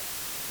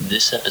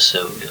This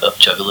episode of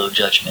Juggalo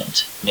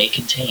Judgment may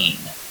contain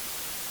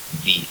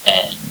the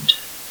end.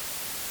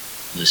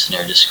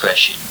 Listener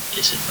discretion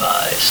is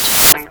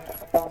advised.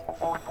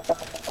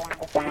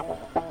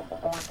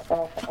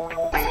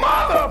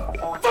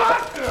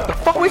 Motherfucker! The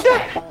fuck was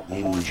that?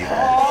 Ninja.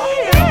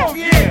 Oh, hell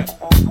yeah!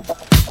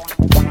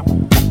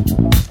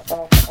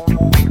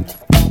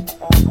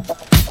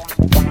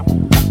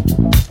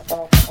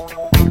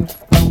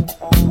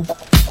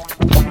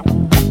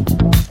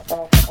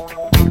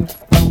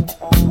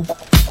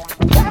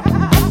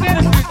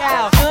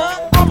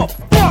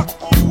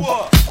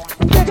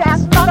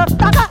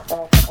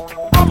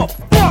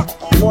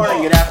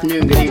 Good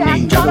afternoon, good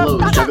evening,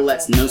 Juggalos,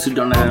 Juggalettes, and those who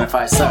don't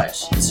identify as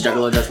such. This is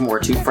Juggalo Judgment, where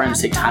two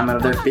friends take time out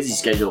of their busy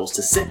schedules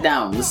to sit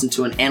down, listen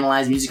to, and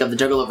analyze music of the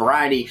Juggalo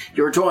variety.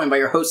 You're joined by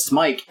your hosts,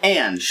 Mike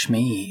and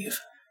Shmeev.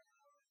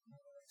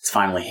 It's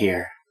finally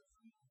here.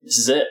 This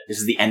is it. This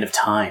is the end of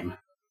time.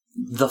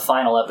 The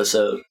final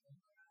episode.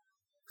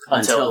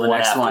 Until the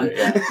next one.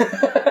 Yeah.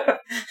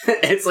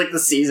 It's like the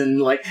season,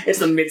 like, it's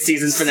the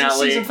mid-season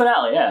finale. Season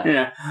finale, yeah.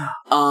 Yeah.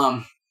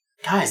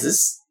 Guys,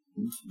 this...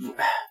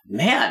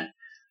 Man.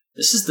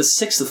 This is the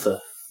sixth of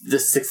the... The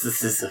sixth.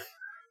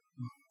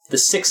 The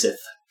sixth.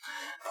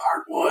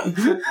 Part one.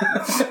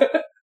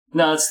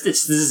 No,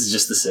 this is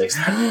just the sixth.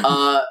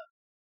 We're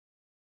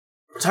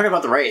talking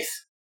about the Wraith.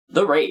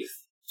 The Wraith.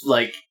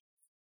 Like,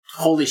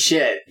 holy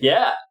shit.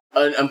 Yeah.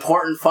 An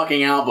important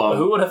fucking album.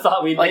 Who would have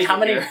thought we'd like make how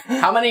many it here?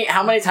 how many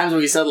times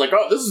have we said like,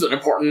 oh, this is an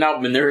important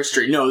album in their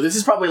history? No, this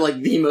is probably like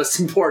the most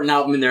important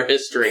album in their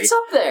history. It's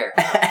up there.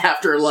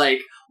 After like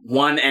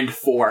 1 and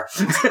 4.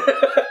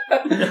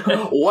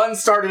 1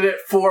 started at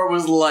 4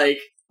 was like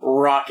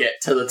rocket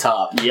to the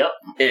top. Yep.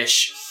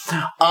 Ish.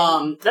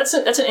 That's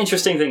an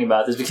interesting thing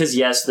about this, because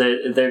yes,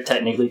 they're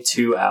technically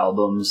 2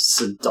 albums,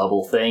 it's a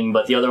double thing,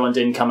 but the other one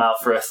didn't come out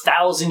for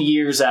 1,000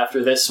 years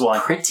after this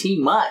one. Pretty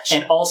much.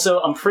 And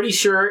also, I'm pretty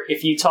sure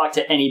if you talk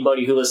to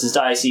anybody who listens to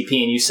ICP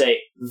and you say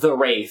The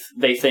Wraith,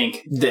 they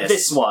think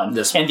this one.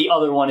 And the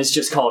other one is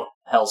just called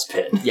Hell's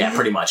Pit. Yeah,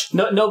 pretty much.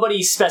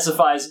 Nobody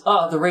specifies,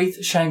 The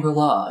Wraith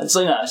Shangri-La. It's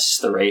like, no, it's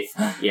just The Wraith.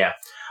 Yeah.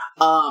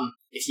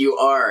 If you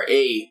are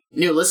a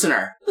new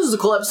listener, this is a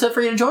cool episode for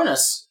you to join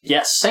us.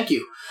 Yes. Thank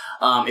you.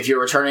 If you're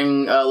a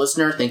returning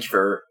listener, thank you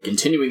for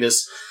continuing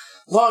this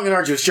long and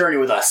arduous journey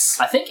with us.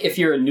 I think if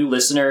you're a new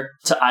listener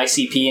to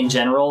ICP in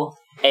general,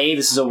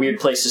 this is a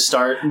weird place to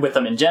start with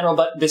them in general,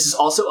 but this is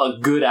also a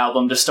good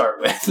album to start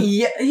with.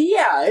 Yeah,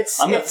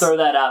 I'm going to throw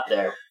that out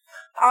there.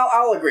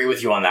 I'll agree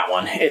with you on that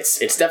one.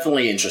 It's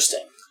definitely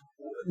interesting.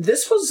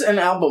 This was an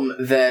album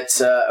that,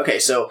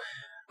 so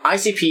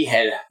ICP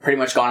had pretty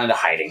much gone into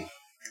hiding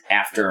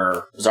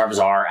after Bizarre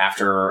Bazaar,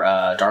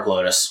 after Dark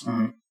Lotus.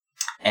 Mm-hmm.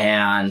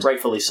 And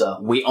rightfully so.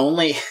 We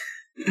only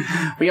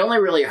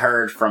really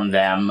heard from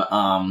them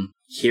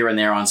here and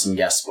there on some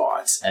guest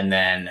spots, and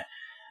then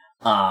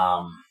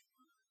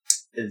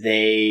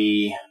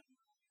they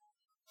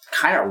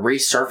kind of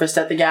resurfaced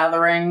at the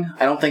Gathering.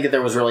 I don't think that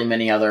there was really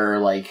many other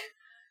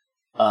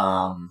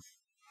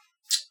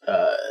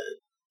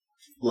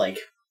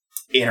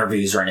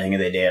interviews or anything that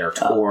they did, or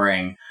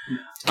touring.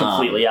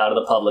 Completely out of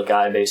the public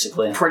eye,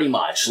 basically. Pretty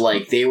much.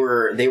 Like, they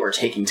were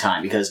taking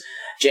time, because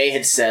Jay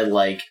had said,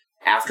 like,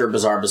 after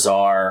Bizarre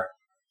Bazaar,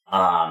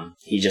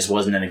 he just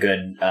wasn't in a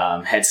good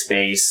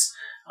headspace,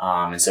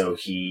 and so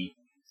he,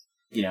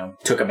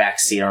 took a back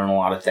seat on a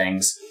lot of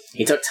things.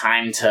 He took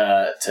time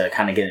to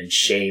kind of get in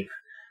shape,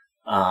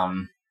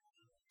 and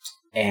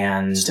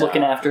just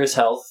looking after his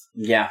health.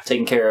 Yeah,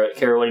 taking care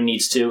of what he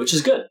needs to, which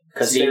is good.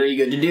 Because very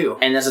good to do.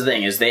 And that's the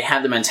thing, is they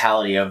had the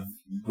mentality of,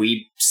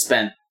 we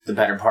spent the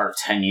better part of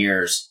 10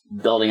 years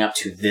building up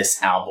to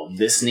this album.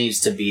 This needs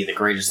to be the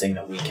greatest thing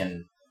that we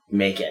can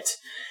make it.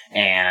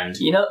 And,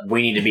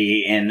 we need to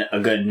be in a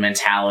good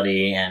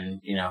mentality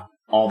and,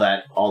 all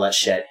that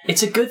shit.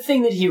 It's a good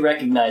thing that he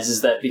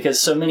recognizes that,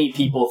 because so many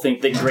people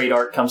think that great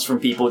art comes from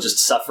people just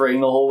suffering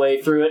the whole way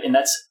through it, and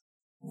that's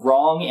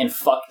wrong and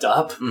fucked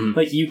up. Mm-hmm.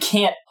 Like, you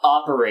can't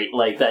operate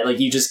like that. Like,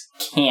 you just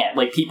can't.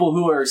 Like, people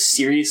who are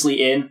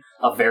seriously in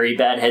a very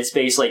bad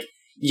headspace, like,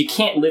 you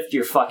can't lift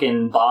your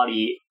fucking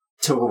body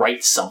to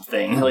write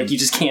something. Mm-hmm. Like, you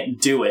just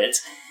can't do it.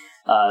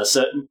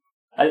 So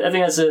I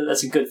think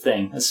that's a good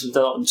thing. That's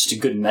just a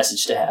good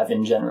message to have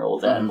in general.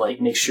 That like,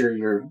 make sure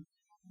your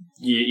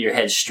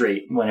head's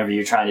straight whenever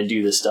you're trying to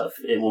do this stuff.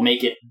 It will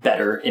make it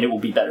better, and it will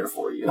be better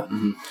for you.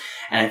 Mm-hmm.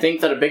 And I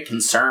think that a big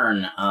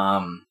concern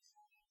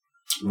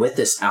with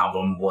this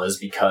album was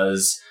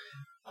because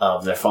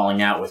of their falling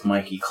out with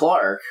Mikey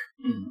Clark.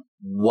 Mm-hmm.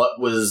 What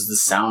was the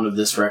sound of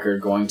this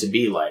record going to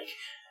be like?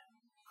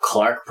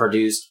 Clark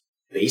produced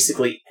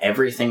basically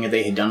everything that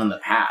they had done in the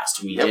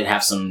past. We did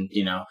have some,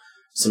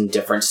 some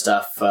different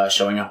stuff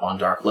showing up on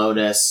Dark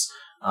Lotus,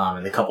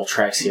 and a couple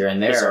tracks here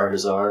and there. Bizarre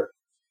Bazaar.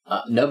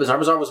 No, Bizarre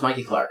Bazaar was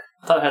Mikey Clark.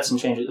 I thought it had some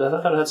changes. I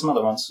thought it had some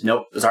other ones.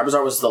 Nope, Bizarre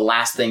Bazaar was the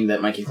last thing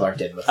that Mikey Clark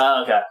did with it.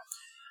 Oh, okay.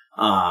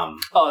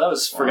 That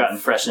was Forgotten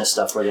Freshness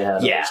stuff where they had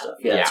other stuff.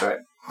 Yeah, that's right.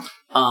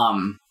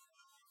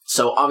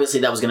 So obviously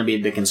that was going to be a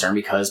big concern,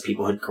 because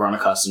people had grown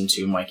accustomed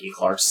to Mikey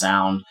Clark's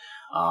sound.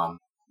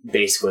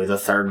 basically the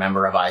third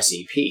member of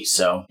ICP.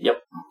 So,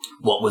 Yep.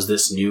 What was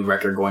this new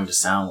record going to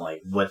sound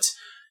like? What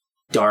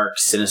dark,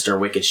 sinister,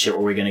 wicked shit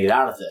were we going to get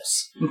out of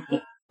this?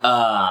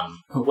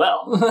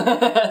 Well.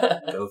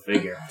 Go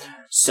figure.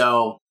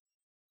 So,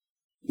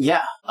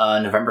 yeah,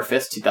 November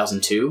 5th,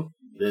 2002,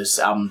 this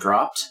album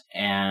dropped,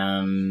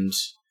 and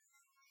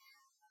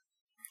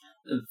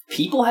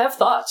People have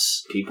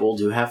thoughts. people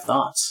do have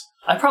thoughts.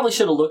 I probably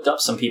should have looked up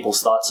some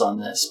people's thoughts on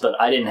this, but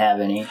I didn't have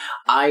any.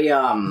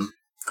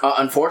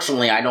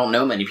 Unfortunately, I don't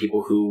know many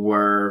people who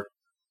were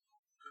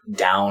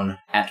down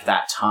at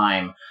that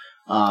time.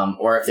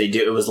 Or if they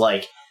do, it was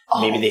like,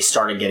 maybe they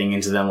started getting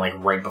into them like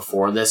right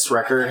before this Are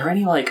record. there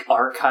any like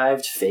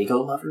archived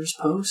Faygo Lovers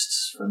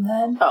posts from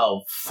then?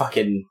 Oh,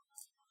 fucking.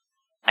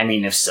 I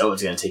mean, if so,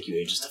 it's gonna take you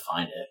ages to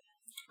find it.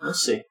 We'll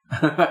see.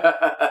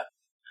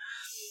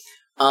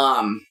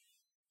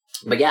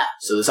 But yeah,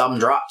 so this album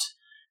dropped.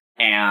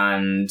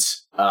 And,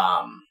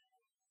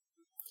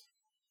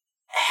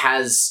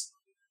 has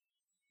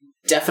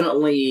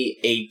definitely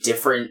a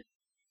different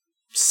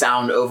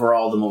sound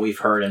overall than what we've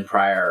heard in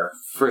prior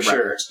For sure.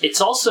 records.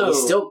 It's also... We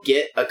still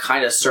get a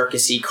kind of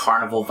circusy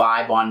carnival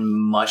vibe on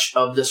much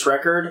of this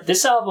record.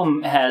 This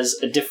album has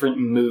a different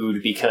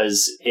mood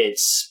because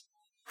it's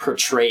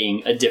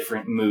portraying a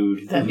different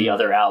mood than the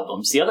other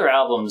albums. The other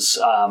albums,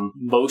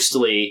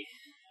 mostly...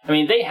 I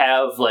mean, they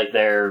have, like,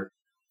 their...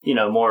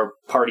 more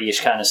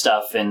party-ish kind of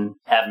stuff and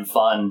having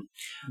fun.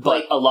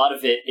 But a lot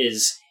of it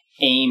is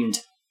aimed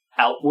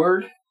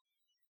outward.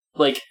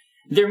 Like,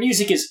 their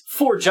music is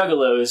for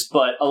juggalos,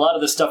 but a lot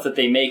of the stuff that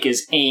they make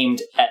is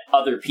aimed at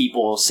other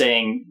people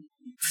saying,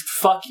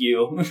 fuck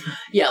you.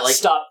 Yeah, like...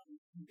 Stop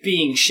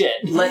being shit.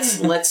 Let's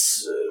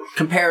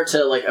compare it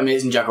to, like,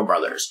 Amazing Juggle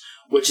Brothers,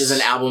 which is an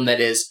album that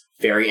is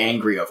very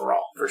angry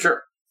overall. For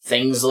sure.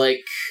 Things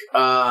like,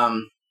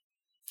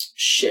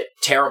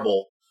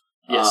 Terrible.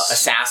 Yes.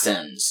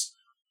 Assassins.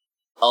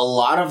 A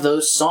lot of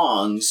those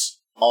songs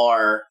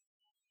are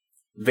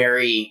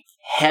very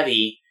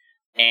heavy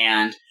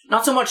and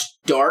not so much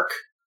dark,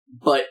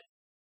 but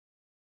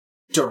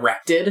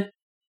directed,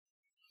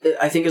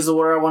 I think is the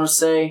word I want to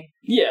say.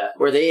 Yeah.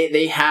 Where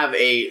they have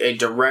a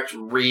direct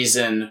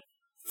reason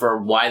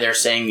for why they're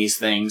saying these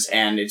things,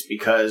 and it's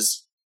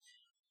because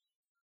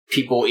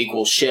people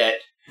equal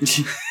shit.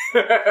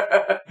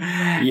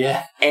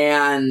 Yeah.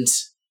 And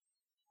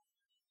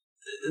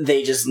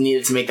they just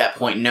needed to make that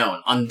point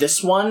known. On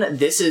this one,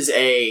 this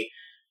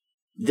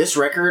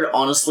record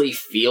honestly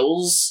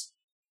feels,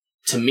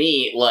 to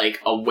me,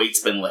 like a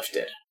weight's been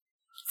lifted.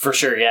 For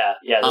sure, yeah.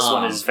 Yeah, this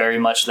one is very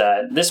much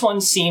that. This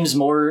one seems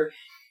more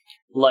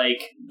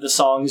like the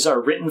songs are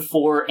written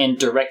for and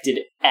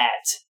directed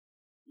at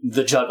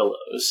the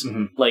Juggalos.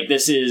 Mm-hmm. Like,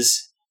 this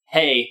is,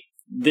 hey,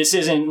 this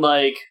isn't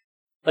like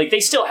they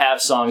still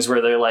have songs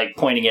where they're, like,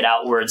 pointing it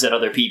outwards at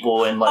other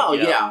people and,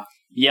 like,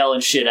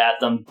 yelling shit at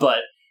them, but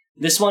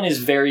this one is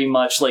very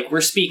much like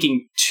we're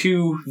speaking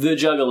to the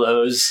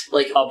Juggalos,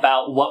 like,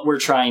 about what we're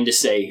trying to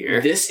say here.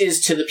 This is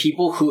to the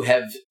people who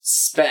have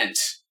spent,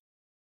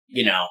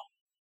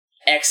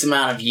 X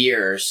amount of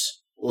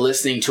years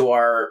listening to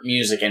our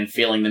music and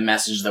feeling the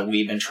message that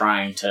we've been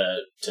trying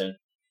to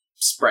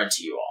spread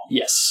to you all.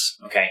 Yes.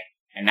 Okay?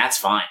 And that's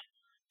fine.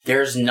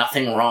 There's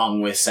nothing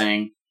wrong with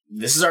saying,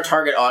 this is our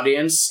target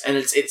audience, and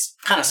it's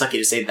kind of sucky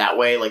to say it that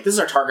way. Like, this is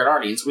our target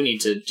audience. We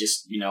need to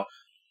just,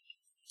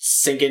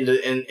 sink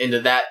into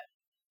that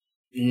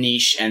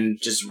niche and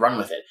just run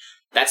with it.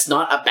 That's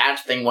not a bad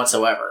thing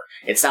whatsoever.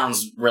 It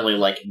sounds really,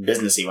 like,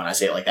 businessy when I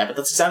say it like that, but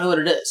that's exactly what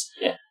it is.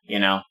 Yeah.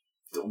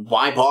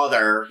 Why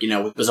bother,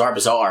 with Bizarre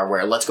Bazaar,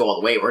 where let's go all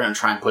the way, we're going to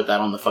try and put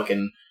that on the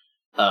fucking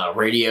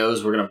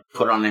radios, we're going to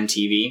put it on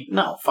MTV.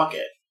 No, fuck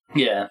it.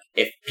 Yeah.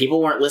 If people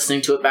weren't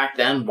listening to it back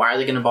then, why are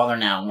they going to bother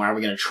now? And why are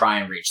we going to try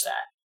and reach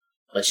that?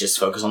 Let's just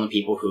focus on the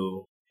people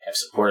who have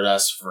supported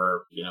us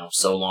for,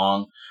 so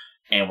long,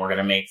 and we're going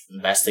to make the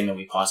best thing that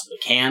we possibly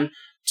can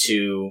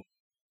to,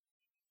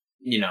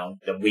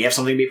 that we have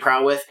something to be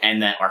proud with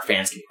and that our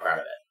fans can be proud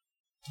of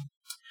it.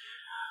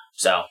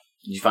 So,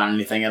 did you find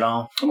anything at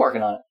all? I'm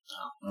working on it.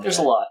 Oh, okay. There's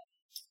a lot.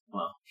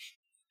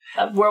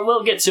 Well,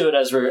 we'll get to it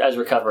as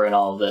we're covering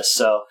all of this.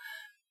 So,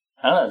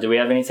 I don't know. Do we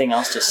have anything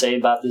else to say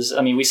about this?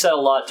 I mean, we said a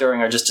lot during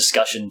our just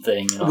discussion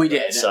thing. We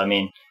did. So, I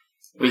mean,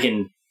 we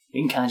can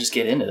kind of just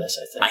get into this,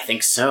 I think. I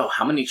think so.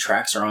 How many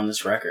tracks are on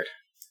this record?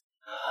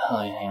 Oh,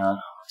 hang on. 1, 2,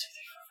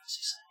 3, 4, 5,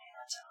 6, 7, 8,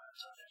 9, 10, 11,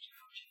 12, 13,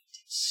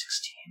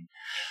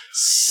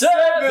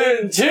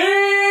 14, 15, 16,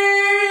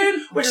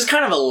 17! Which is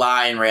kind of a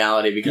lie in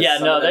reality because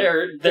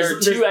there are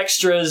two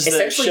extras. It's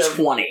that actually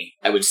 20,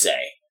 I would say.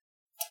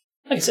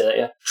 I can say that,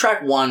 yeah.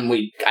 Track 1,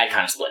 I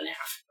kind of split in half.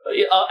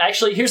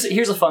 Actually,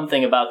 here's a fun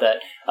thing about that,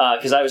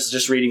 because I was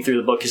just reading through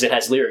the book because it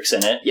has lyrics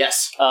in it.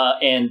 Yes.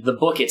 And the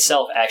book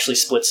itself actually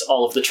splits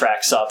all of the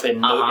tracks up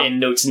and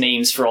notes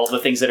names for all the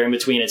things that are in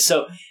between it.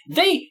 So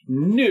they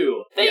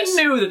knew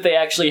that they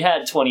actually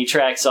had 20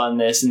 tracks on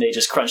this, and they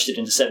just crunched it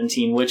into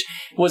 17, which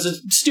was a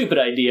stupid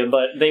idea,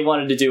 but they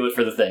wanted to do it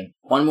for the thing.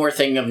 One more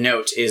thing of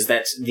note is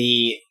that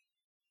the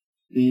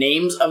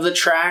names of the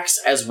tracks,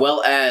 as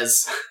well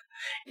as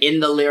in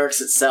the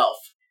lyrics itself.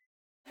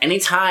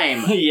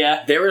 Anytime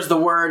Yeah. there is the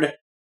word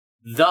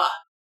the,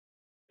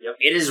 Yep.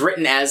 it is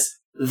written as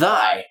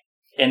thy.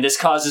 And this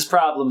causes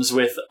problems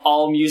with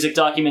all music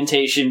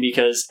documentation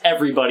because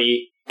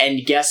everybody,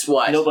 And guess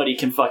what? nobody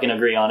can fucking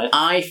agree on it.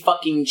 I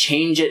fucking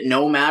change it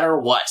no matter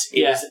what.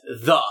 It Yeah. is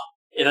the.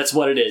 Yeah, that's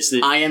what it is.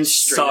 I am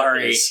straight up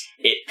sorry. is.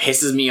 It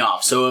pisses me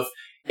off. So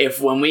if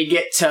when we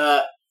get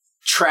to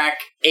track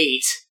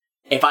 8,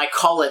 if I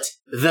call it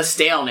the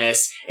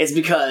staleness, it's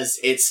because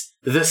it's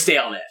the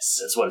staleness.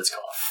 That's what it's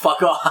called.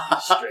 Fuck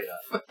off. Straight up.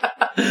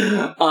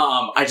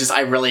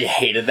 I really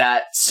hated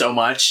that so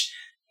much.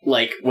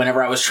 Like,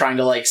 whenever I was trying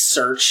to, like,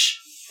 search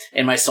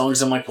in my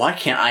songs, I'm like, why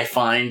can't I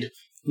find,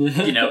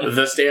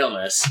 the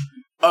staleness?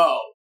 Oh,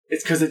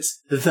 it's because it's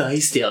the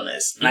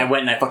staleness. And I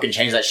went and I fucking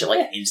changed that shit,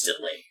 like,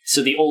 instantly.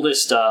 So the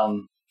oldest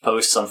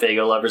posts on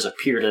Faygo Lovers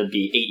appear to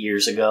be 8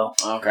 years ago.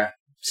 Okay.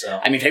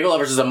 So, I mean, Faygo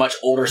Lovers is a much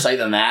older site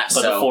than that,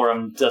 but so... the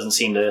forum doesn't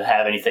seem to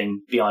have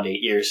anything beyond 8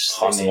 years.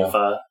 Possible. They may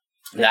have,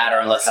 that, or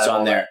unless it's archived on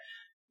all their...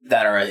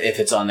 That, or if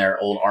it's on their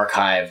old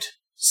archived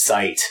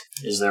site.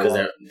 Is there Because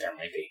one? there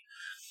might be.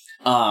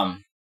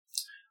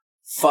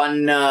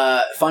 Fun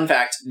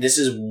fact, this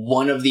is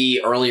one of the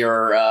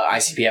earlier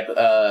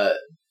ICP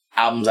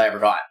albums I ever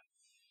got.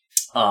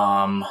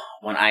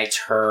 When I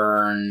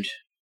turned...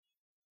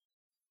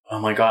 Oh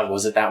my god,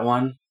 was it that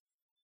one?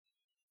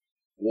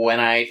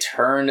 When I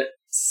turned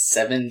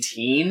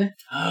 17?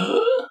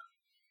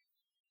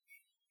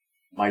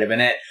 Might have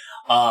been it.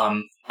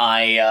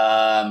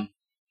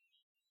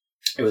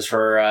 It was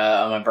for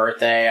my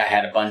birthday. I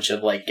had a bunch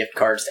of like gift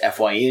cards to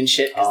FYE and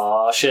shit.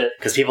 Oh shit.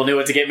 Because people knew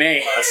what to get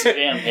me. That's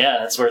damn. Yeah,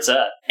 that's where it's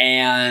at.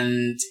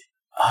 And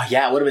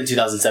it would have been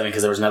 2007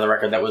 because there was another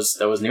record that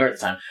was newer at the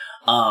time.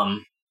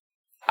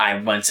 I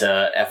went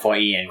to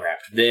FYE and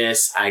grabbed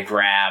this. I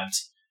grabbed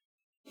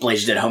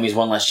Blaze Dead Homies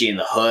One Less G in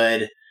the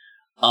Hood.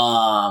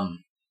 I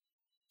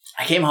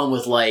came home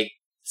with like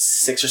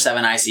 6 or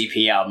 7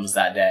 ICP albums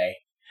that day.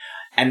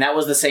 And that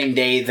was the same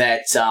day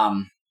that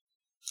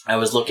I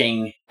was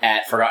looking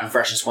at Forgotten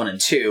Freshness 1 and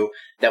 2.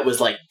 That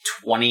was like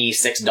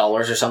 $26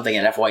 or something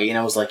at FYE, and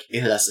I was like,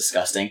 ew, that's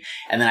disgusting.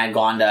 And then I'd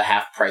gone to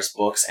Half Price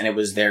Books, and it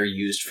was there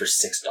used for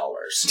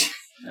 $6.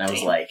 And I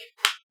was like,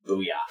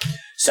 booyah.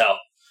 So,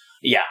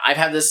 yeah, I've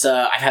had this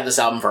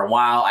album for a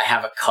while. I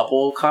have a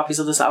couple copies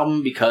of this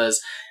album because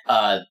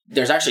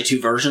there's actually 2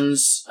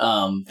 versions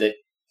that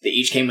they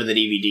each came with a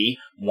DVD.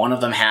 One of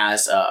them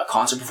has a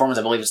concert performance.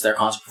 I believe it's their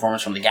concert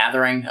performance from The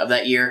Gathering of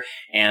that year.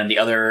 And the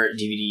other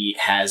DVD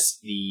has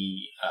the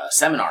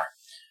seminar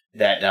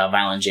that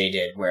Violent J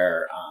did,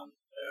 where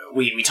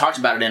we talked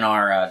about it in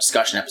our prior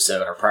discussion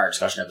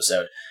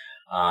episode,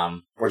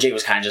 where Jay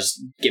was kind of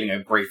just giving a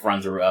brief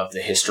run through of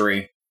the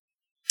history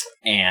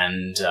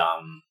and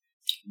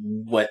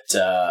what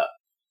to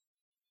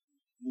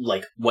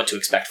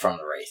expect from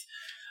the Wraith.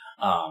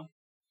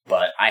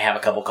 But I have a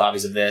couple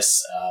copies of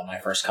this. My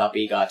first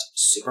copy got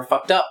super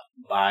fucked up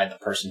by the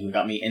person who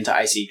got me into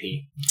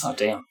ICP. Oh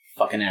damn.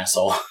 Fucking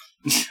asshole.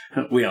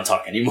 We don't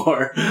talk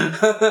anymore.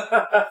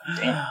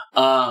 Damn.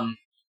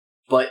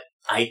 But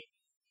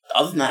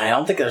other than that, I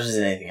don't think there's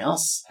anything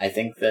else. I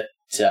think that,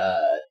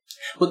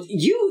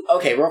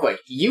 real quick,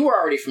 you were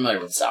already familiar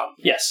with this album.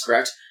 Yes.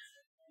 Correct?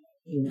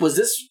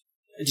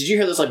 Did you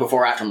hear this like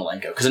before or after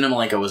Malenko? Because I know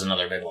Malenko was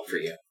another big one for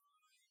you.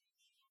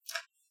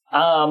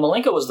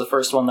 Malenko was the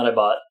first one that I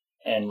bought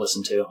and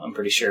listened to, I'm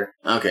pretty sure.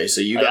 Okay,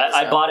 so you got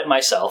I bought it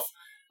myself.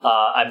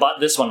 I bought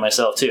this one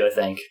myself too, I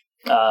think.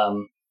 I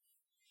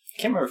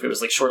can't remember if it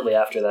was like shortly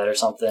after that or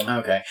something.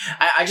 Okay.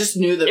 I just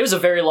knew that... It was a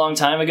very long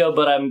time ago,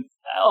 but I'm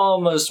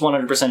almost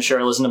 100% sure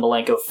I listened to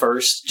Malenko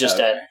first, just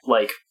at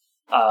like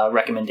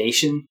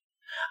recommendation.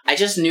 I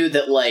just knew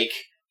that like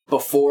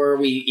before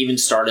we even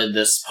started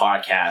this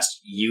podcast,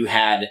 you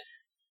had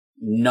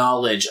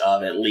knowledge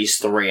of at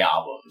least 3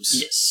 albums.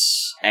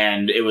 Yes.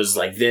 And it was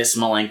like this,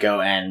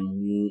 Malenko,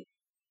 and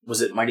was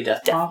it Mighty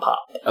Death Pop?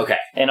 Okay.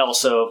 And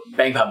also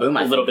Bang Pao Boom,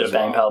 a little bit of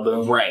Bang Pao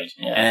Boom. Right.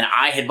 Yeah. And then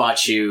I had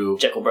bought you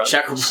Jekyll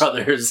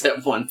Brothers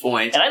at one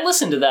point. And I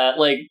listened to that,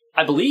 like,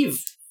 I believe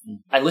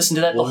I listened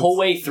to that the whole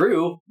way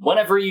through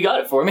whenever you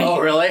got it for me. Oh,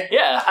 really?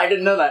 Yeah. I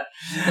didn't know that.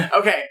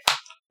 Okay.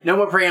 No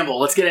more preamble.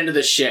 Let's get into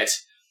this shit.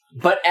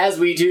 But as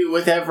we do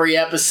with every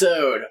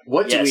episode,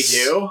 what do we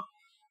do?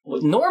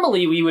 Well,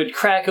 normally we would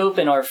crack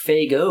open our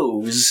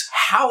Faygos.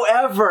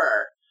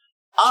 However,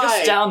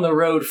 just down the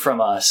road from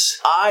us.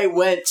 I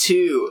went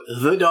to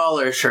the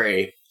Dollar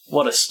Tree.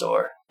 What a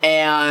store.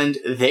 And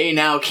they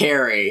now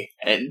carry,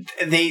 and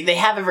they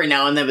have every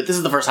now and then, but this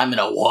is the first time in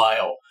a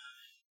while,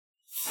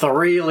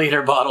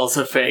 3-liter bottles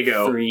of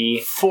Faygo.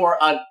 3 for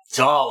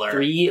 $1.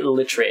 3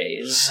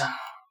 litres.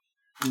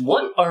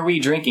 What are we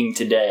drinking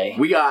today?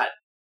 We got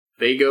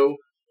Faygo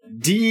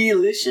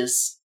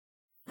Delicious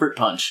Fruit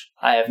Punch.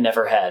 I have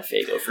never had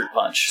Faygo Fruit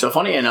Punch. So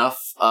funny enough,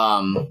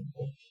 I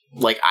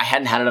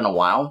hadn't had it in a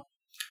while,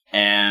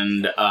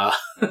 and I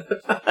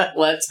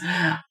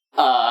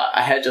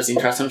had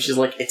Justine trust him. She's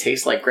like, it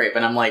tastes like grape,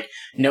 and I'm like,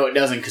 no, it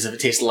doesn't, because if it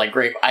tasted like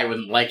grape, I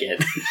wouldn't like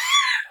it.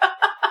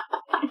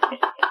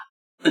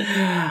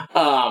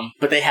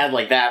 But they had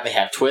like that. They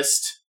have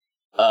Twist,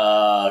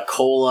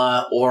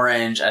 cola,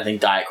 orange, I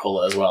think Diet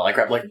Cola as well. I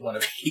grabbed like one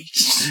of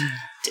each.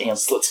 Damn.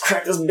 So let's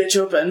crack this bitch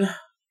open.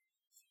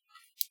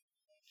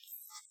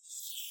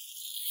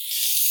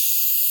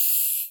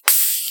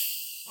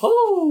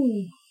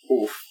 Woo!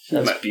 Oof.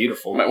 That's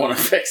beautiful. Might want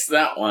to fix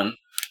that one.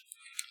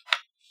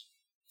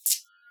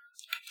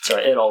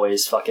 Sorry, it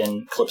always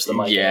fucking clips the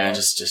mic. Yeah, anyway.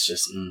 just.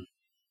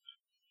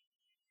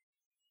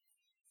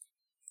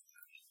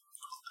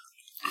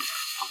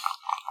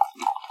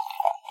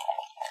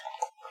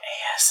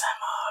 ASMR.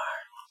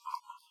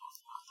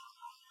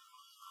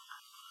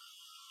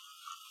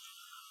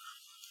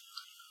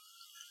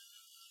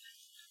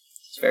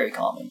 It's very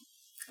calming.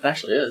 It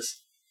actually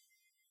is.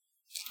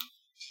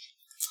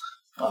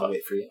 I'll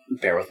wait for you.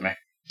 Bear with me.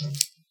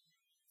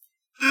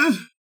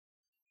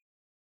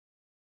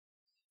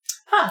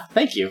 Ah,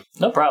 thank you.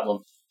 No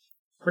problem.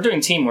 We're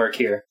doing teamwork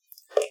here.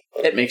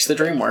 It makes the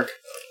dream work.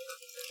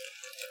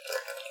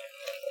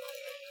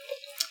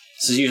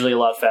 This is usually a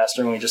lot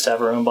faster when we just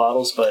have our own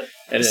bottles, but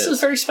this is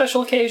a very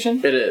special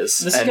occasion. It is.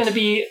 This is going to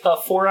be a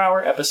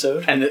 4-hour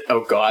episode. And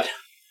oh god.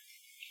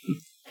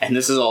 And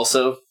this is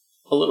also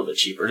a little bit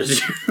cheaper to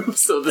do.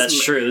 So this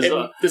That's true.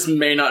 This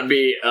may not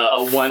be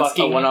a one-off.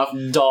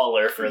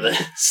 $1 for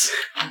this.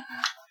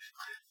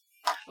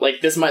 Like,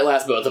 this might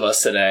last both of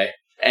us today.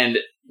 And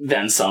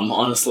then some,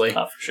 honestly.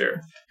 Oh, for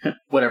sure.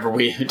 Whatever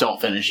we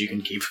don't finish, you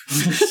can keep.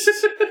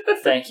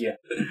 Thank you.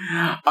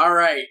 All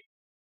right.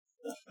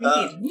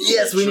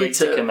 Yes, we need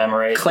to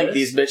commemorate clink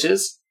this. these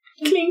bitches.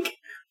 Clink.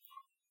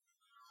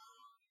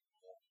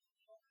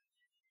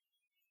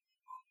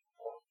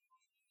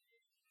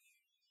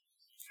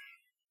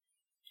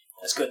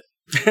 That's good.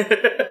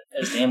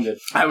 That's damn good.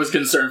 I was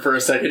concerned for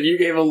a second. You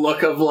gave a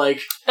look of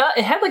like...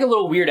 It had like a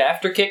little weird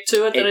afterkick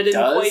to it that I didn't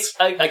does?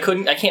 quite... I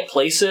can't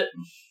place it.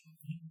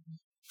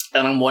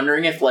 And I'm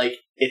wondering if like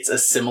it's a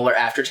similar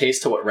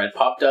aftertaste to what Red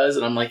Pop does.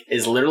 And I'm like,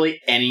 is literally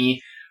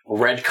any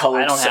red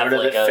colored soda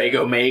like that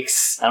Faygo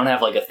makes? I don't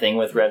have like a thing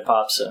with Red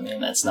Pop, so I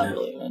mean, that's not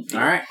really... All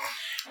right.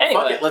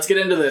 Anyway, Fuck it, let's get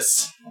into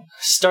this.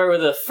 start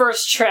with the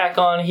first track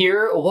on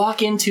here,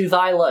 Walk Into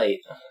Thy Light.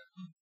 I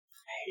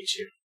hate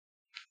you.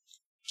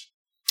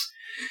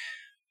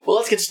 Well,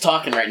 let's get to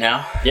talking right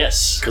now.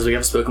 Yes, Because we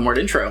have a spoken word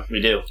intro.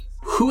 we do.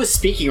 Who is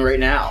speaking right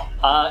now?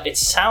 It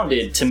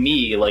sounded to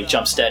me like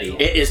Jump Steady.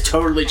 It is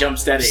totally Jump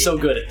Steady. He's so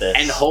good at this.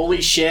 And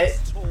holy shit,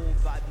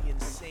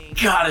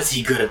 God, is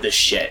he good at this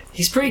shit.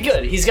 He's pretty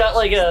good. He's got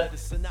like a...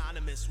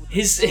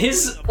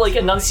 His like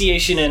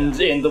enunciation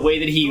and the way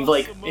that he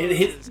like...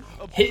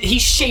 He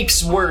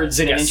shapes words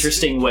in an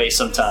interesting way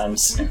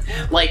sometimes.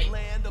 Like,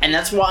 and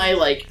that's why,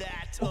 like,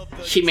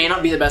 he may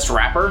not be the best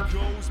rapper.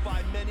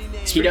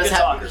 He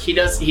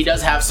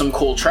does have some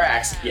cool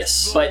tracks.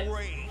 Yes. But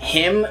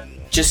him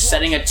just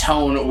setting a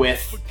tone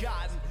with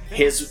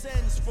his,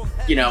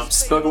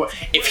 spoken word.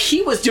 If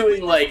he was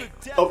doing like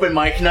open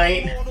mic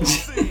night,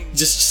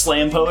 Just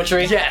slam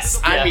poetry? yes,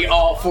 Yeah. I'd be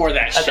all for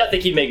that shit. I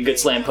think he'd make a good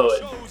slam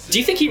poet. Do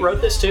you think he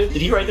wrote this too?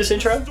 Did he write this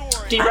intro?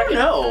 Do you I don't reckon?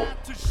 know.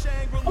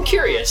 I'm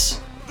curious.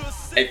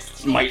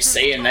 It might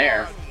say in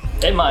there.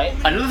 It might.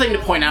 Another thing to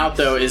point out,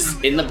 though, is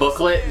in the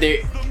booklet,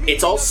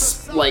 it's all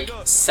like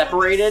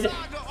separated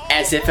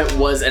as if it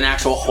was an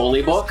actual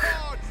holy book.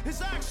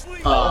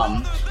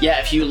 Yeah,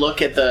 if you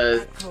look at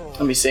the,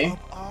 let me see.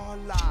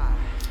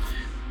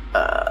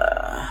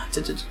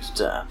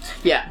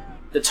 Yeah,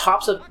 the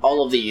tops of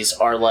all of these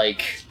are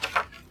like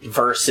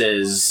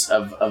verses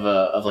of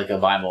like a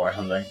Bible or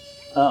something.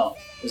 Oh,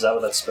 is that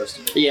what that's supposed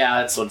to be?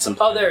 Yeah, that's what's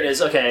Oh, there it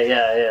is. Okay,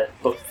 yeah.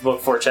 Book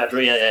 4,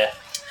 chapter. Yeah.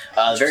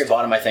 the very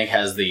bottom, I think,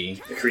 has the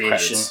creation.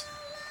 credits.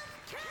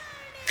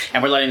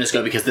 And we're letting this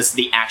go because this is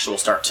the actual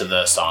start to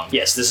the song.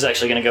 Yes, this is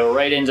actually going to go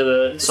right into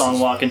the song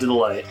Walk Into the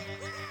Light.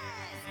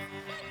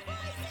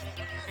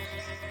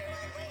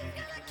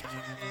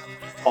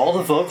 All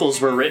the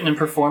vocals were written and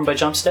performed by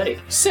Jump Steady.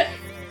 Sick.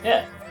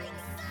 Yeah.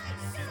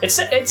 It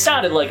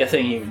sounded like a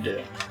thing you would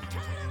do.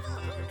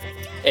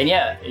 And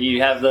yeah,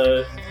 you have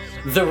the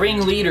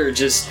ringleader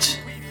just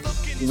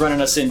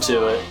running us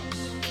into it.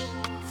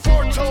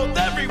 Foretold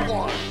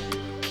everyone,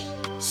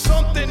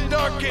 something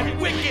dark and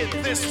wicked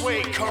this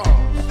way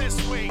comes.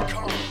 This way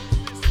comes.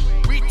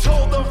 We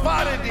told the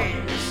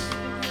vanities,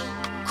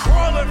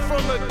 crawling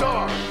from the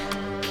dark,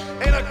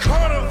 in a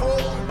carnival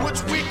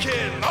which we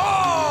can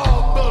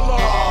all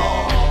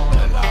belong.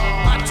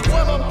 I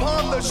dwell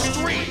upon the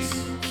streets,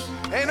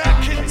 and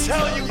I can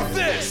tell you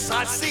this: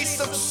 I see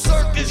some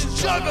circus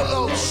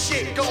juggalo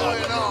shit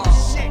going on.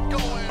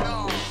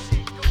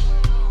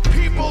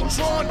 People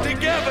drawn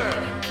together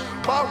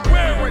by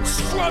wearing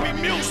scrubby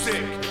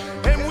music,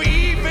 and we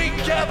even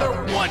gather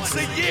once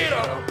a year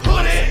to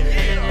put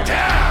it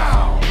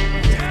down.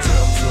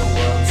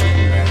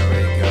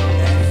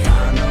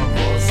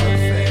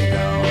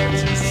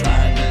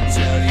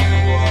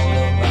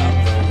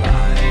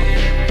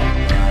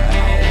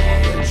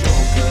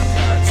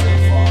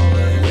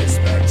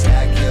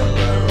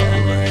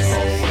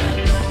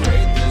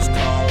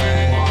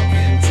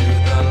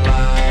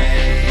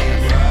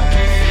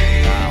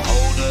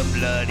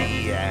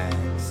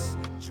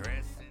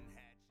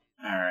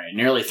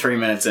 nearly 3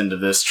 minutes into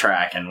this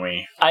track, and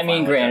we. I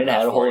mean, granted, it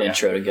had a whole for you.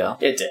 intro to go.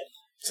 It did,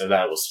 so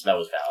that was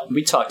valid.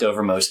 We talked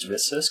over most of it,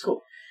 so it's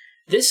cool.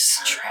 This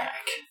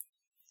track.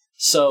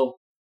 So,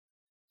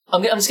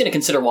 I'm just going to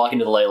consider Walk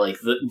Into the Light, like,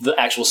 the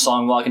actual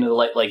song Walk Into the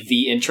Light, like,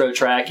 the intro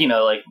track, you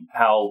know, like,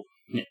 how,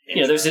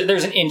 you know,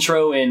 there's an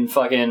intro in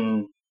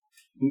fucking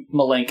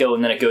Malenko,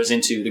 and then it goes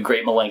into the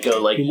Great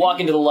Malenko. Like, Walk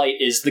Into the Light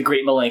is the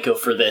Great Malenko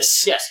for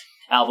this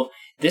album.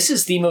 This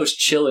is the most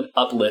chill and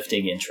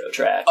uplifting intro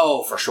track.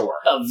 Oh, for sure.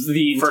 Of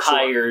the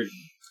entire,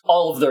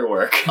 all of their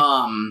work.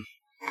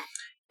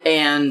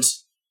 And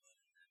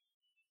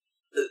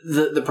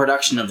the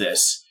production of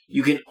this,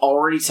 you can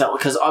already tell,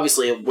 because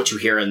obviously what you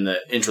hear in the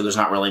intro, there's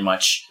not really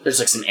much, there's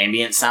like some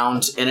ambient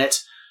sound in it.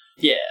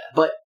 Yeah.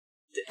 But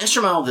the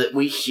instrumental that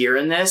we hear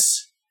in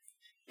this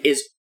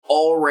is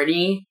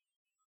already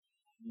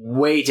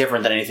way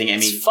different than anything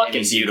It's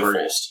fucking beautiful.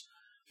 produced.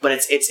 But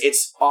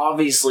it's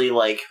obviously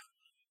like,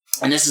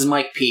 and this is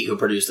Mike P who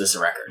produced this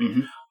record.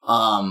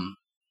 Mm-hmm.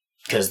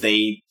 Because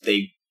they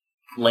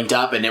linked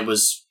up and it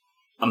was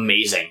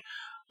amazing.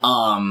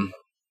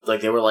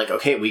 Like they were like,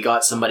 okay, we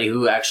got somebody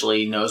who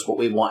actually knows what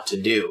we want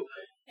to do.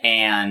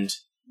 And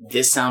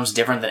this sounds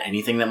different than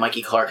anything that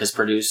Mikey Clark has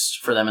produced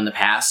for them in the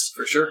past.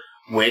 For sure.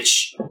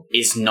 Which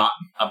is not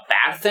a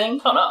bad thing.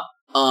 Oh,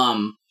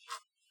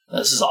 no.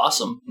 This is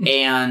awesome.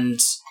 And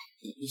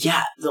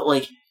yeah,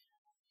 like,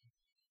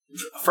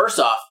 first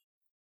off,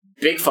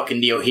 big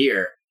fucking deal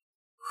here.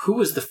 Who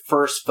was the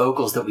first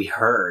vocals that we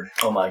heard?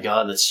 Oh my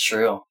god, that's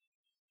true.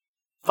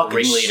 Fucking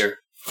Ringleader.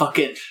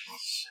 Fucking.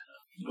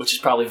 Which is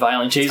probably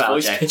Violent J's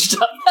Violent voice J. pitched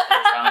up.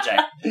 Violent J.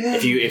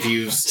 If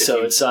you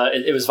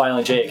It was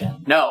Violent J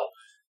again. No.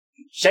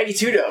 Shaggy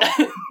Tudo.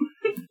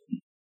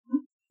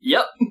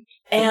 Yep.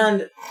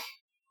 And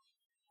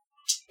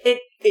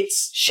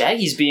it's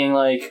Shaggy's being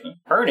like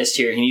earnest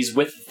here, and he's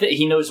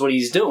he knows what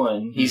he's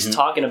doing. He's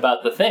talking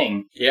about the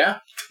thing. yeah.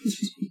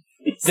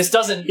 This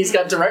doesn't. He's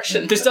got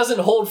direction. This doesn't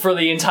hold for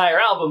the entire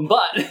album,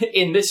 but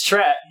in this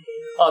track,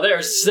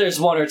 there's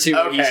one or two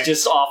where he's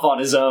just off on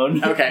his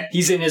own. Okay.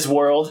 He's in his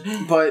world.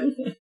 But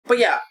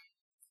yeah,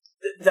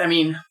 I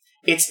mean,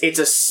 it's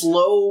a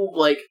slow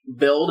like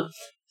build.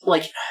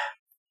 Like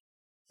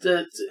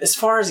as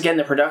far as again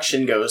the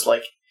production goes,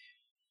 like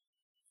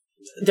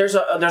there's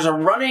a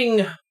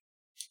running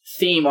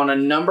theme on a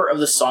number of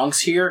the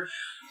songs here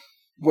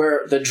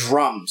where the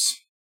drums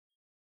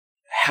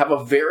have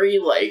a very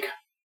like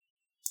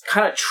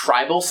kind of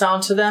tribal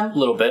sound to them. A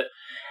little bit.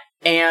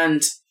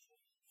 And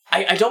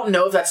I don't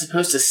know if that's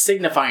supposed to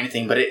signify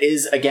anything, but it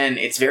is, again,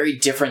 it's very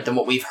different than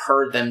what we've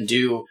heard them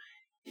do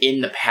in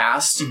the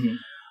past,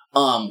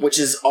 which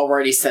is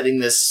already setting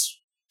this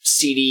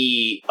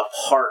CD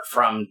apart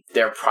from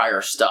their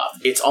prior stuff.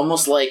 It's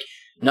almost like,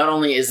 not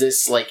only is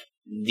this like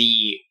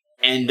the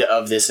end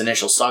of this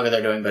initial saga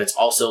they're doing, but it's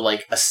also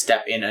like a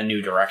step in a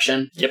new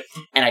direction. Yep.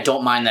 And I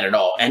don't mind that at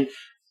all. And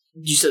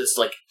you said it's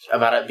like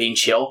about it being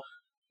chill.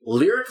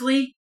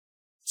 Lyrically,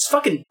 it's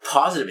fucking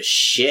positive as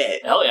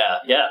shit. Hell yeah,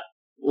 yeah.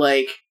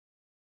 Like,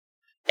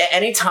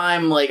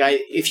 anytime, like,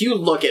 if you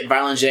look at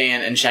Violent J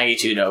and Shaggy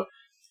Tudo,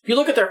 you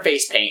look at their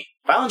face paint.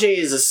 Violent J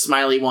is a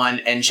smiley one,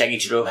 and Shaggy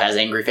Tudo has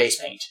angry face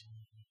paint.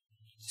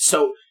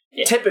 So,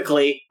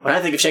 typically, when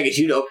I think of Shaggy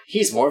Tudo,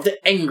 he's more of the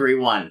angry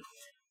one.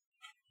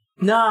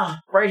 Nah,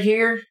 right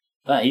here.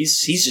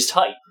 He's just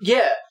hyped.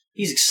 Yeah.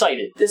 He's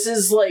excited. This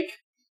is, like,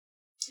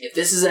 if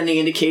this is any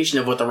indication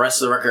of what the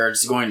rest of the record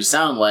is going to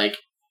sound like,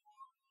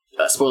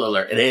 spoiler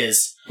alert, it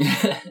is.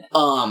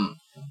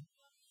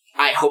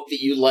 I hope that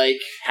you like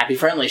happy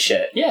friendly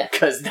shit. Yeah.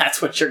 Because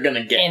that's what you're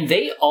gonna get. And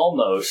they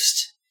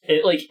almost,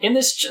 like, in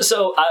this,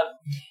 so,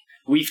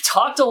 we've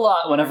talked a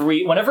lot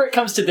whenever it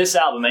comes to this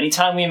album,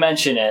 anytime we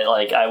mention it,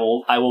 like, I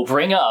will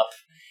bring up,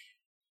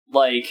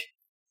 like,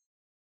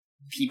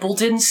 people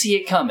didn't see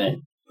it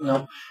coming.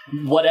 No.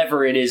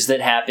 Whatever it is that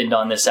happened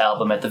on this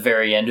album at the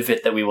very end of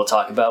it that we will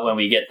talk about when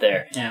we get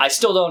there. Yeah. I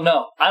still don't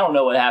know. I don't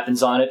know what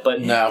happens on it, but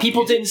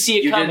people didn't see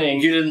it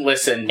coming. You didn't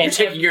listen. You're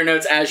taking your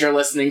notes as you're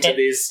listening to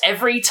these.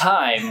 Every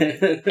time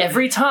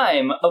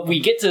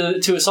we get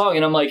to a song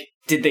and I'm like,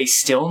 did they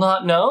still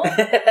not know?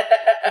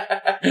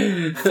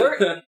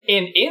 And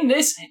in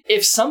this,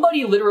 if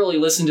somebody literally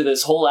listened to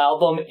this whole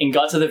album and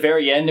got to the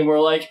very end and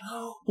were like,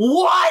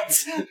 what?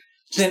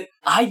 Then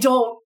I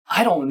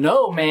don't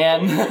know,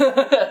 man.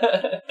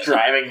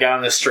 Driving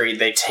down the street,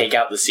 they take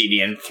out the CD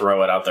and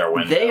throw it out their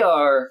window. They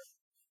are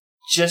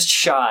just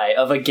shy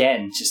of,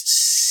 again, just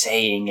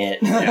saying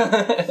it.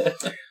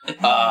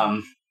 Yeah.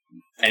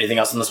 Anything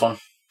else on this one?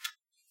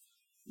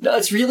 No,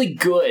 it's really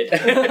good.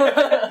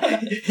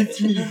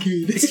 It's really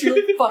good. It's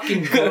really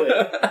fucking good.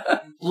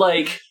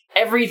 Like,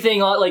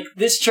 everything on, like,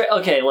 this track,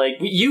 okay, like,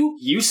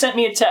 you sent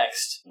me a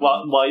text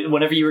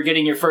whenever you were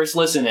getting your first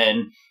listen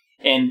in,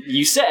 and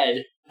you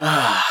said,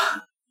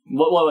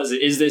 what was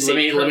it? Is this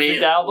a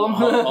perfect album?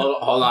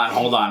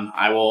 Hold on.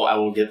 I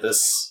will get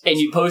this. And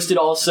you posted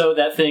also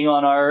that thing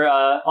on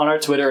our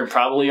Twitter and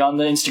probably on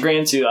the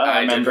Instagram too. I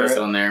remember did post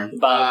it on there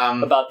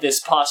about this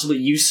possibly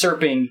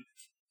usurping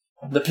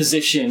the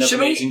position of Should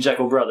we- Amazing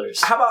Jekyll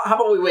Brothers. How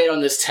about we wait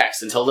on this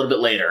text until a little bit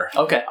later?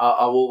 Okay.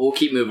 We'll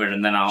keep moving,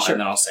 and then I'll Sure.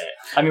 say it.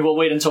 I mean, we'll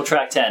wait until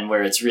track 10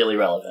 where it's really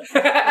relevant.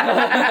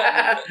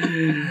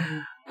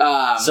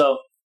 So,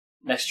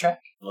 next track.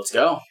 Let's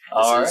go.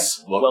 All This right.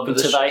 is Welcome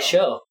to thy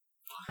show.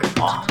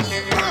 Well,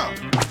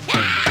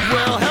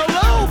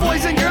 hello,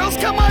 boys and girls,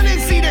 come on and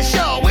see the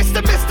show. It's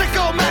the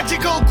mystical,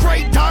 magical,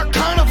 great dark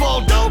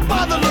carnival. Don't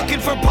bother looking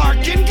for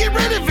parking, get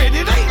rid of it.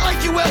 It ain't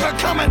like you ever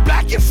coming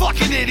back, you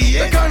fucking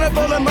idiot. The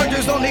carnival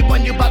emerges only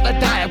when you about to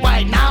die.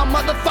 Right now,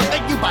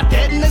 motherfucker, you about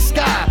dead in the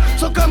sky.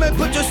 So come and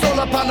put your soul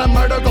upon a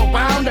murder, go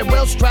round, and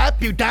we'll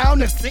strap you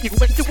down and stick you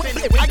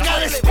into it. I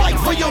got a spike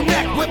for your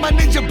neck with my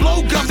ninja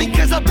blowgun,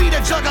 because I beat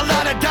a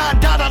juggernaut,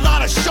 a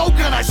lot of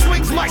shogun. I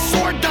swings my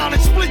sword down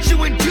and split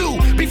you in two.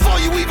 Before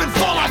you even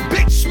fall, I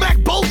bitch smack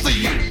both of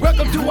you.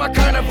 Welcome to our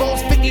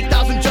carnivals,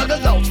 50,000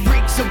 juggalos,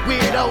 freaks and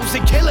weirdos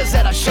and killers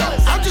at our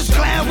shows. I'm just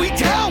glad we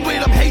down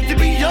with them, hate to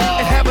be young,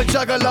 and have a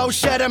juggalo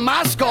shedding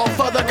my skull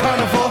for the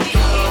carnival.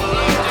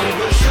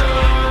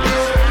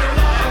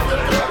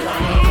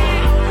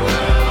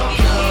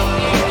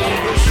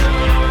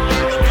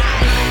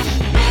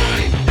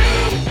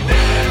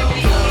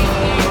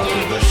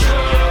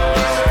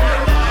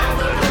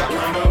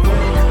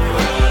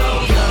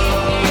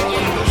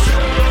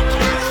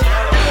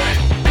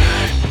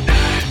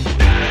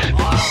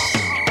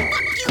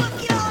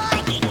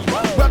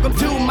 Welcome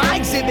to my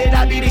exhibit,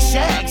 I be the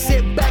Shag.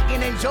 Sit back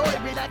and enjoy,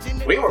 relax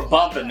and We were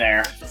bumping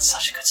there. It's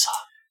such a good song.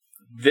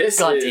 This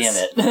God is damn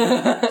it.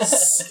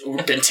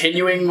 we're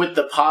continuing with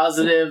the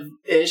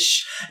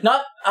positive-ish.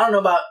 Not, I don't know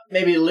about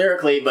maybe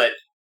lyrically, but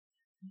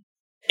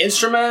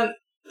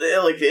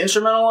like the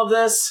instrumental of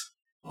this.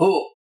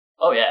 Ooh,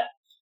 Oh, yeah.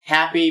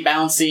 happy,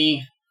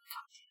 bouncy,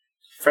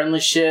 friendly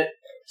shit.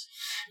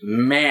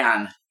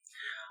 Man,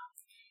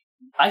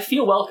 I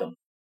feel welcome.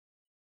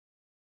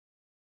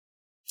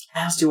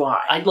 as do I.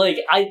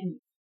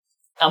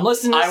 I'm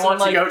listening to this I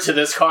want and to go to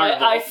this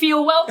carnival. I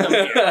feel welcome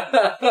here.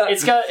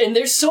 It's got, and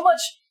there's so much.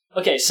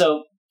 Okay,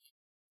 so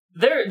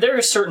there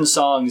are certain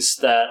songs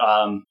that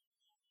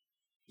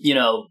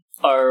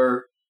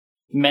are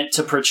meant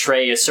to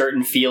portray a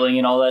certain feeling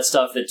and all that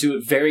stuff that do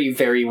it very,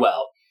 very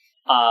well.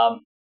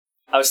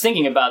 I was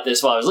thinking about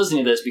this while I was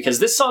listening to this because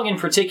this song in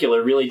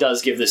particular really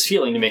does give this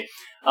feeling to me.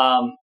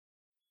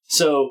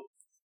 So,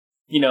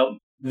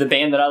 the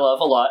band that I love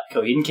a lot,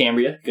 Coheed and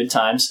Cambria, good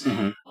times.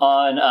 Mm-hmm.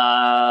 On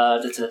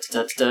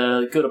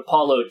Good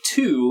Apollo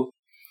 2,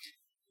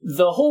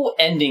 the whole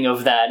ending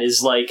of that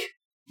is like,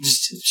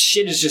 just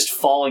shit is just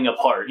falling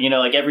apart.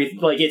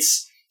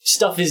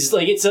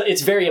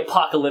 It's very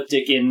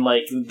apocalyptic in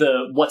like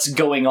the what's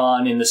going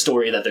on in the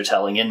story that they're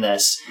telling in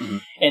this. Mm-hmm.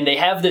 And they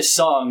have this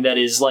song that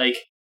is like,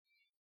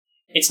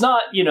 it's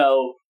not,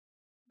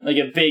 like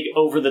a big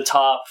over the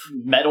top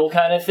metal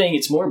kind of thing.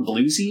 It's more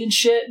bluesy and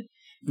shit.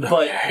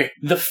 But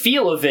the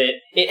feel of it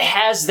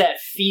has that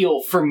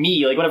feel for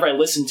me. Like, whenever I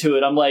listen to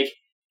it, I'm like,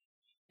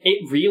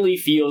 it really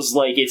feels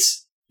like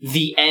it's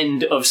the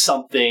end of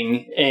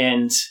something,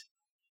 and,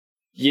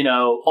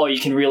 all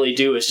you can really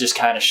do is just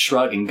kind of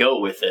shrug and go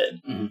with it.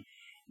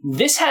 Mm-hmm.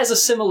 This has a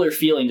similar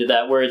feeling to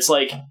that, where it's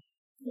like,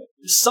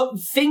 some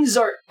things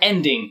are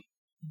ending,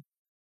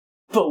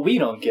 but we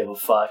don't give a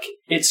fuck.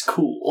 It's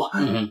cool.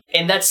 Mm-hmm.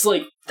 And that's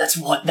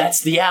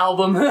the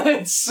album.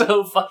 It's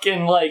so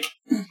fucking like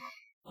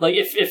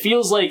it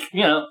feels like,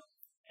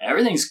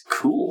 everything's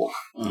cool,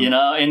 Mm-hmm.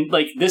 and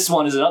like this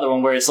one is another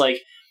one where it's like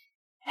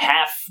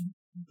half,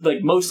 like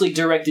mostly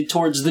directed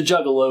towards the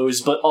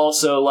juggalos, but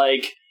also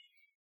like,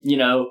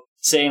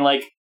 saying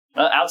like,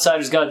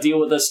 outsiders got to deal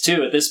with us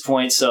too at this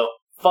point, so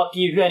fuck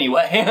you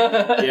anyway.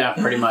 Yeah,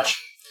 pretty much.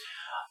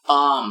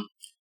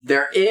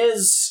 There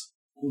is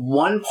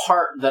one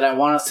part that I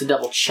want us to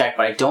double check,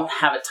 but I don't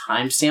have a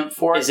timestamp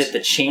for it. Is it the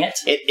chant?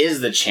 It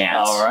is the chant.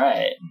 All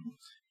right.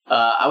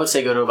 I would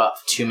say go to about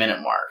the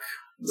 2-minute mark.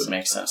 Would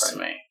make sense to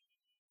me.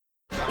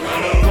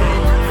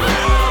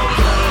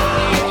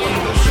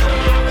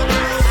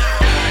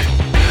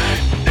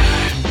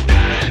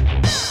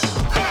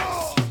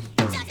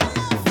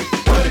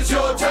 When it's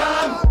your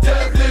time,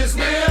 death is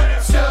near.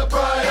 Step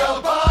right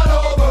up on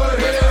over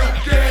here.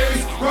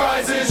 Games,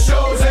 prizes,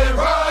 shows, and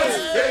rides.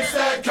 It's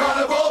that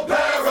carnival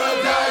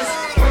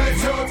paradise. When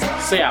it's your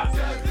time. So yeah,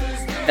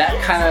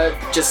 that kind of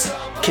just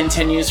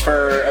continues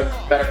for a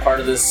better part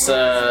of this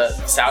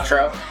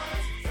outro.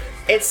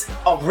 It's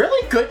a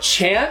really good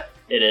chant.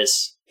 It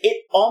is. It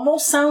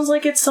almost sounds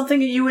like it's something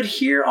that you would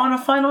hear on a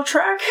final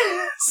track.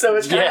 So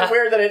it's kind of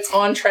weird that it's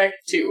on track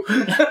 2.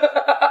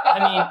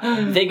 I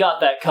mean, they got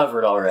that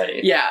covered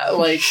already. Yeah,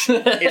 like,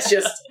 it's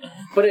just,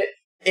 but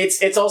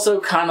it's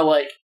also kind of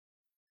like,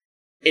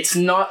 it's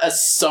not a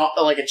song,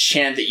 like a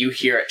chant that you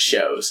hear at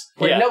shows.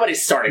 Like,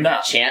 nobody's starting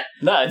that chant.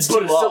 No, it's but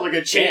too it's long. still a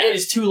good chant. It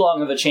is too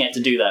long of a chant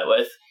to do that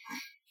with,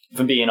 if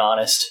I'm being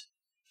honest.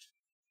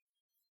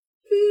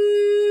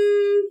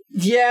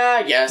 Yeah,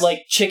 I guess.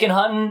 Like, chicken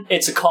hunting,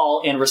 it's a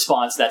call and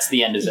response, that's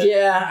the end of it.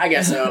 Yeah, I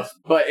guess so.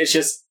 But it's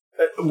just,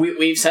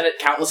 we've said it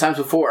countless times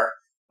before.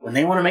 When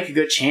they want to make a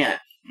good chant,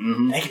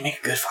 Mm-hmm. they can make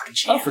a good fucking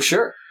chant. Oh, for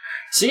sure.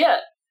 So yeah,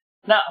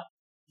 now,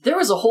 there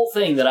was a whole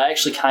thing that I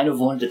actually kind of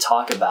wanted to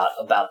talk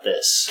about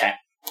this. Okay.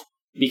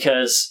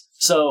 Because,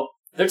 so,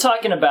 they're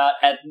talking about,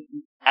 at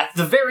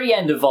the very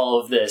end of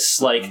all of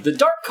this, like, the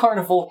Dark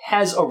Carnival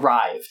has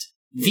arrived.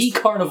 The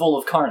Carnival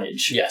of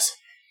Carnage. Yes.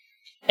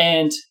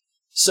 And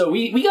so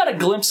we got a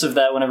glimpse of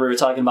that whenever we were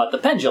talking about the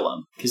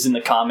Pendulum, because in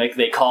the comic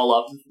they call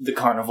up the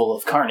Carnival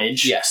of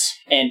Carnage. Yes.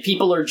 And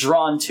people are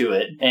drawn to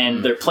it,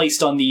 and they're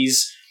placed on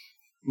these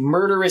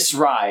murderous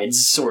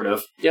rides, sort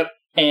of. Yep.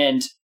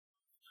 And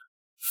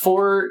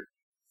for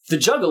the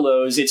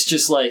Juggalos, it's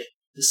just like,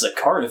 this is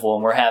a carnival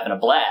and we're having a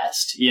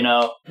blast, you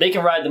know? They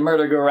can ride the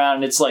merry-go-round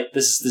and it's like,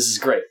 this is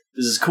great.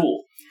 This is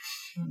cool.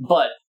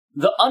 But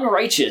the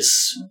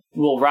unrighteous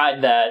will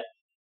ride that,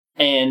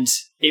 and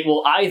it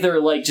will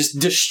either, like, just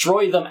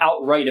destroy them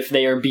outright if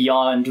they are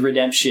beyond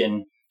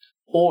redemption,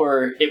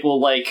 or it will,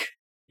 like,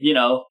 you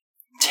know,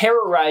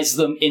 terrorize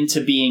them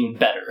into being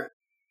better.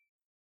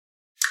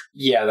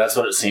 Yeah, that's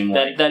what it seemed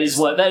like. That is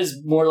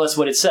more or less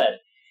what it said.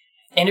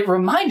 And it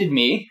reminded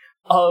me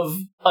of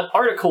an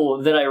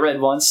article that I read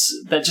once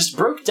that just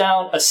broke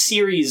down a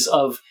series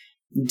of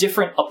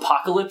different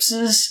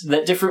apocalypses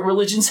that different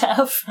religions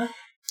have.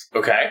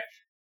 Okay.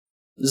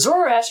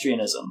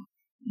 Zoroastrianism.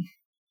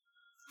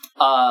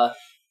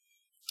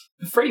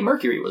 Freddie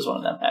Mercury was one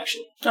of them,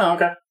 actually. Oh,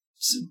 okay.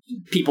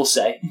 People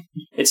say.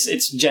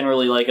 It's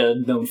generally like a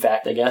known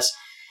fact, I guess.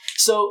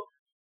 So,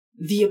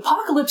 the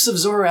apocalypse of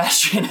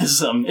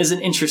Zoroastrianism is an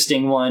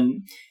interesting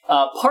one.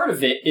 Part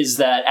of it is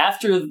that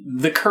after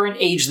the current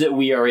age that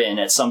we are in,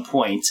 at some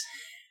point,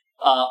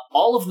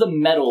 all of the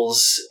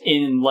metals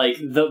in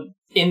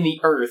the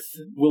earth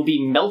will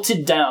be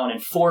melted down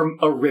and form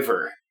a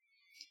river,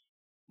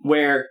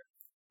 where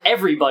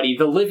everybody,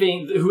 the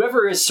living,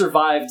 whoever has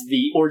survived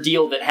the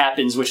ordeal that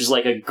happens, which is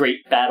like a great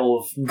battle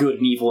of good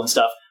and evil and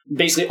stuff,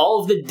 basically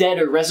all of the dead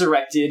are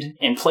resurrected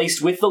and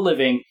placed with the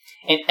living,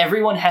 and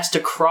everyone has to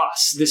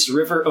cross this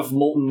river of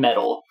molten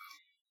metal,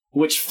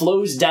 which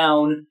flows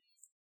down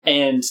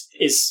and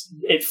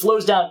it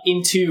flows down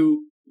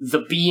into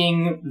the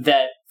being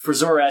that for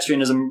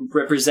Zoroastrianism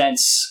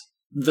represents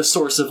the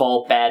source of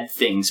all bad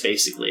things,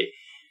 basically.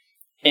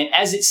 And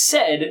as it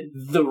said,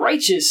 the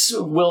righteous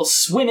will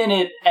swim in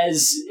it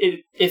as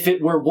if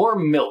it were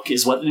warm milk,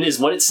 is what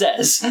it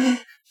says.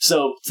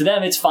 So to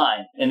them, it's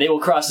fine, and they will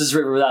cross this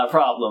river without a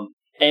problem.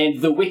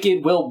 And the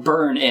wicked will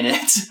burn in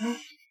it.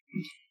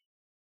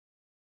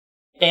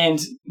 And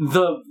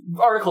the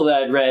article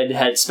that I'd read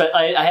had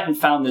I haven't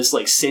found this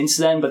like since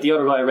then, but the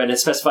article I read had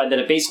specified that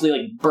it basically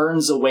like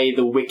burns away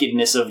the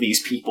wickedness of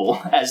these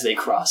people as they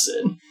cross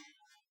it. And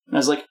I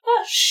was like,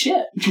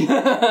 shit.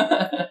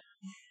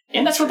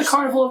 And that's what the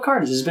Carnival of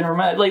Carnage has been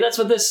that's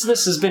what this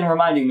has been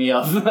reminding me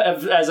of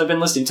as I've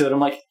been listening to it. I'm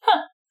like,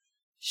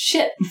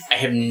 shit. I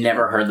have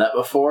never heard that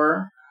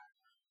before.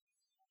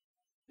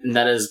 And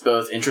that is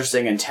both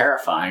interesting and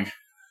terrifying.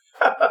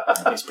 I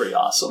think it's pretty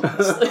awesome.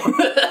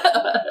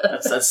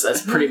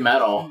 That's pretty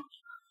metal.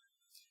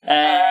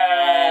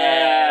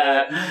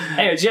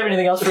 Anyway, do you have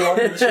anything else for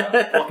Welcome to the Show?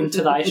 Welcome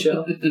to thy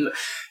show.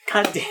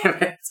 God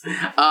damn it.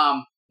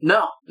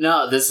 No.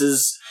 This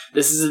is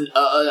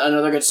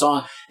another good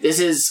song. This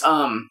is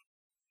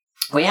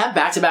we have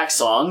back-to-back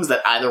songs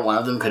that either one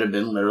of them could have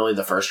been literally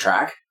the first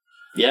track.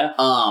 Yeah.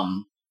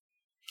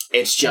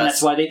 It's just... And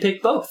that's why they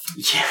picked both.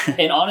 Yeah.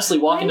 And honestly,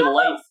 Walk Into the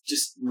Light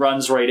just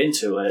runs right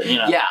into it, you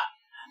know? Yeah.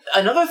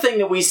 Another thing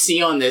that we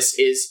see on this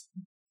is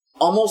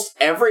almost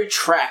every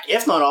track,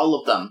 if not all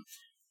of them,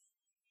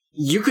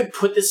 you could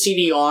put the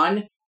CD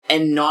on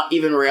and not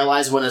even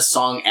realize when a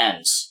song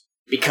ends.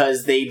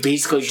 Because they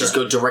basically just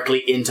go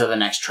directly into the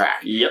next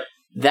track. Yep.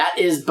 That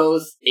is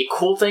both a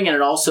cool thing and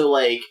it also,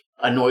 like,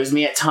 annoys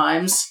me at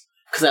times.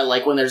 Because I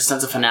like when there's a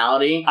sense of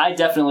finality. I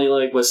definitely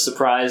was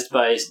surprised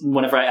by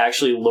whenever I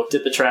actually looked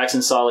at the tracks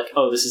and saw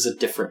oh, this is a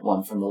different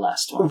one from the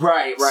last one.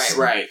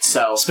 Right.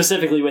 So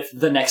specifically with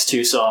the next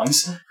two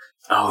songs.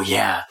 Oh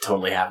yeah,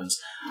 totally happens.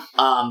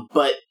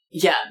 But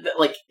yeah,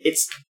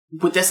 it's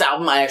with this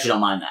album, I actually don't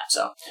mind that.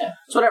 So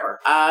it's whatever.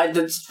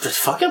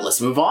 Fuck it,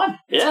 let's move on.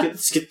 Yeah,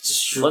 let's get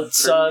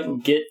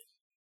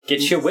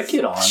your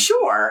wicked on.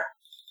 Sure.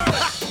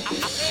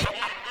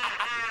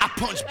 I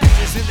punch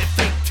bitches in their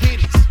fake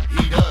titties.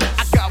 He does.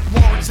 I got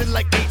warrants in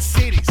like 8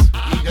 cities.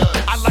 He does.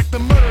 I like to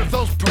murder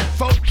those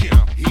provoking.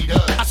 He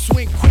does. I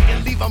swing quick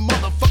and leave a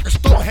motherfucker's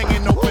throat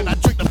hanging open. I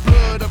drink the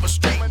blood of a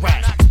street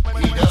rat.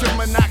 He does.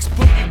 German Ox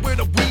Boogie, where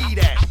the weed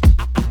at?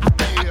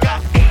 I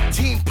got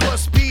 18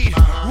 plus speed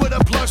with a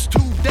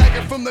 +2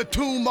 dagger from the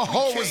tomb. A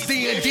hole was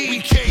D&D.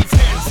 We cave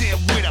hands in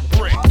with a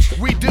brick.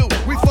 We do.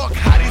 We fuck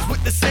hotties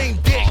with the same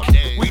dick.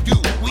 We do.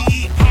 We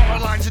eat power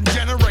lines and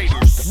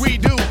generators. We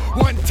do.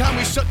 One time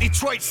we shut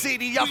Detroit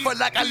City up for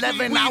like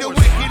 11 hours. We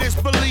the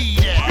wickedest believe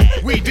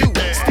that. We do.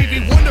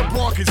 Stevie Wonder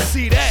Boy can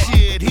see that.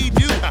 Shit, he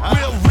do.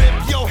 We'll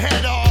rip your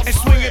head off and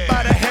swing it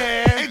by the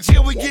hair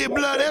until we get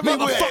blood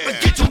everywhere.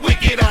 Motherfucker, get your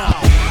wicked on.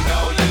 We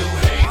know you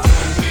hate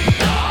who we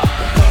are,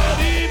 but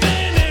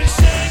even in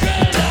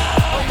second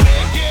out,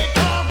 when you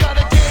come,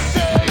 gotta get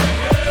there.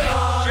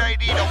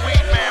 JD the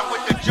weed man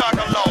with the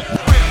juggalo.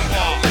 We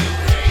know you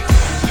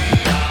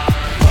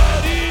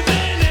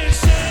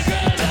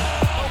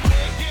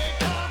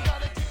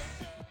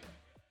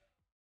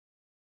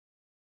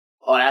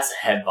Oh, that's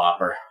a head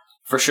bopper.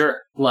 For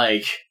sure.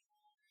 Like,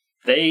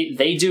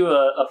 They do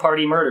a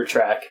party murder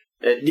track.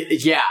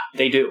 yeah,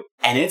 They do.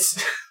 and it's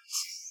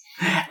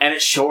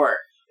short.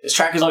 This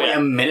track is only a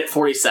minute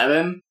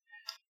 47.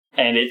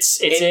 And it's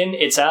in,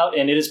 it's out,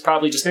 and it is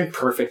probably just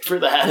perfect for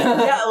that.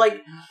 Yeah,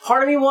 like,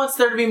 part of me wants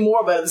there to be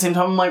more, but at the same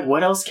time, I'm like,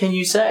 what else can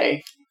you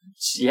say?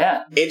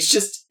 Yeah. It's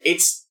just,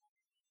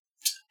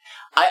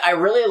 I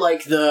really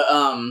like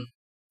the,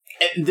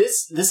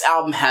 this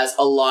album has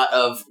a lot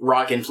of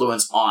rock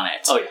influence on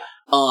it. Oh,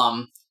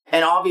 yeah.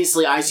 And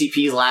obviously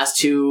ICP's last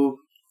two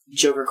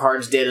Joker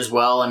cards did as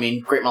well. I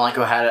mean, Great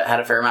Milenko had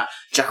a fair amount.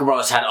 Checker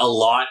Brothers had a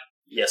lot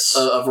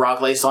of rock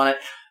laced on it.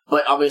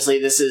 But obviously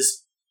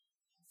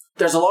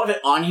there's a lot of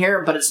it on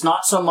here, but it's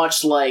not so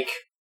much like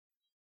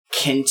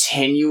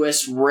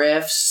continuous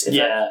riffs.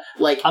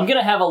 Like, I'm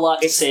gonna have a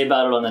lot to say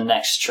about it on the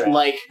next track.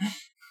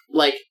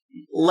 Like,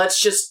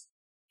 let's just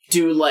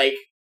do like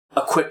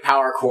a quick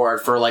power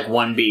chord for like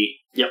one beat.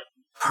 Yep.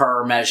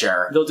 Per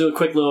measure. They'll do a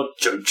quick little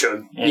chug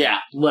chug. And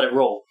let it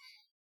roll.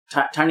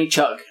 Tiny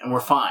chug, and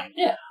we're fine.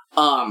 Yeah.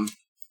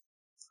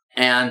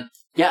 And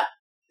yeah,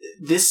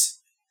 this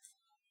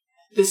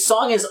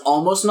song is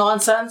almost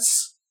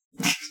nonsense.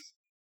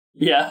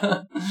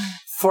 Yeah.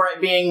 For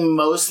it being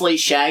mostly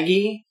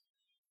Shaggy,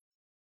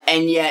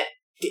 and yet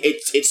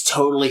it's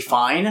totally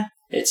fine.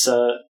 It's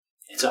a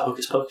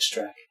Hocus Pocus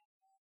track.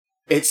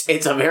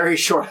 It's a very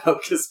short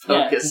Hocus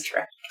Pocus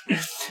track.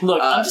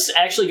 Look, I'm just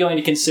actually going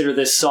to consider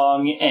this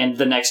song and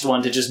the next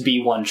one to just be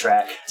one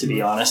track, to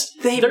be honest.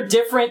 They're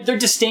different, they're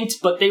distinct,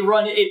 but it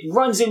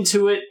runs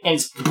into it, and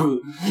it's...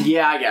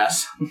 Yeah, I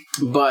guess.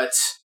 But,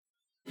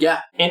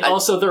 yeah. And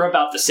also, they're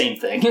about the same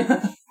thing.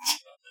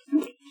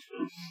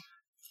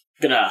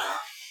 Gonna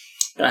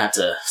have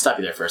to stop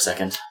you there for a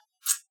second.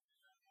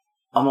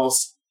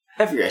 Almost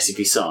every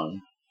ICP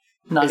song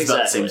is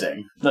about the same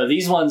thing. No,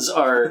 these ones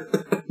are...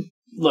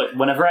 Look,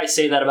 whenever I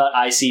say that about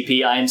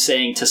ICP, I am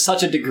saying to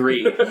such a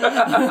degree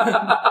that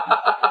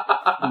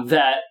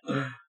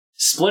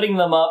splitting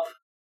them up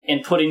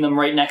and putting them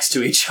right next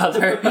to each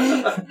other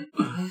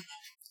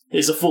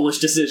is a foolish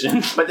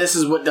decision. But this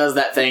is what does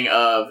that thing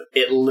of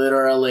it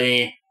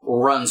literally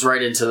runs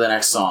right into the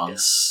next song.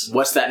 Yes.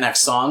 What's that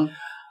next song?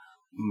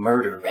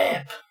 Murder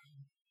Rap.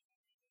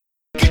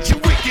 Get your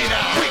wicked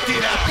out,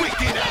 wicked out,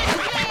 wicked out.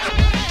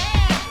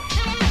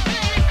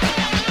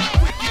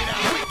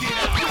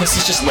 This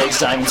is just Legs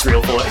Diamond's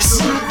real voice.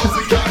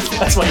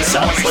 That's what he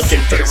sounds like in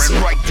person.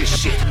 Write this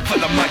shit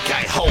for the mic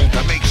I hold.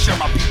 I make sure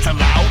my beats are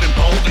loud and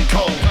bold and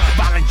cold.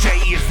 Violent J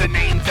is the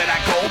name that I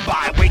go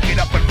by.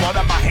 Waking up with blood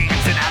on my hands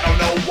and I don't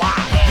know why.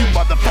 You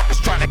motherfuckers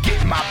trying to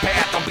get in my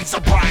path. Don't be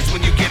surprised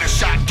when you get a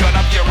shotgun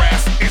up your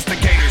ass.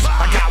 Instigators,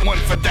 I got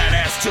one for that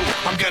ass too.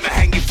 I'm gonna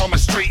hang you from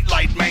a street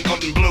light,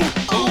 mangled and blue.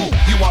 Ooh,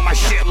 you want my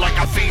shit like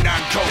a fiend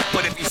on coke.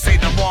 But if you say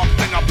the wrong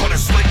thing, I'll put a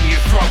slit in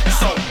your throat.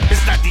 So,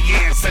 it's not the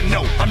answer,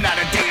 no. I'm not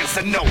a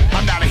dancer, no.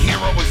 I'm not a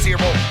hero or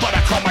zero, but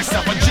I call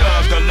myself a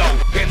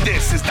juggalo. And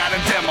this is not a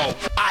demo.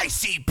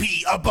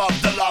 ICP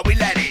above the law, we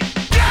let it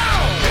go!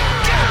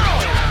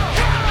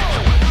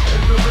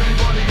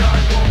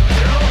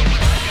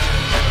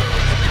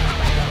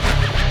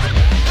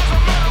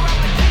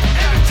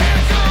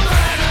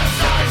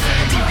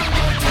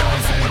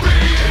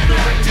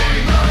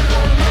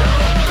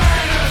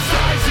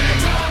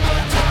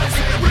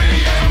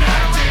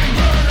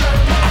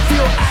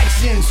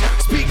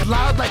 Speak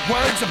loud like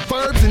words of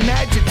verbs and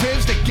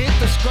adjectives that give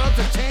the scrubs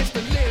a chance to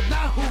live.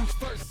 Now who's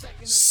first,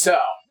 second? So,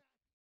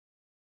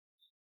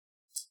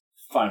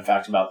 fun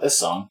fact about this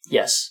song.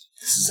 Yes.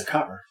 This is a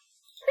cover.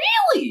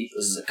 Really?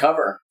 This is a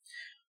cover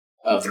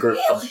of the group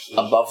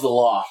Above the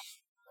Law.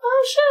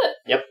 Oh, shit.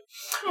 Yep.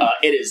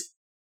 It is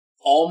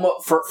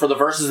almost for the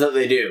verses that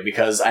they do,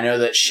 because I know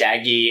that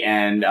Shaggy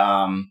and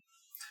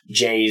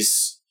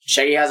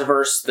Shaggy has a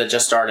verse that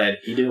just started.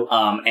 He do.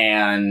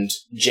 And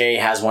Jay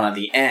has one at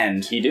the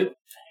end. He do.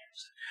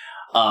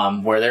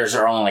 Where theirs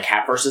are only like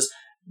half verses.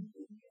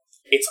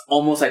 It's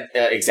almost like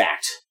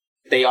exact.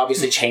 They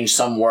obviously changed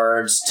some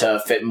words to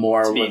fit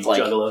more with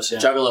like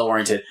Juggalo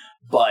oriented,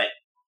 but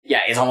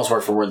yeah, it's almost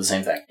word for word the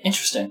same thing.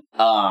 Interesting.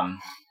 And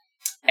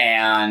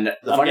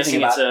the funny thing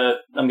about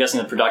I'm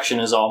guessing the production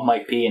is all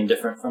Mike P and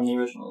different from the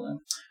original then.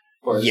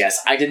 Yes,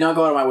 I did not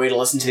go out of my way to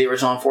listen to the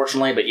original,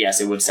 unfortunately, but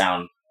yes, it would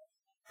sound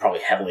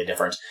probably heavily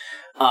different.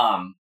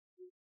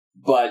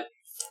 But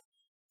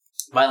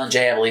Violent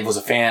J, I believe, was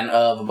a fan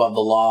of Above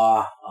the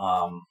Law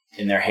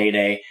in their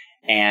heyday,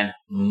 and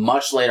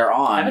much later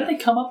on... Haven't they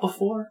come up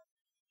before?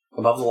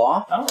 Above the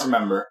Law? I don't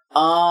remember.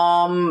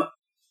 I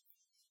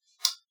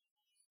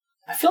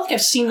feel like I've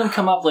seen them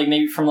come up, like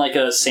maybe from like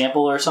a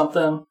sample or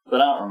something,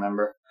 but I don't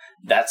remember.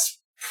 That's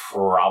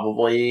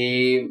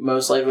probably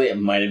most likely. It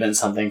might have been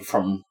something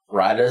from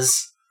Radas.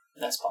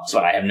 That's possible.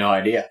 But I have no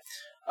idea.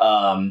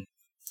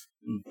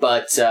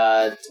 But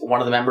one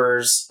of the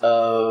members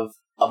of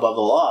Above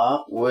the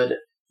Law would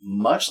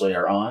much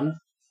later on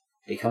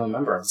become a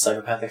member of the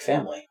Psychopathic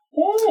family.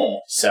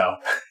 Oh. So.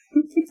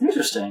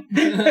 Interesting.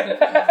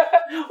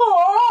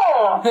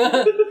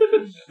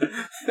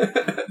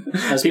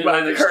 I was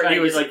Behind the curtain, trying he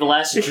to was get, like the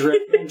last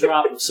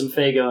drop of some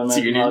Faygo in my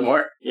So you need mug.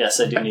 more? Yes,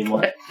 I do need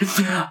more.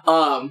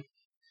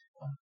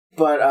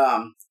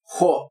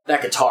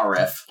 That guitar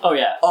riff. Oh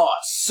yeah. Oh,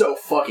 it's so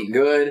fucking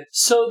good.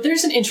 So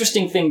there's an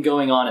interesting thing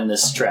going on in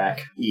this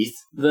track.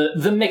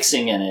 The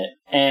mixing in it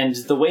and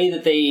the way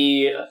that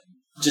they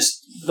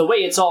the way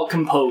it's all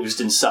composed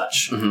and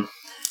such. Mhm.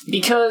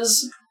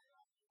 Because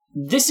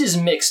this is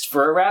mixed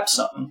for a rap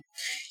song.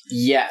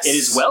 Yes. It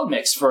is well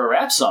mixed for a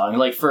rap song.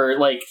 Like for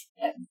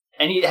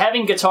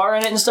having guitar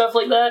in it and stuff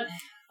like that.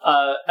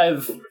 I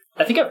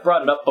think I've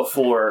brought it up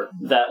before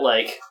that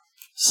like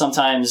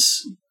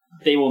sometimes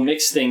they will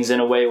mix things in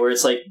a way where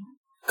it's like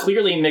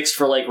clearly mixed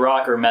for like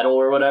rock or metal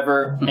or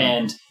whatever,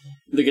 and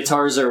the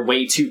guitars are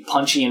way too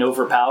punchy and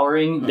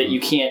overpowering that you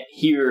can't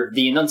hear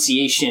the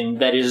enunciation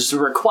that is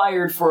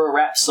required for a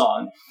rap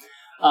song.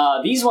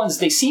 These ones,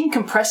 they seem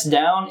compressed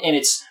down, and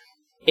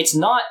it's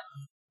not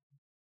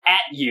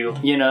at you,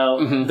 you know?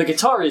 Mhm. The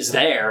guitar is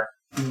there,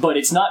 but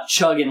it's not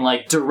chugging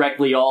like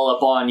directly all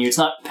up on you. It's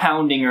not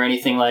pounding or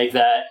anything like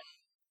that.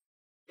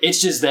 It's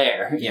just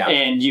there, Yeah.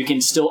 and you can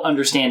still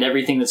understand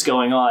everything that's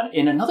going on.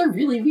 And another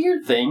really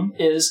weird thing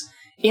is,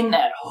 in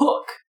that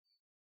hook,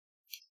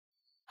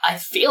 I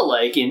feel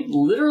like in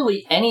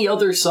literally any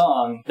other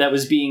song that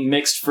was being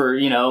mixed for,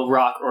 you know,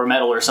 rock or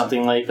metal or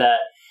something like that,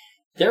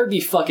 there would be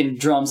fucking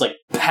drums like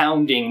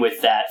pounding with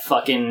that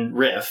fucking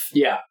riff.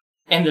 Yeah.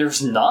 And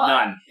there's not.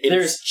 None.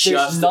 There's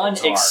none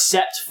the guitar.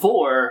 except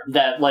for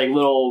that like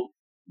little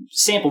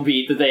sample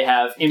beat that they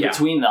have in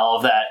between all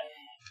of that.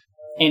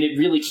 And it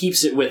really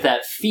keeps it with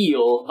that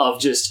feel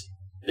of just,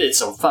 it's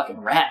a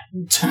fucking rap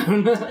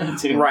tune.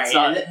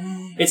 Right.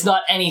 It's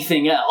not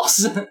anything else.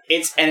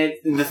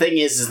 The thing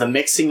is the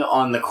mixing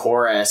on the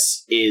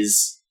chorus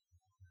is,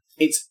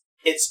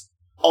 it's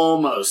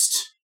almost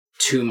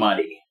too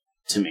muddy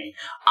to me.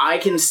 I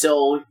can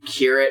still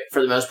hear it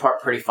for the most part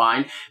pretty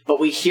fine, but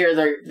we hear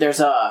there's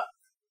a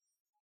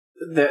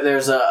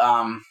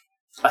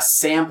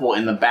sample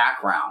in the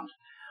background.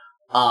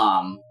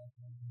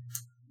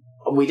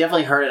 We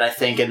definitely heard it, I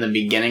think, in the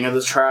beginning of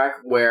the track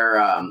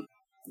where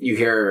you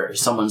hear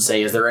someone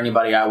say, "Is there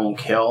anybody I won't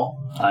kill?"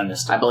 I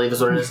missed it. I believe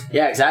is what it is.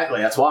 Yeah, exactly.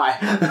 That's why.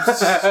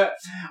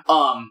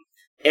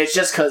 It's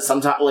just because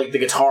sometimes like the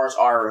guitars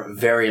are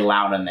very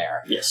loud in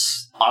there.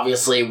 Yes.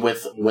 Obviously,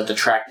 with what the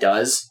track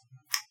does,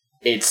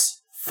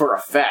 it's for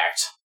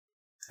effect,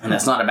 and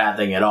that's not a bad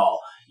thing at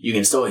all. You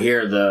can still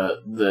hear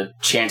the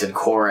chanted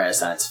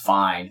chorus, and it's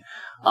fine.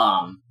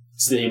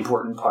 It's the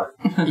important part.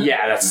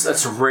 Yeah,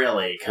 that's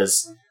really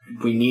because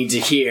we need to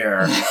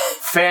hear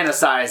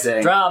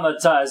fantasizing,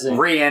 Dramatizing.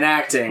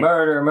 reenacting,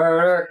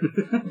 Murder.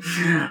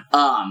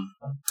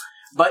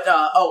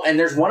 and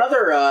there's one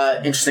other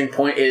interesting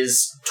point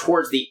is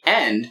towards the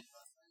end,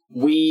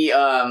 we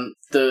that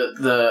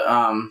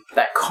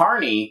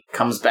Carney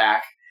comes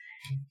back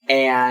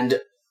and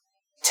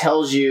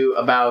tells you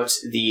about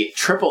the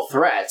triple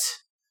threat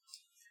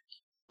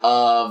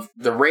of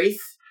the Wraith,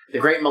 the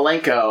Great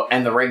Malenko,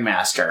 and the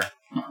Ringmaster.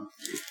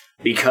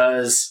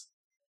 Because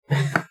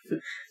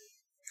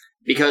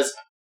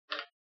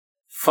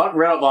fuck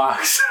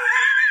Riddlebox.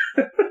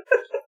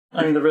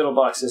 I mean, the Riddle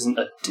Box isn't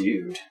a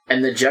dude.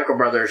 And the Jekyll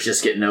brothers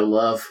just get no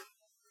love.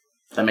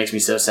 That makes me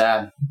so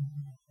sad.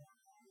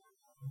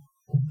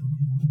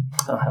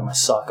 I don't have my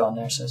sock on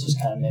there, so it's just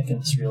kind of making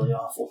this really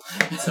awful.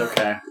 It's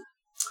okay.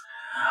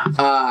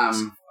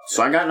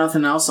 So I got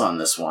nothing else on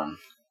this one.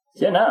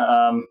 Yeah,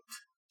 no,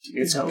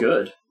 it's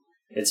good.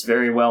 It's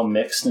very well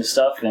mixed and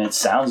stuff, and it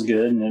sounds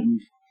good, and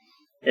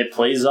it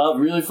plays off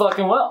really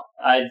fucking well.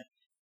 I'm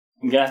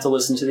gonna have to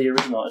listen to the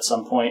original at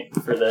some point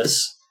for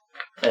this,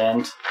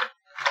 and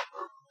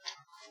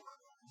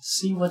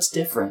see what's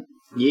different.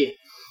 Yeah.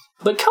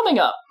 But coming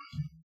up,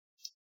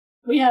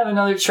 we have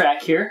another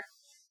track here.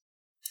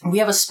 We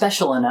have a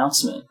special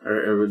announcement.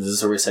 Or is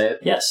this where we say it?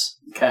 Yes.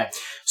 Okay.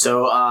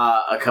 So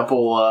a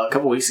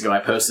couple weeks ago, I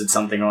posted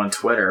something on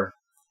Twitter,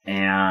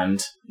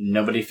 and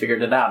nobody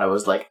figured it out. I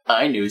was like,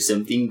 I knew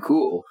something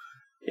cool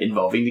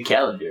involving the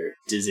calendar.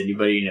 Does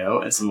anybody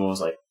know? And someone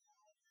was like,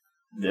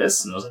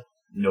 this? And I was like,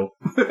 nope.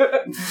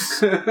 I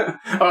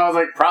was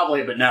like,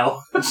 probably, but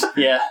no.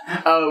 Yeah.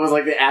 It was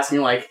like they asked me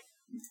like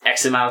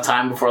X amount of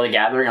time before the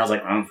gathering. I was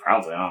like,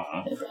 probably, I don't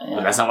know. Yeah.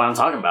 But that's not what I'm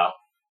talking about.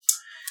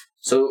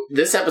 So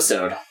this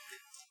episode,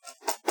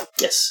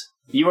 Yes.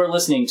 You are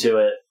listening to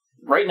it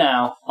right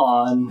now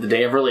on the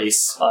day of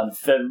release, on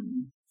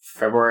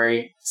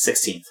February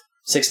 16th.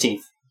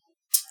 16th.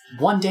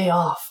 1 day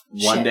off.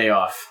 One Shit. day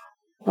off.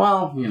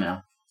 Well, you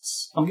know.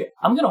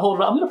 I'm gonna hold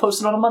it. I'm gonna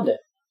post it on a Monday.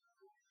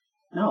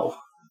 No.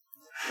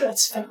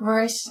 That's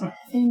February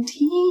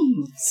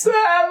 17th.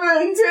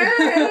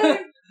 17!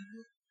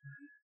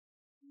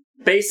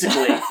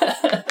 Basically.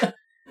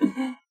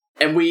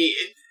 And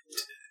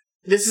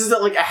this is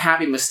like a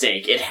happy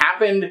mistake. It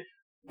happened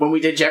when we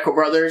did Jekyll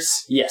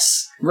Brothers.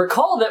 Yes.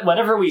 Recall that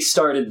whenever we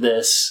started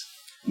this,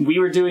 we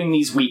were doing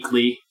these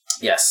weekly.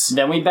 Yes.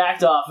 Then we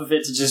backed off of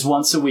it to just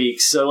once a week.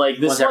 So like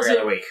this Once every wasn't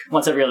other week.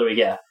 Once every other week,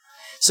 yeah.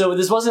 So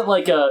this wasn't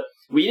like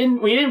We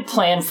didn't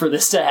plan for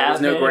this to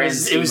happen. no grand It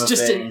was scheme of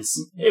just things.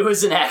 it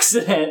was an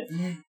accident.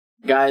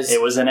 Guys,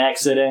 It was an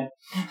accident.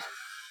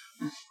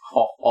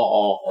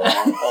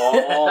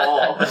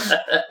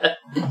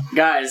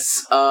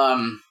 Guys,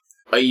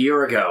 a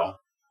year ago,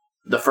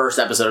 the first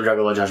episode of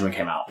Juggalo Judgment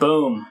came out.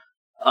 Boom.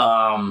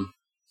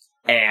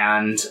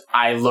 And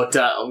I looked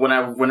up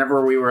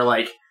whenever we were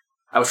like,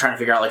 I was trying to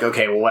figure out like,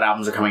 okay, well, what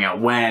albums are coming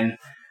out when.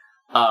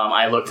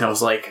 I looked and I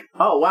was like,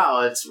 oh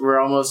wow, we're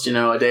almost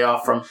a day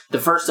off from the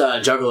first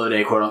Juggalo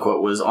Day, quote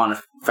unquote, was on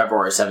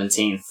February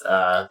 17th,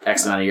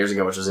 X amount of years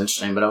ago, which was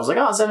interesting. But I was like,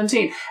 oh,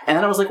 17, and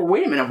then I was like,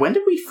 wait a minute, when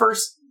did we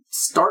first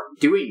start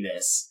doing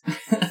this?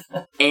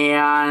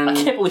 And I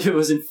can't believe it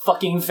was in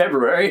fucking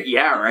February.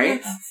 Yeah,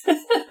 right.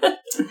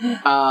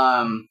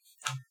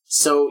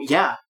 So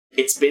yeah,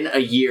 it's been a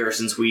year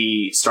since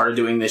we started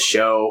doing this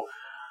show.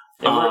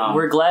 And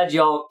we're glad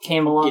y'all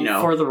came along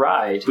for the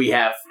ride. We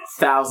have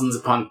thousands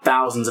upon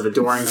thousands of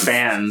adoring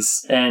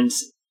fans. And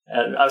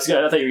I thought you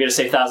were going to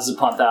say thousands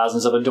upon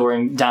thousands of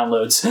adoring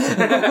downloads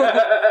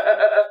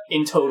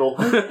in total.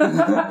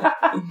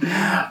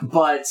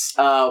 But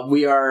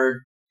we are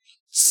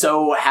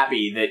so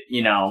happy that,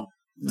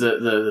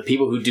 the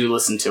people who do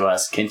listen to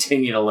us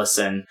continue to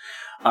listen.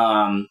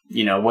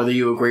 Whether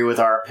you agree with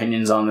our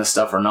opinions on this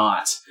stuff or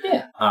not.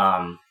 Yeah.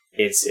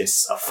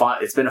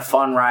 It's been a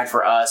fun ride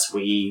for us.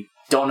 We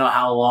don't know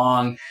how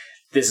long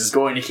this is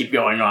going to keep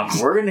going on.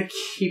 We're going to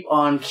keep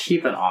on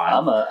keeping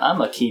on.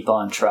 I'm a keep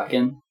on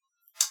trucking.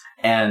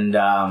 And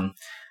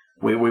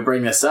we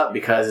bring this up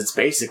because it's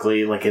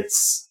basically like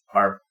it's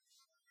our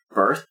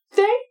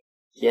birthday?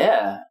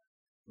 Yeah.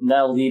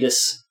 That'll lead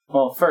us.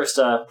 Well, first,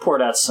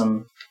 poured out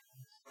some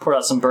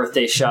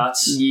birthday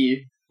shots. Yeah.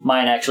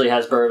 Mine actually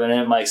has bourbon in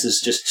it. Mike's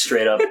is just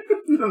straight up.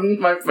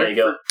 There you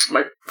go.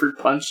 My fruit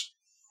punch.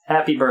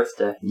 Happy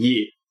birthday.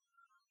 Yeah.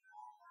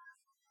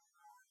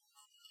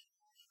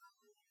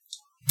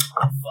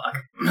 Oh,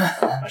 fuck.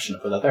 I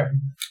shouldn't have put that there.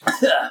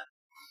 Thank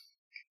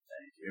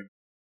you.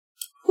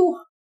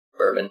 Whew.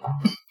 Bourbon.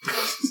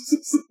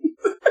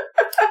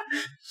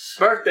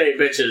 Birthday,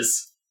 bitches.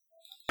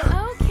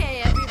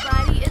 Okay,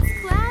 everybody, it's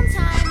clown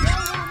time.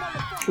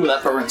 Ooh,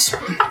 that burns.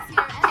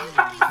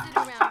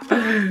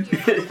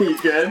 You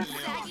good?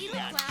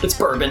 It's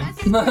bourbon.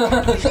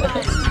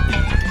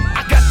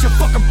 I got your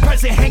fucking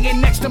present hanging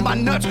next to my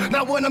nuts.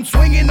 Now when I'm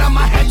swinging on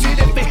my hatchet,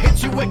 if it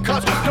hits you with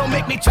cuts, don't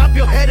make me chop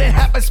your head in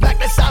half and smack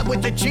the side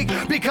with the cheek.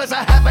 Because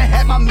I haven't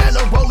had my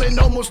mellow rolling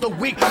almost a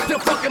week. The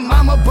fucking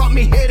mama brought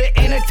me here to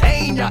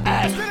entertain your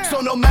ass.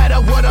 So no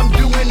matter what I'm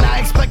doing, I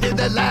expected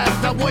to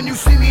laugh. Now when you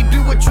see me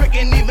do a trick,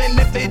 and even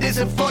if it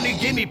isn't funny,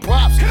 give me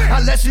props.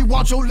 Unless you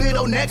want your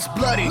little necks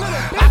bloody,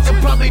 I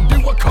could probably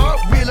do a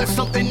cartwheel or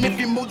something if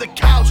you move the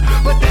couch.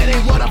 But that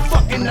ain't what I'm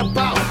fucking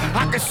about.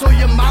 I can sew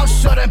your mouth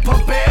shut and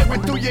pump air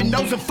through your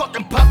nose and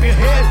fucking pop your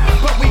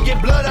head. But we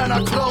get blood on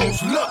our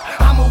clothes. Look,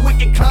 I'm a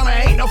wicked clown,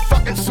 I ain't no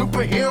fucking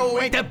superhero.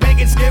 Ain't that big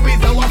and scary,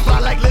 though I fly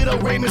like little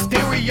Rey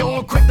Mysterio.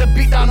 I'm quick to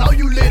beat down all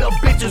you little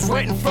bitches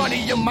right in front of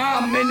your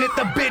mom. And if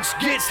the bitch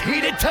gets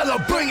heated, tell her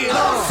bring it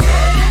on. It's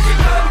your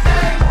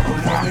birthday.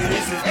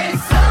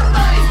 It's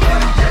somebody's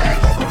birthday.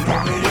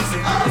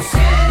 Oh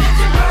shit, it's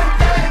your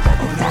birthday.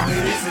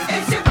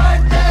 It's your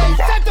birthday.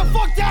 Shut the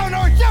fuck down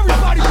or it's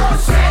everybody. Oh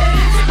shit,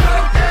 it's your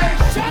birthday.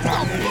 Shut the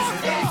fuck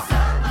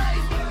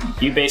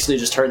down. You basically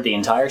just heard the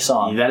entire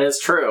song. That is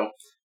true.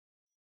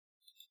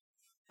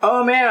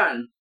 Oh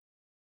man,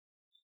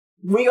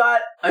 we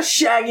got a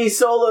Shaggy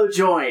solo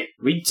joint.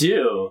 We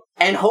do.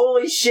 And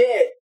holy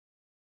shit,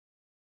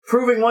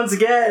 proving once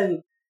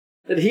again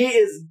that he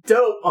is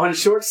dope on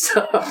short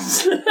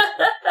stuff.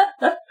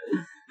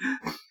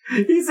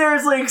 He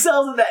seriously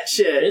excels at that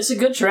shit. It's a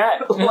good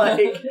track.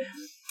 Like,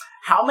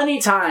 how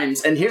many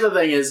times, and here's the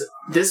thing is,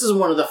 this is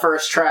one of the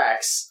first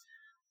tracks,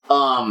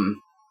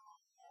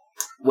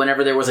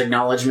 whenever there was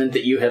acknowledgement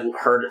that you had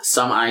heard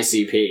some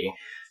ICP.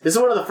 This is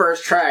one of the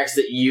first tracks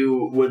that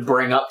you would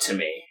bring up to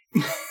me.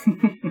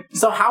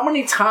 So how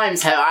many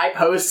times have I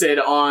posted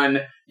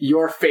on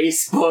your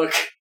Facebook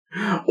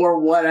or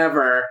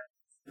whatever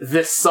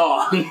this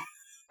song?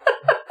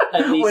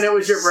 When it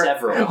was your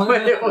birthday.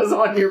 When it was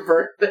on your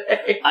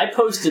birthday. I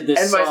posted this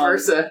and song. And vice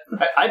versa.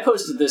 I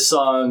posted this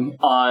song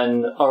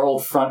on our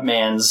old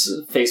frontman's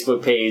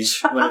Facebook page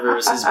whenever it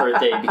was his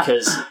birthday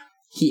because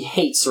he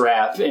hates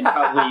rap and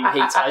probably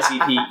hates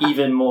ICP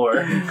even more.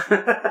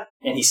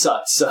 And he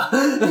sucks, so.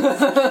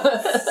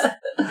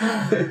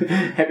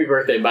 Happy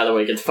birthday, by the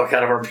way. Get the fuck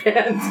out of our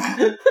band.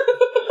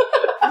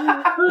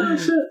 Oh,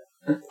 shit.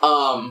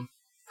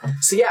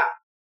 So yeah.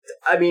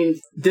 I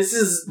mean, this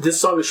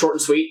song is short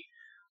and sweet.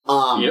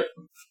 Yep.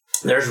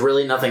 There's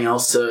really nothing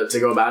else to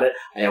go about it.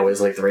 I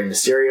always like the Rey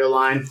Mysterio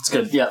line. It's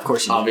good. Yeah, of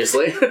course you do.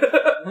 Obviously.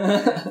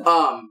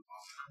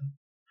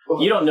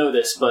 You don't know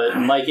this, but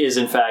Mike is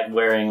in fact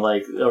wearing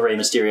like a Rey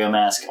Mysterio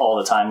mask all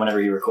the time whenever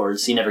he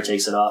records. He never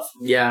takes it off.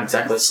 Yeah,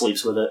 exactly.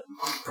 Sleeps with it.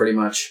 Pretty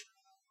much.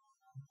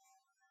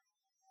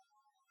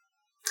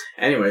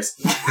 Anyways.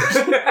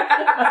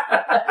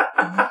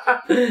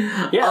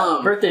 Yeah,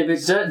 birthday.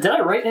 Did I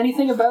write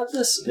anything about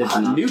this?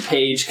 New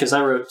page, because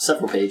I wrote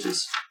several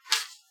pages.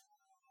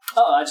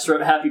 Oh, I just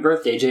wrote happy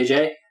birthday,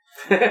 JJ.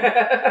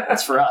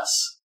 That's for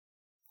us.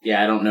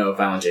 Yeah, I don't know if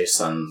Alan J's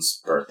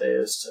son's birthday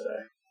is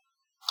today.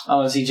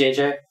 Oh, is he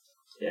JJ?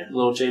 Yeah.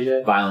 Little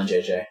JJ? Violent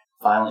JJ.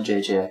 Violent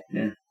JJ.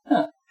 Yeah.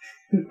 Huh.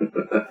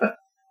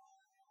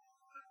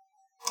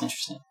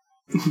 Interesting.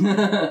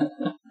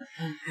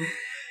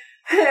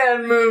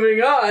 And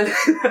moving on.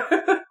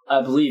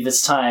 I believe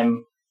it's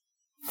time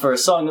for a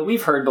song that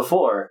we've heard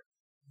before.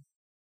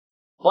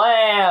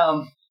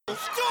 Wham!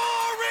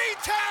 Story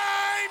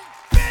time,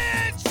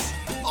 bitch!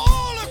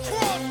 All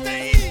across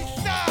the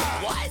east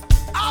side. What?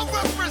 I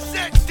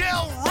represent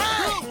Del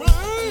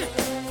Rey.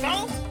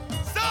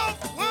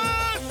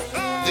 Southwest.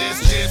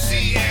 This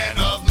gypsy aunt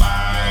of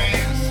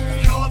mine,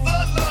 you're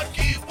the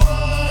lucky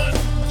one.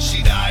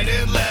 She died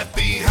and left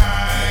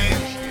behind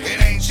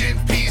an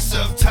ancient piece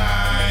of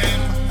time.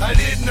 I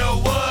didn't know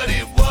what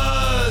it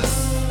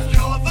was.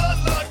 You're the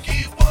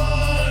lucky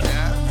one.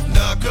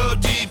 Knuckle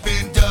deep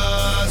in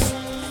dust.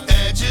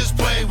 Edges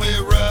play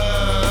with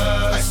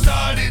rust. I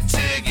started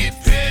to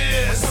get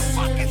pissed.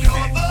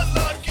 You're the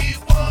lucky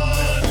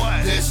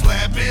one. This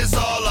lamp is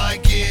all I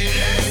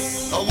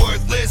get. A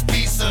worthless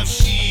piece of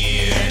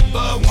shit.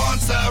 But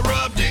once I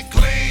rubbed it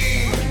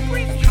clean,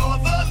 you're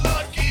the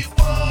lucky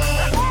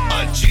one.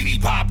 A genie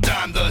popped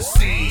on the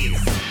scene.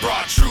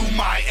 Brought true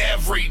my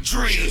every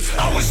dream.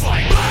 I was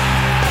like,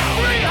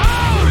 bring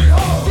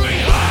home! Bring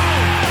home!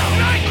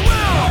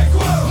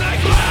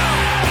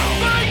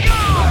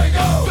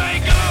 NyQuil!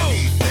 Bango!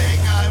 Anything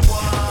I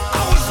want. I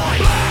was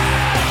like,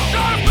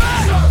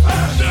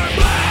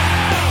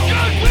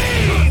 good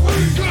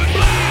weed,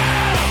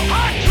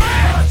 hot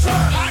crack,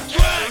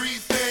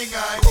 everything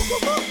I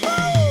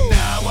need.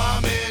 Now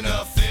I'm in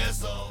a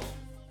fizzle.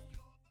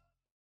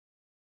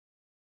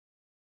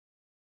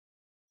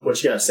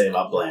 What you gotta say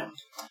about Blam?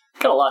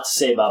 Got a lot to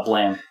say about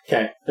Blam.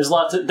 Okay.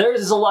 There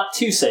is a lot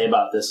to say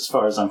about this as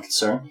far as I'm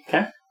concerned.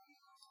 Okay.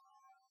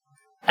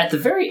 At the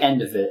very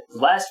end of it, the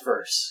last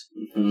verse,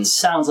 it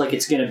sounds like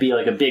it's going to be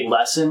like a big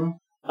lesson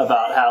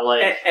about how,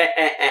 like,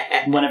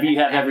 whenever you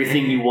have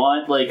everything you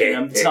want, like, you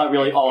know, it's not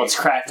really all it's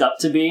cracked up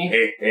to be.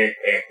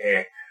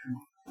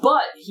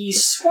 But he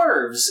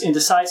swerves and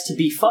decides to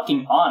be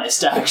fucking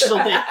honest,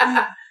 actually.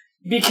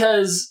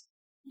 Because,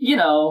 you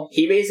know...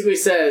 He basically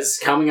says,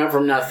 coming up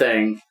from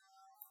nothing,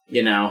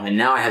 you know, and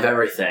now I have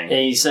everything. And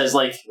he says,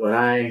 like...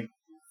 nothing's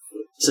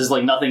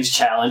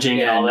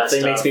challenging and all that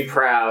stuff. Nothing makes me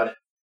proud.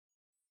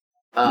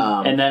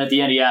 And then at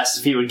the end he asks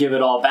if he would give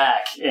it all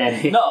back.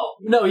 And no,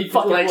 he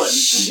fucking like, wouldn't.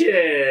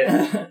 Shit.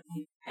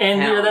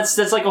 And, you know, that's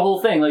like a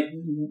whole thing. Like,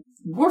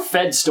 we're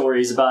fed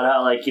stories about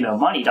how, like, you know,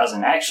 money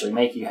doesn't actually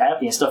make you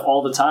happy and stuff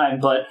all the time,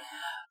 but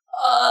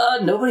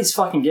nobody's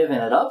fucking giving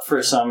it up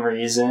for some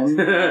reason.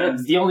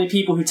 And the only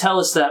people who tell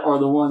us that are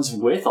the ones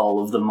with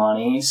all of the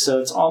money, so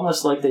it's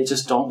almost like they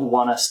just don't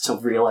want us to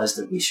realize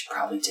that we should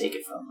probably take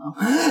it from them.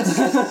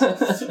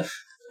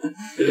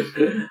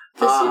 Because, you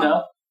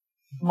know,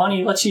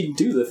 money lets you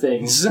do the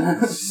things.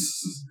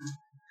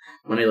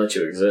 Money lets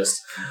you exist.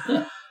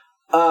 Yeah.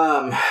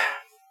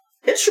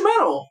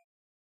 Instrumental.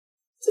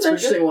 It's an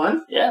interesting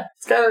one. Yeah.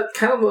 It's got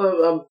kind of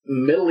a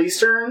Middle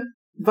Eastern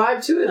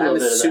vibe to it. I'm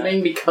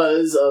assuming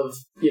because of,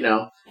 you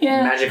know,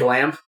 Magic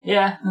Lamp.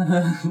 Yeah.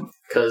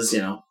 Because,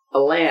 you know, a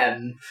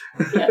land.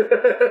 Yeah.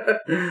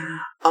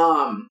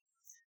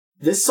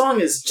 This song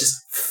is just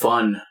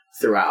fun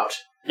throughout.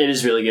 It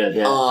is really good,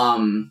 yeah.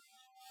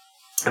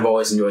 I've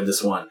always enjoyed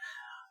this one.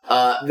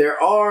 There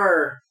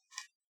are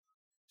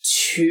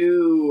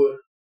 2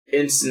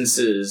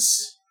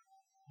 instances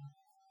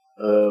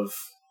of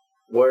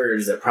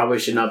words that probably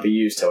should not be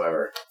used,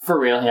 however. For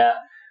real, yeah.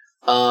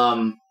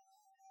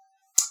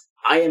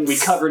 We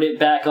covered it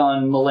back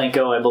on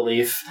Malenko, I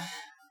believe.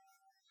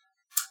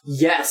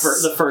 Yes.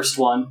 The first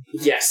one.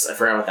 Yes, I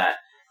forgot about that.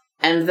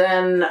 And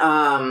then,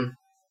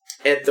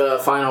 at the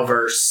final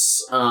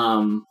verse,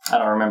 I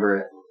don't remember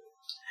it.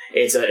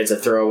 It's a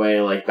throwaway,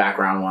 like,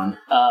 background one.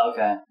 Oh,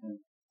 okay.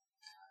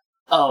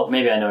 Oh,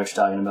 maybe I know what you're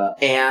talking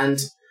about. And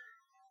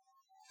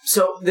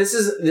so this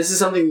is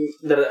something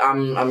that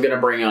I'm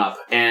gonna bring up,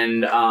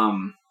 and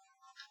I'm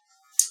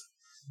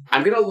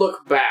gonna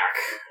look back.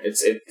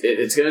 It's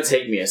gonna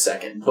take me a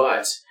second,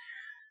 but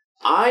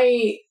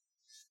I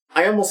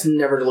almost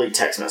never delete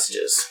text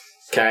messages.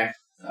 Okay.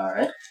 All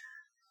right.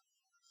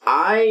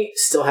 I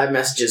still have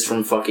messages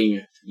from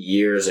fucking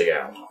years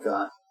ago. Oh,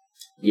 God.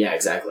 Yeah,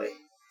 exactly.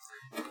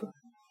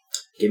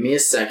 Give me a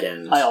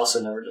second. I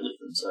also never delete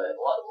them, so I have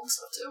a lot of old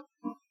stuff too.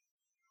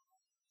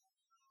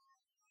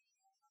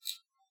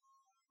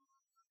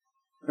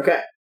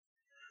 Okay.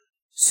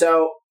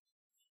 So,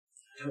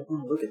 I don't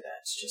want to look at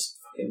that. It's just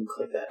fucking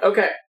click that.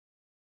 Okay.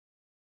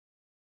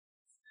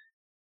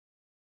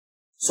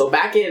 So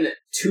back in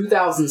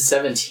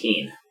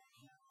 2017,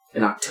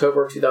 in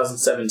October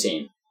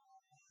 2017,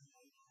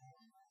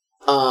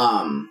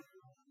 oh,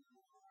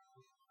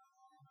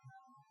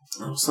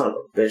 son of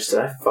a bitch, did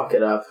I fuck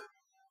it up?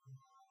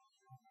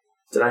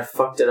 Did I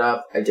fucked it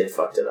up? I did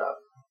fucked it up.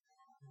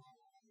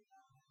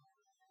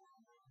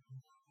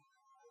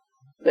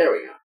 There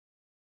we go.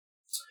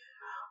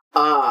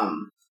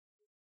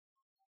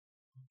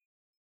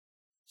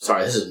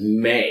 Sorry, this is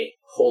May.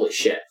 Holy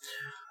shit.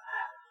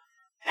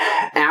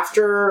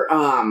 After,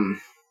 God,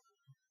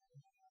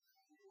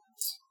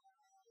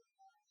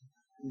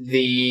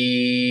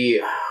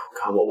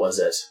 what was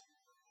it?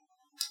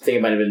 I think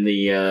it might have been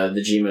the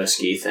Gmo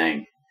Ski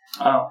thing.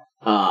 Oh.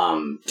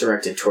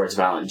 Directed towards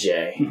Violent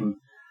J. Mm-hmm.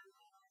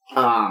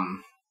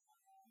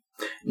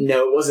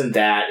 No, it wasn't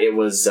that. It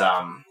was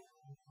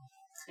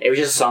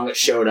just a song that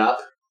showed up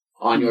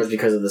on yours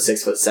because of the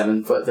 6 foot,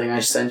 7 foot thing I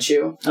sent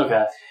you.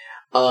 Okay.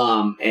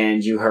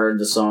 And you heard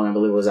the song, I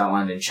believe it was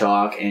Outlined in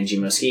Chalk, and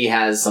Gmo Ski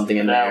has something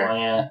in That there. one,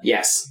 yeah.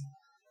 Yes.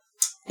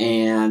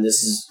 And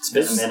this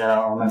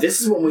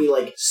is when we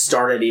like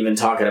started even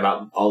talking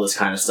about all this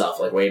kind of stuff,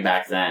 like way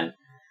back then.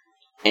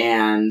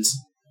 And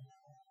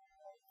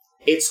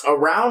it's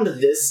around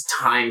this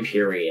time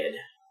period,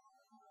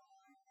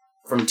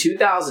 from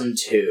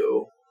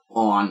 2002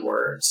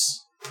 onwards,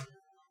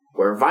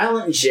 where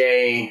Violent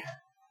J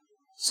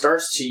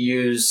starts to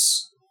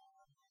use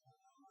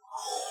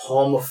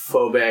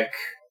homophobic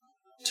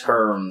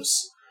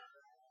terms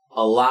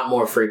a lot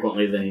more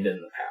frequently than he did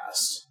in the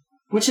past.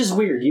 Which is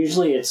weird.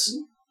 Usually it's,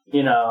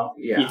 Yeah.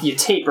 you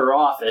taper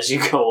off as you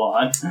go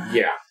on.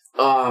 Yeah.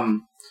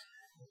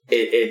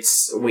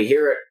 It's we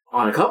hear it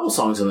on a couple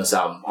songs on this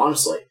album,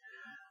 honestly.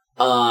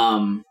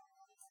 And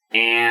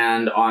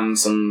on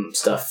some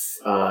stuff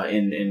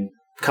in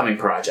coming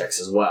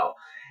projects as well.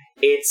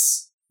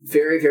 It's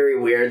very, very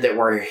weird that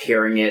we're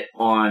hearing it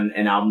on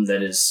an album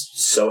that is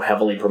so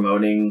heavily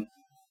promoting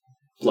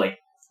like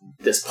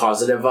this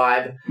positive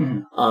vibe.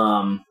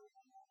 Mm-hmm.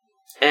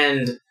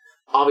 And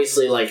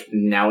obviously, like,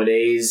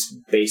 nowadays,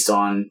 based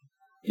on,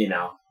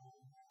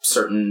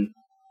 certain,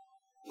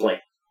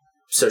 like,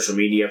 social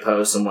media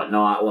posts and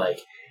whatnot, like,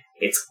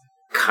 it's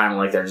kind of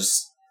like they're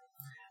just,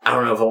 I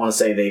don't know if I want to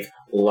say they've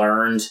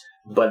learned,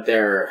 but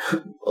they're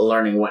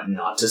learning what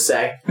not to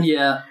say.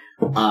 Yeah.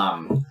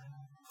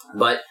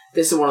 But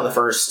this is one of the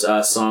first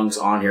songs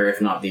on here, if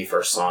not the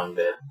first song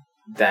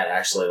that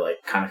actually, like,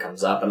 kind of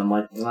comes up, and I'm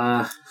like,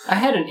 nah. I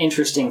had an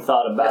interesting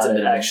thought about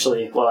it,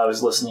 actually, while I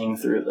was listening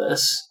through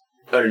this.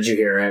 Oh, did you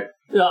hear it?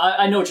 No,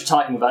 I know what you're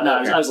talking about.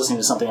 No, Okay. I was listening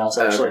to something else,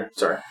 actually. Okay.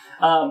 Sorry.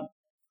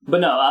 But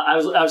no, I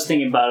was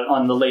thinking about it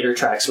on the later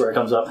tracks where it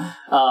comes up.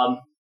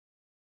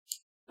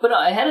 But no,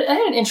 I had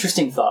an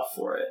interesting thought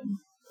for it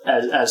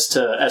as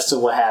to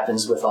what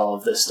happens with all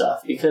of this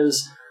stuff,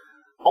 because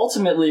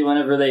ultimately,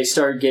 whenever they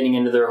start getting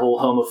into their whole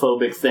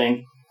homophobic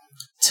thing,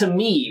 to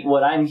me,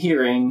 what I'm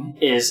hearing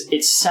is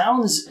it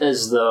sounds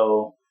as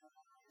though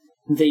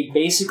they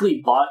basically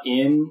bought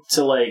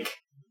into, like,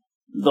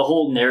 the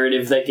whole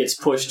narrative that gets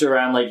pushed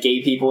around, like,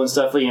 gay people and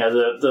stuff.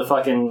 The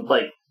fucking,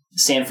 like,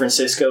 San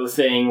Francisco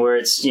thing where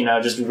it's,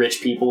 just rich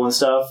people and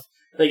stuff.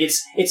 Like,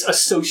 it's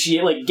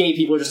associated, like, gay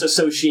people are just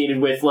associated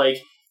with, like,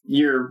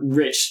 your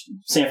rich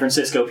San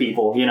Francisco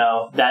people,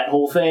 that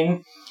whole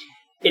thing.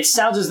 It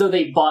sounds as though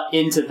they bought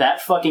into that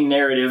fucking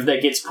narrative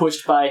that gets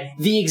pushed by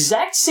the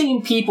exact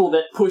same people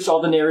that push all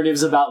the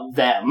narratives about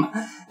them.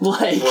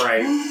 Like,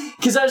 Right.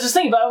 Because I was just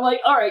thinking about it, I'm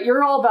like, alright,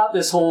 you're all about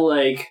this whole,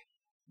 like,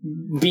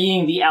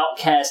 being the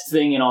outcast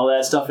thing and all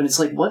that stuff, and it's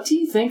like, what do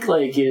you think,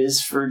 like,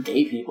 is for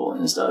gay people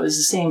and stuff? It's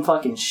the same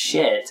fucking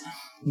shit.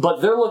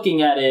 But they're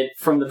looking at it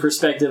from the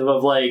perspective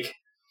of, like,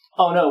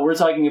 oh no, we're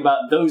talking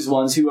about those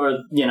ones who are,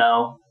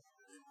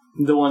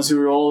 the ones who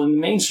are all in the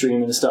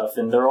mainstream and stuff,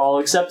 and they're all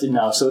accepted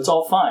now, so it's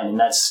all fine. And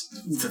that's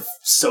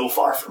so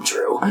far from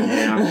true.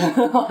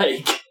 Yeah.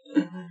 Like,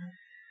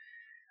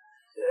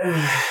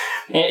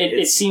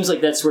 it seems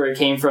like that's where it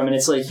came from, and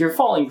it's like you're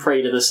falling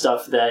prey to the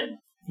stuff that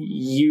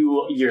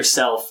you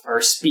yourself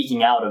are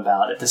speaking out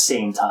about at the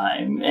same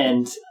time.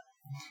 And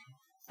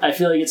I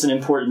feel like it's an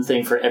important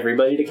thing for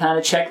everybody to kind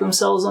of check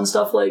themselves on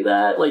stuff like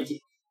that. Like,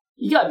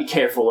 you gotta be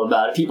careful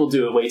about it. People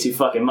do it way too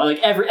fucking much. Like,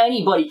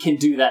 anybody can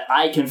do that.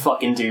 I can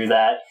fucking do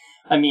that.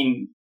 I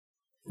mean,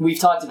 we've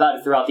talked about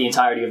it throughout the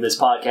entirety of this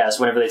podcast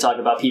whenever they talk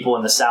about people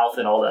in the South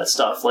and all that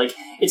stuff. Like,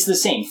 it's the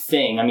same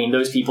thing. I mean,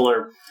 those people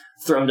are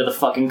thrown to the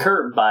fucking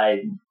curb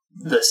by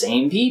the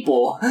same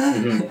people.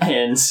 Mm-hmm.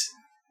 And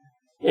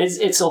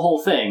it's a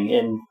whole thing.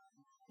 And,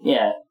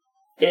 yeah,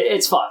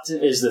 it's fucked,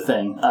 is the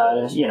thing.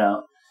 You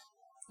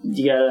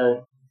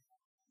gotta...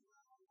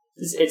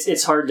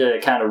 It's hard to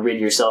kind of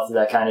rid yourself of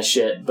that kind of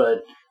shit,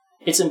 but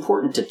it's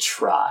important to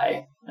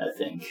try, I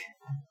think.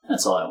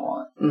 That's all I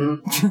want.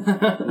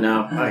 Mm-hmm.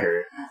 No, I hear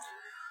you.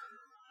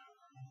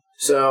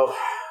 So,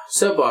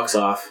 soapbox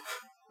off.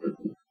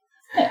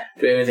 Yeah.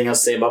 Do you have anything else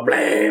to say about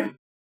Blame?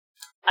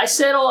 I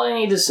said all I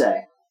need to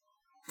say.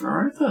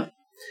 Alright then.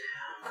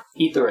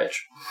 Eat the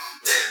rich.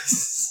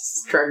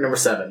 Track number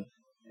 7.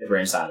 It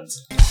Rain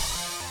Silence.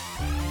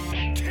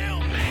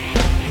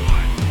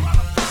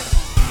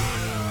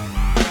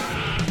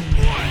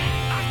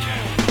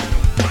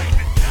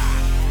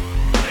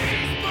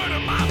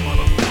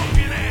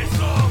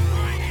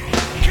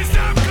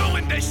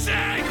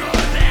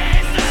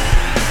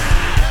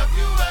 Have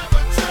you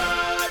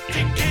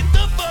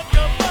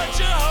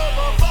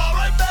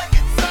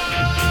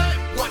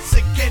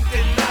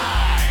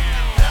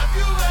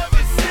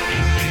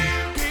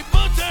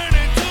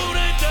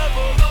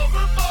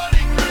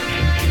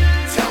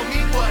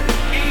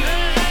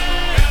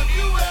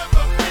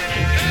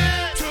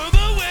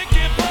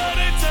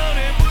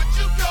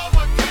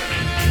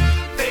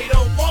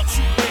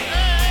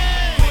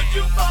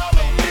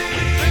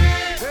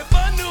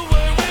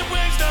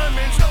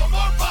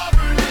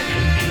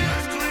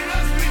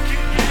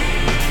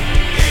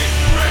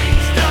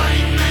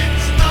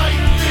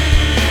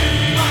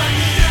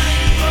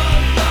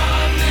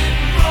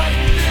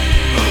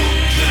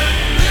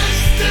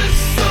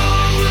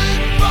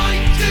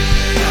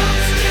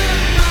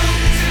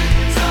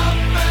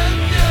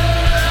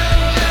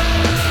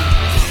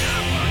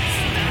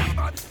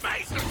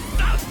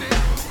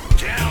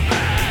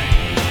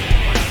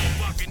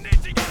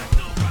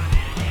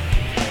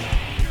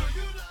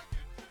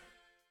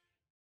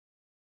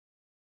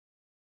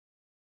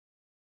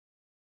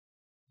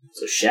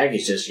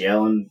Shaggy's just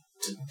yelling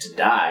to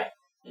die.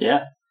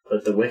 Yeah.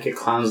 But the wicked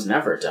clowns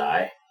never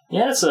die.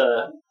 Yeah, it's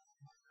a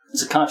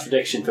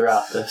contradiction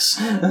throughout this.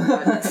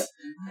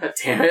 God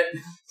damn it.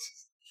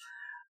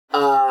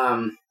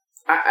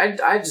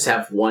 I just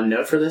have one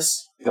note for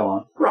this. Go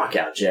on. Rock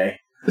out, Jay.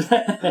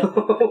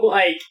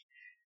 Like,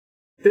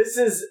 this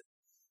is...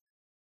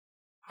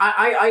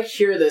 I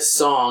hear this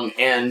song,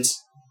 and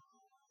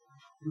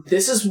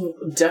this is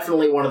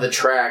definitely one of the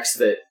tracks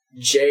that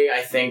Jay,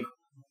 I think,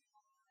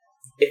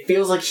 it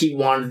feels like he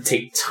wanted to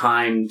take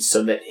time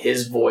so that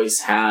his voice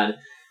had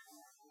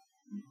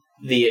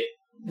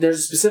there's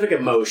a specific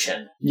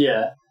emotion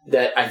Yeah.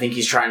 that I think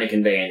he's trying to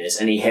convey in this,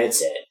 and he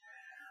hits it.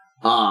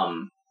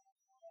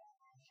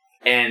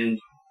 And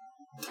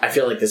I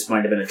feel like this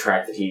might have been a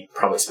track that he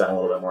probably spent a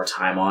little bit more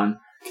time on.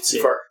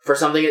 For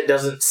something that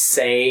doesn't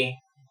say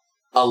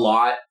a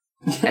lot,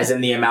 as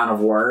in the amount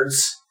of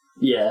words.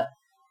 Yeah.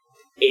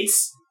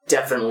 It's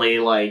definitely,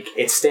 like,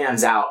 it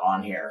stands out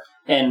on here.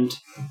 And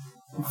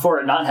for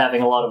it not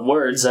having a lot of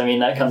words, I mean,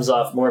 that comes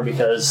off more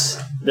because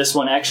this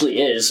one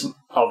actually is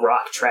a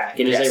rock track.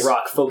 It is a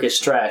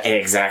rock-focused track.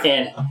 Exactly.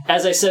 And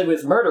as I said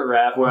with Murder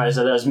Rap, where I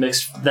said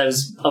that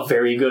was a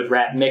very good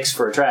rap mix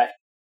for a track,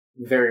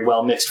 very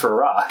well mixed for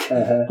rock.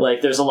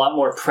 Like, there's a lot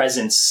more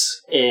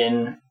presence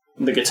in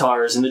the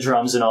guitars and the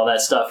drums and all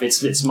that stuff.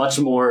 It's much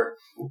more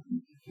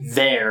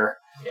there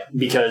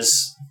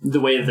because the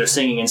way that they're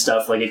singing and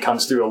stuff, like, it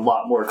comes through a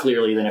lot more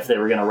clearly than if they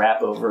were going to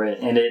rap over it.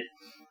 And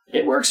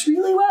it works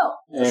really well.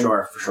 And,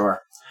 For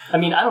sure. I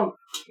mean, I don't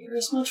care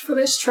as much for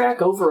this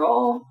track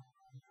overall.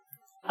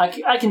 I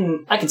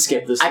can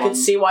skip this one. I can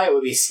see why it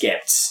would be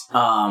skipped.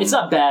 It's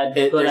not bad,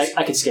 but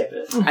I could skip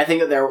it. I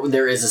think that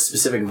there is a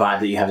specific vibe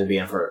that you have to be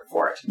in for it.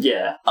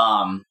 Yeah.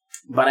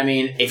 But I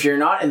mean, if you're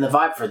not in the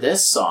vibe for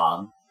this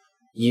song,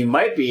 you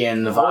might be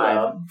in the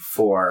vibe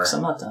for...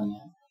 I'm not done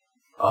yet.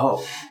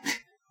 Oh.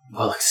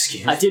 Well,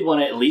 excuse me. I did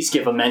want to at least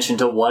give a mention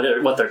to what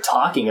they're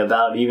talking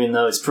about, even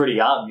though it's pretty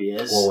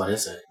obvious. Well, what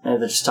is it?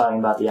 And they're just talking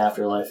about the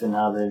afterlife, and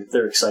now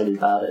they're excited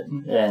about it,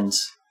 and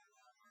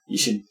you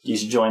should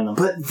join them.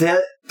 But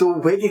the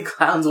wicked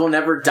clowns will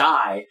never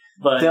die.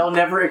 But they'll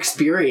never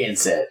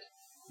experience it.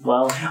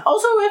 Well,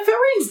 also, if it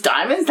rains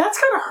diamonds, that's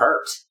gotta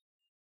hurt.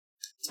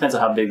 Depends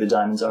on how big the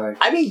diamonds are.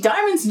 I mean,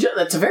 diamonds,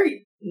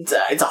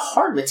 it's a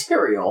hard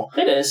material.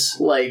 It is.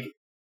 Like,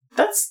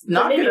 that's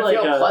not going to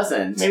feel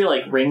pleasant. Maybe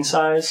like ring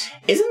size.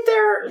 Isn't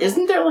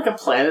there like a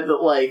planet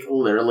that like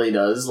literally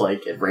does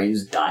like it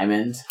rains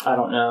diamond? I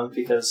don't know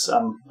because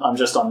I'm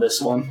just on this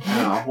one.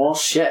 Oh, well,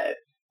 shit.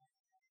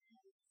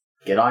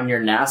 Get on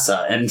your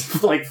NASA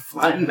and like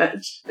find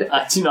that shit.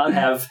 I do not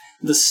have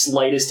the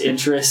slightest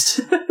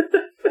interest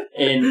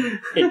in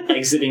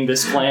exiting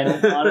this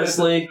planet,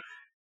 honestly.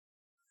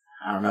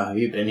 I don't know. Have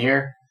you been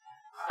here?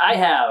 I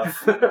have.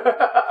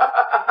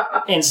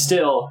 And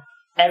still,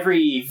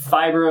 every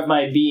fiber of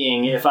my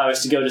being, if I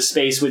was to go to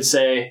space, would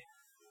say,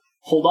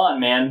 hold on,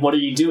 man, what are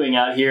you doing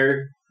out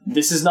here?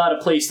 This is not a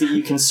place that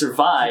you can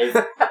survive.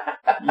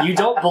 You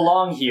don't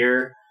belong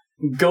here.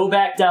 Go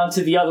back down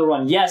to the other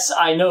one. Yes,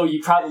 I know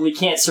you probably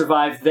can't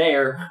survive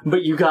there,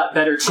 but you got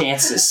better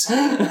chances.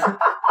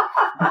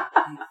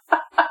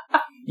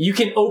 You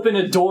can open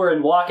a door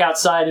and walk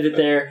outside of it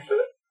there,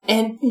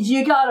 and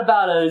you got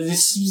about a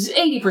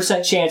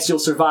 80% chance you'll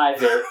survive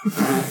it.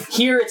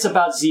 Here, it's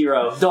about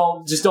 0.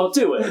 Don't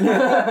do it.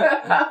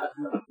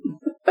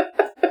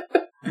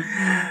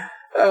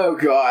 Oh,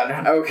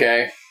 God.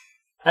 Okay.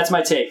 That's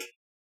my take.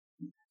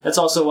 That's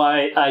also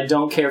why I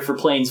don't care for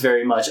planes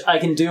very much. I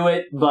can do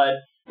it, but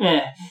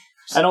I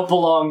don't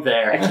belong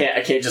there.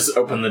 I can't just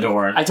open the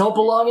door. I don't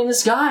belong in the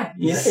sky.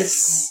 You know,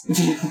 it's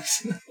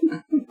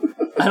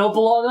I don't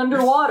belong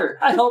underwater.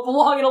 I don't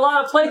belong in a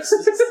lot of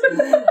places.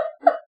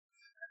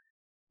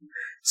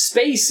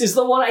 Space is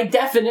the one I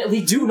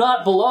definitely do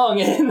not belong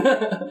in.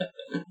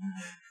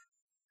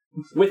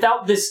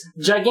 Without this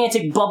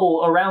gigantic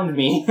bubble around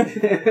me.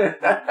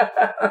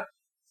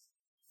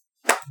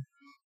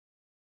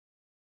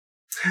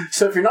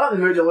 So if you're not in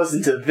the mood to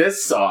listen to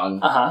this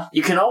song,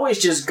 you can always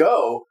just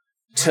go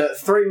to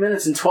 3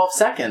 minutes and 12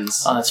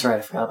 seconds. Oh, that's right.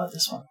 I forgot about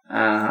this one.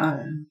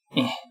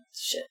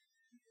 Shit.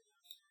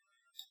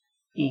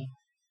 I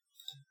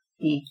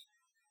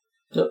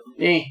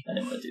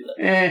didn't want to do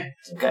that.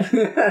 It's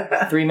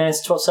okay. 3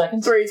 minutes, 12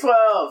 seconds?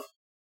 3:12.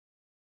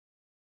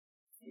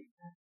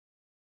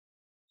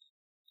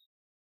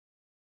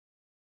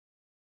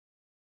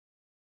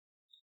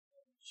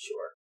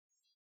 Sure.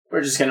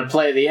 We're just going to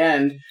play the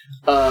end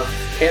of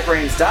It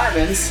Rains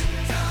Diamonds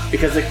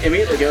because it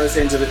immediately goes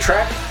into the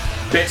track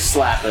Bitch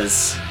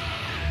Slappers.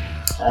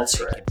 That's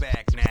right.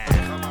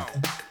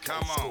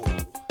 Come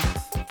on.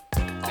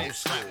 Oh,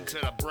 slapping to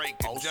the break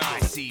of dawn.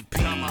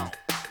 CP.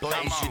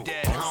 Blaze you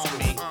dead,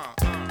 homie.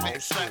 Oh,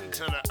 slapping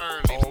to the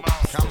early morning.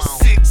 Come on.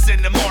 6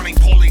 in the morning,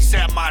 police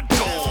at my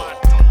door.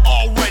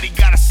 Already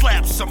gotta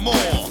slap some more.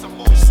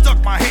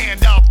 Stuck my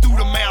hand out through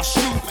the mouth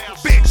chute.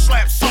 Bitch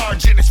slap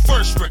sergeant, his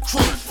first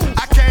recruit.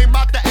 I came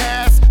out the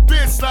ass,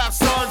 bitch slap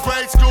son.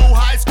 Grade school,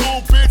 high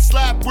school, bitch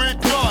slap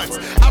with guns.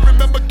 I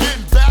remember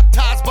getting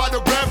baptized by the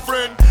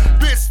reverend.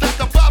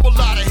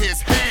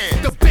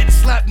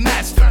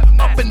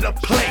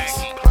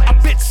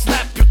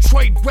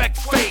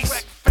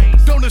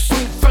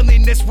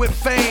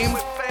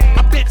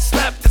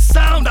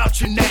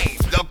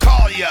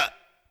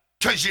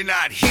 cause you're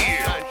not here.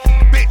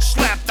 Bitch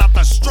slapped out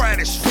the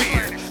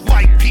stratosphere.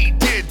 Mike P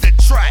did the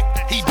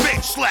track. He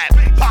bitch slapped.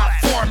 Pop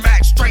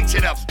format straight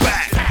to the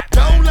back.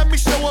 Don't let me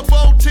show up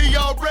on to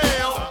your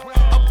rail.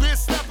 I've been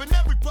slapping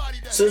everybody.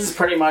 So this is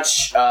pretty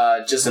much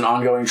just an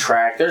ongoing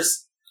track.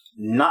 There's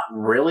not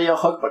really a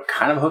hook, but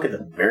kind of a hook at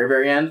the very,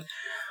 very end.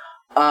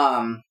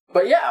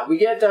 But yeah, we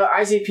get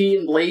ICP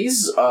and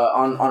Blaze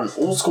on an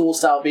old school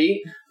style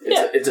beat.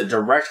 It's a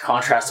direct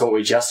contrast to what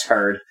we just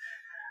heard.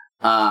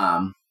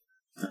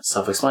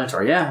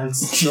 Self-explanatory. Yeah,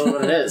 it's still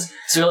what it is.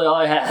 It's really all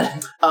I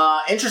had.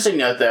 Interesting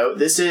note, though.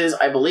 This is,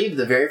 I believe,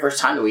 the very first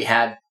time that we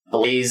had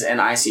Blaze and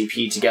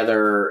ICP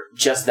together.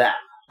 Just that.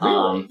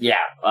 Really? Yeah.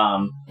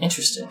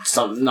 Interesting.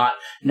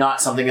 Not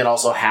something that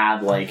also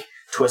had like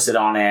Twisted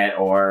on it,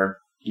 or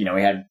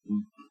we had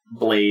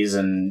Blaze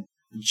and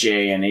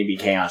Jay and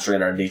ABK on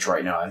Straight Outta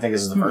Detroit. No, I think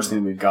this is the first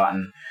thing we've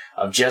gotten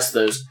of just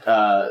those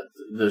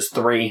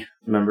three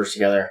members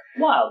together.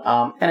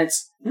 Wow. And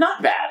it's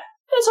not bad.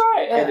 It's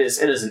alright. Yeah.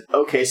 It is an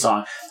okay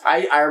song.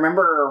 I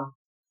remember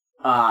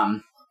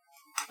I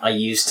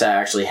used to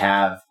actually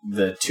have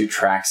the two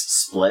tracks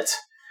split.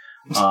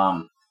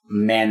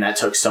 Man, that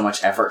took so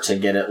much effort to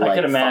get it like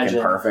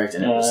fucking perfect,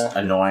 and it was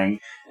annoying.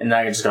 And then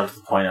I just got to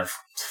the point of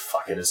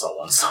fuck it, it's all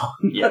one song.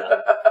 Yeah.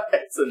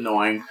 It's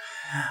annoying.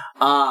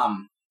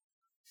 But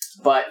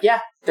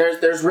yeah,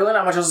 there's really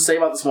not much else to say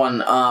about this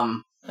one. I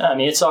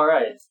mean, it's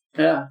alright.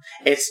 Yeah.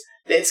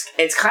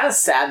 It's kind of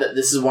sad that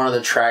this is one of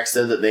the tracks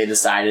though that they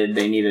decided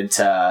they needed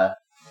to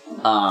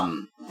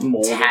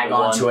tag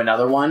on to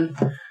another one.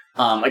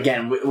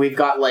 Again, we've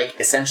got like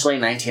essentially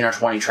 19 or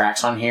 20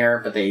 tracks on here,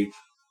 but they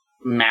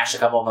mashed a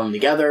couple of them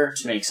together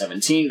to make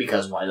 17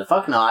 because why the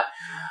fuck not?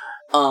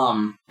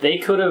 They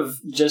could have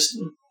just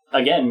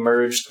again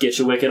merged Get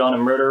You Wicked on a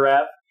Murder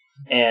Rap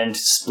and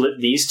split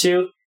these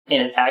two,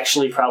 and it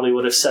actually probably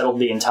would have settled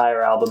the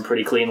entire album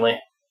pretty cleanly.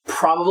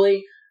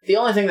 Probably. The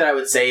only thing that I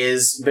would say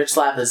is Bitch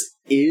Slap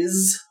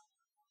is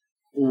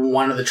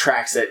one of the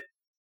tracks that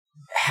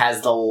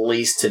has the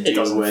least to do it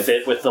doesn't with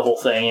fit with the whole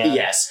thing. Yeah.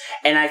 Yes,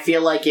 and I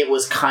feel like it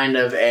was kind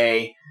of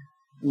a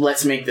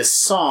let's make this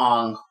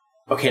song.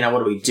 Okay, now what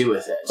do we do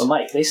with it? But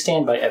Mike, they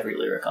stand by every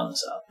lyric on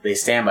this album. They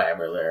stand by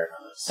every lyric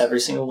on this. Every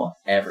single one.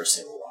 Every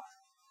single one.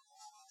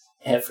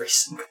 Every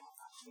single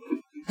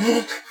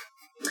one.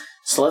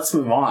 So let's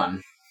move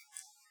on.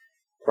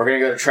 We're going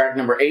to go to track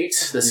number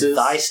 8. This is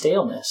Thy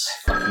Staleness.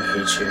 I fucking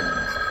hate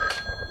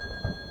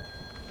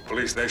you.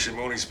 Police Station,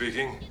 Mooney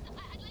speaking.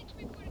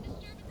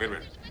 Wait a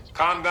minute.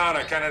 Calm down,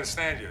 I can't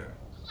understand you.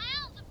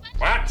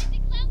 What?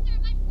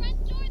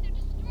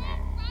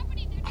 Oh,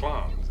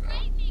 clowns,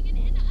 huh?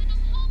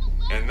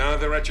 And now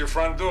they're at your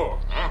front door,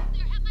 huh?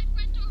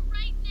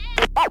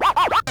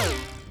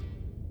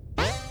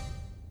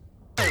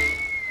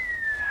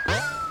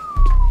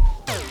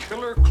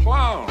 Killer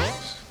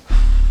clowns.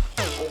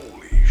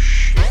 Holy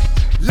shit.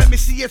 Let me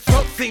see your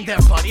throat thing there,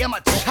 buddy. I'ma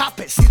chop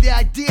it. See the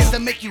ideas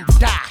that make you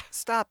die.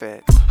 Stop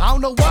it. I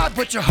don't know why,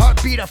 but your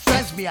heartbeat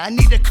offends me. I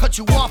need to cut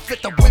you off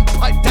at the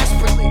windpipe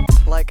desperately.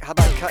 Like, how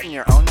about cutting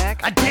your own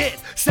neck? I did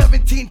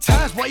 17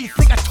 times. Why you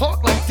think I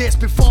talk like this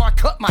before I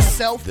cut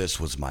myself?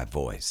 This was my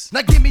voice.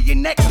 Now give me your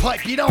neck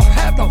pipe. You don't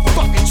have no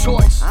fucking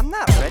choice. I'm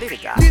not ready to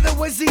die. Neither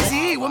was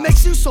Eazy-E. What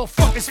makes you so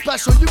fucking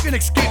special? You can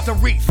escape the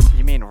reef.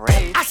 You mean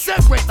rape? I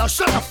said rape. Now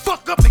shut the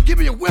fuck up and give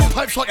me your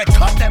windpipe so I can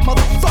cut that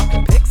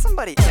motherfucker. Pick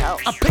somebody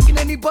else. I'm picking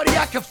anybody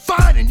I can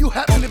find, and you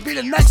happen to be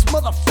the next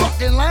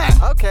motherfucking line.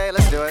 Okay,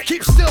 let's do it.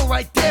 Keep still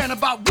right there, and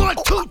about 1,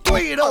 2,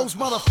 3 of those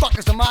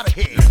motherfuckers, I'm out of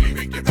here.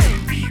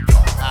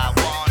 I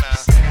wanna.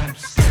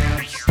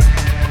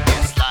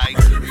 It's like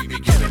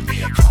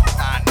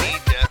I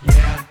need to.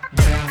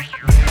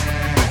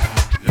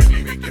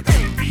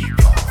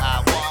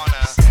 I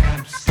wanna.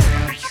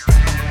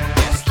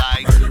 It's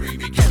like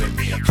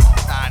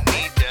I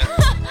need to.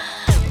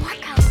 What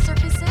kind of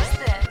circus is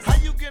this? How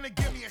you gonna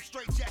give me a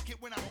straight jacket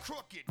when I'm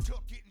crooked?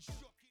 Took it and shook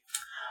it.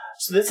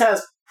 So this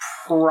has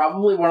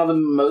probably one of the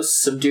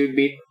most subdued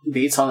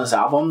beats on this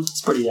album.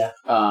 It's pretty, yeah.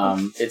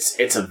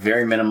 It's a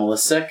very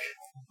minimalistic.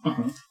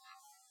 Mm-hmm.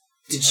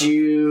 Did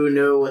you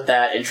know what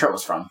that intro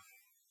was from?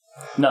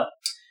 No.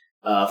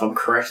 If I'm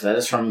correct, that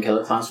is from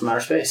Killer Clowns from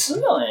Outer Space.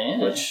 Really?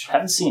 Which-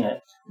 Haven't seen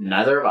it.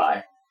 Neither have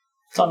I,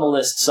 It's on the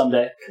list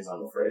someday. because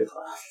I'm afraid of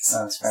clowns.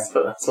 Oh, that's fair.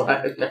 So that's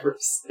why I've never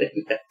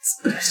seen it.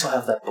 I still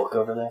have that book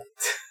over there.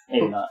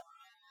 Maybe not.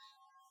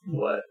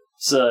 What?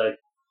 It's the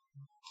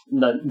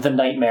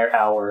Nightmare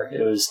Hour.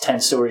 It was 10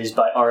 stories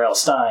by R.L.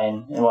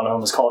 Stein, and one of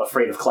them was called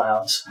Afraid of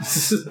Clowns.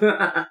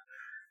 Oh,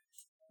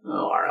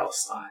 R.L.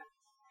 Stein.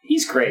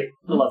 He's great.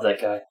 I love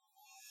that guy.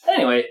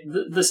 Anyway,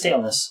 the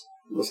staleness.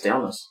 Let's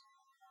down this.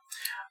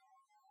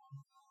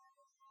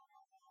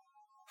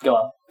 Go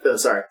on.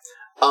 Sorry.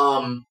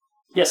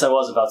 Yes, I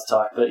was about to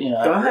talk, but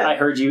Go ahead. I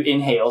heard you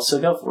inhale, so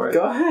go for it.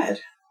 Go ahead.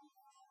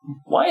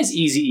 Why is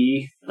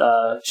Eazy-E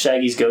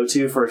Shaggy's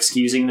go-to for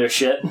excusing their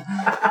shit?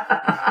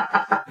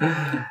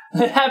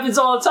 It happens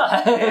all the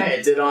time. Yeah,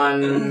 it did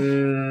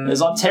on...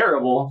 It's on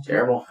Terrible.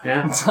 Terrible,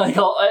 yeah. It's like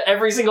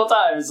every single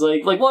time. It's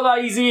like what about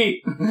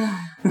Eazy-E?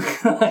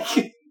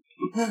 Like,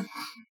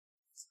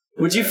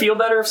 Would you feel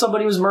better if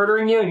somebody was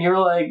murdering you and you were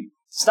like,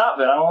 stop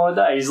it, I don't want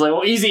to die? He's like,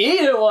 well, Eazy-E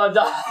didn't want to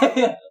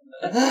die.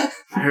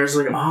 I was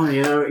like, oh,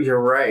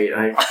 you're right.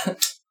 I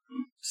just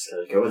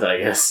gotta go with it, I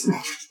guess.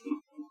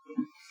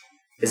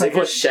 Is it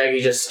because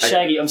Shaggy just...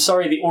 Shaggy, I'm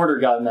sorry the order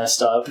got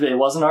messed up. It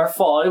wasn't our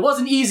fault. It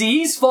wasn't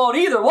Eazy-E's fault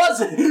either, was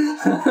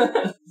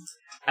it?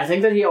 I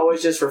think that he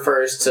always just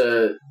refers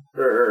to,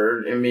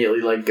 or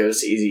immediately like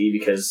goes to Eazy-E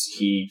because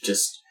he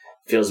just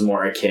feels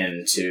more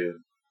akin to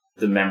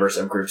the members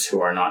of groups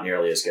who are not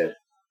nearly as good.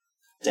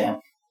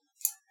 Damn.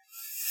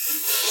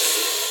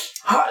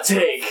 Hot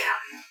take.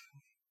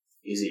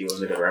 Eazy-E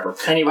wasn't a good rapper.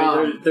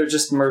 Anyway, they're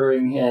just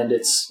murdering, and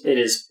it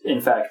is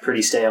in fact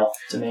pretty stale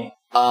to me.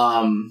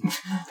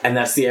 And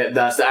that's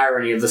the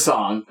irony of the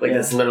song. Like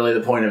that's literally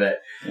the point of it.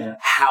 Yeah.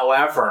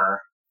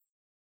 However,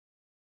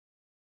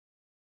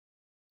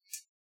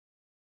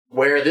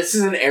 where this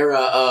is an era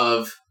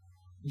of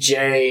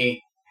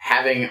Jay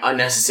having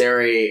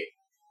unnecessary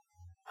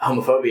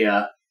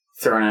homophobia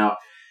thrown out,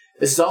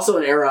 this is also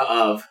an era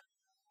of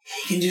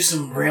he can do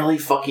some really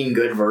fucking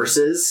good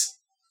verses.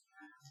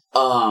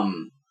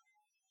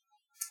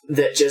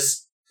 That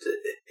just,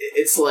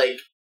 it's like,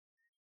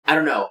 I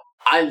don't know.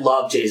 I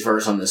love Jay's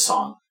verse on this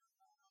song.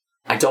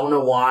 I don't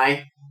know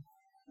why,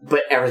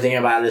 but everything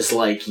about it is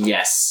like,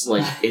 yes,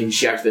 like,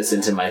 inject this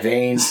into my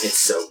veins. It's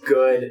so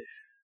good.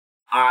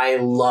 I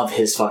love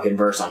his fucking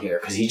verse on here,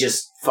 because he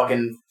just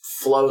fucking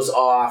flows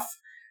off,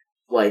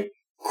 like,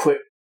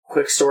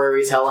 quick story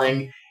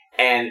retelling,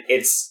 and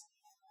it's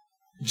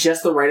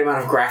just the right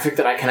amount of graphic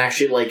that I can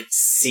actually, like,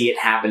 see it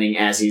happening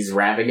as he's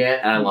rapping it,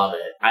 and I love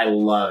it. I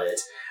love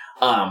it.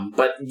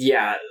 But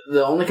yeah,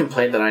 the only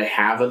complaint that I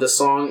have of the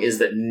song is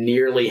that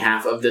nearly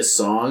half of this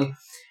song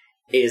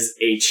is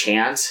a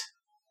chant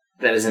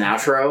that is an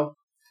outro.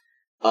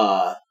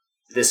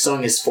 This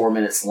song is 4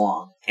 minutes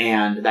long,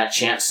 and that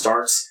chant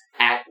starts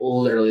at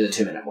literally the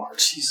 2-minute mark.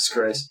 Jesus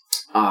Christ.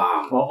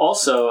 Well,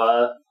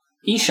 also,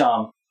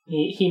 Esham,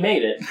 he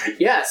made it.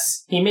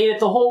 Yes. He made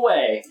it the whole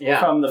way. Yeah.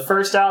 From the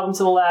first album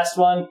to the last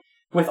one,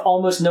 with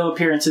almost no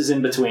appearances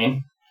in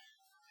between.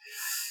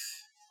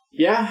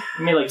 Yeah.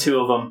 He made like 2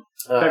 of them.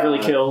 Beverly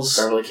Kills.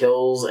 Beverly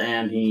Kills,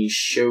 and he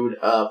showed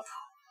up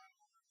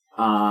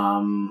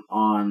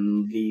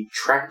on the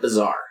track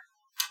Bazaar.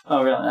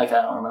 Oh, really? Okay,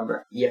 I don't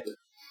remember. Yep.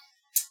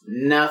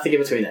 Nothing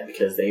in between that,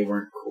 because they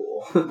weren't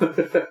cool.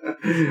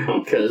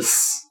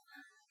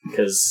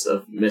 Because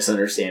of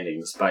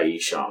misunderstandings by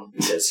Esham,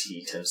 because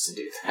he tends to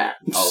do that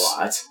a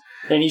lot.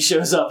 And he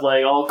shows up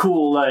like all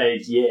cool,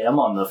 like, yeah, I'm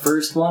on the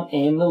first one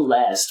and the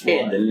last one.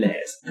 And the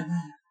last.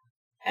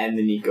 And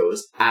then he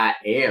goes, I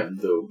am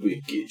the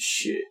wicked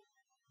shit.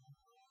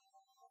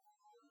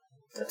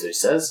 That's what he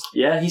says?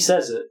 Yeah, he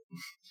says it.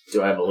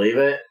 Do I believe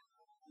it?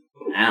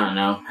 I don't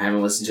know. I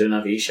haven't listened to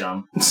enough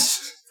Esham.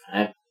 I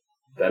have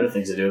better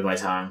things to do with my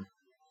time.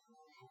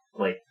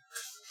 Like,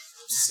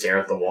 stare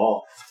at the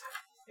wall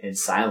in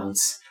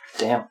silence.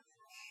 Damn.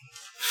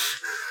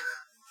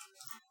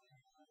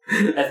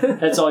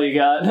 That's all you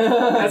got?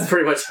 That's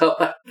pretty much all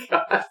I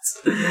got.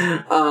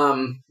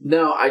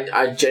 No,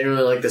 I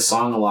genuinely like this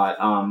song a lot.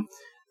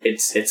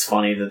 It's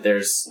funny that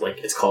there's, like,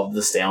 it's called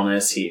The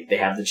Staleness. They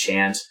have the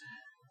chant,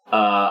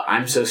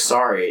 I'm so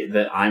sorry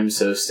that I'm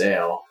so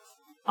stale.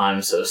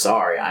 I'm so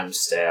sorry I'm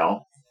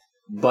stale.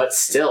 But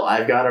still,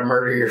 I've got to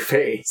murder your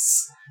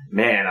face.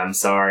 Man, I'm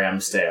sorry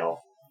I'm stale.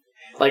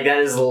 Like, that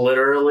is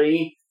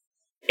literally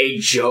a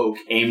joke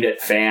aimed at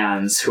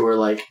fans who are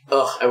like,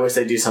 ugh, I wish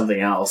they'd do something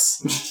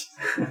else.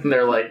 And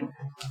they're like,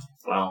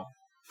 well,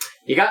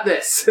 you got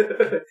this.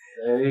 There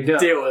you go.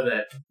 Deal with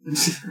it.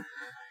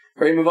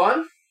 Ready to move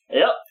on?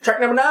 Yep. Track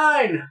number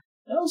 9.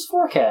 That was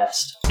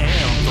Forecast.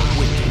 Damn the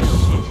wicked.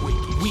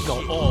 We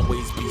gon'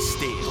 always be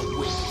still.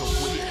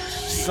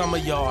 Some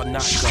of y'all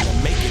not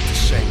gonna make it to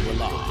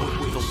Shangri-La.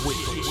 The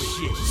wicked.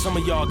 Some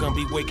of y'all gonna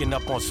be waking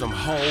up on some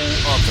whole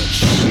other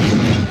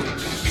shit.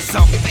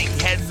 Something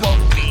had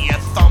woke me, a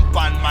thump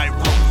on my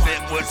roof.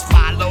 It was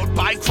followed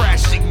by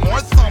crashing, more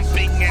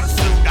thumping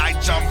ensued. I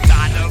jumped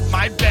out of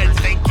my bed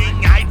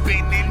thinking I'd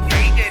been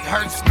invaded.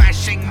 Heard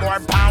smashing, more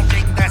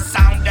pounding, the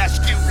sound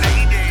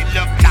escalated.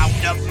 Looked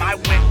out of my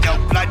window,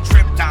 blood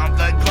dripped down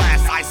the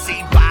glass. I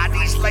see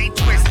bodies lay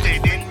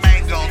twisted and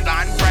mangled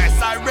on grass.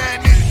 I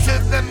ran into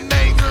the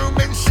main room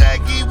and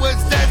Shaggy was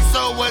dead.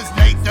 So was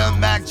Nate the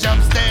Mac,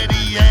 jump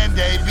steady, and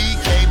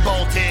ABK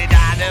bolted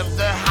out of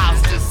the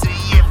house to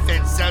see if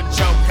it's a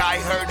joke. I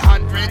heard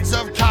hundreds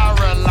of car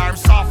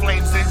alarms, saw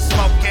flames and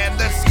smoke, and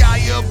the sky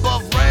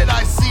above red.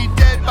 I see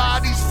dead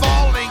bodies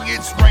falling.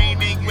 It's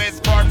raining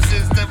with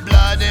corpses. The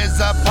blood is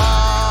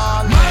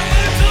appalling.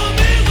 Mama told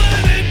me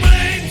when it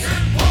rains,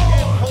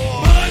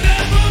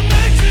 whatever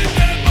makes it,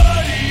 that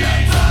body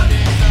aches.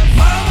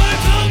 Mama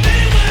told me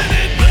when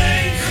it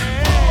rains,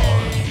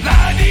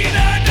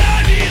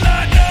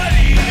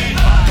 la-dee-da-da-dee-la-da-dee.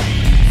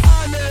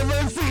 I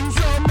never seen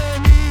so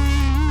many.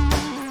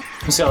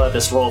 I'm just gonna let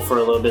this roll for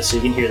a little bit so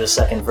you can hear the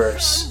second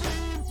verse.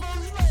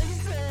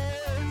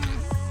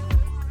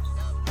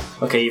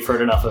 Okay, you've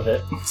heard enough of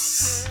it.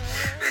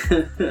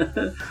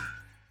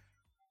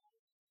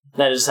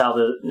 That is how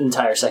the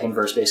entire second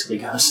verse basically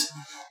goes.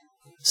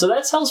 So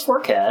that's Hell's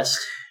Forecast.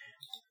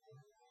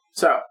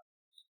 So,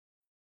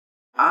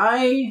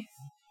 I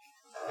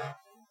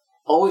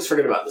always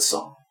forget about this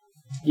song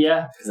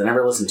Yeah. because I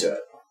never listened to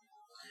it.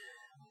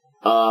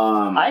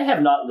 I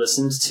have not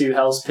listened to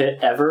Hell's Pit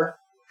ever.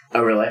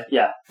 Oh, really?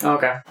 Yeah.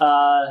 Okay.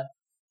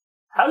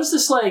 How does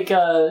this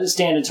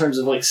stand in terms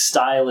of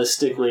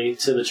stylistically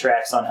to the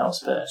tracks on Hell's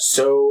Pit?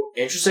 So,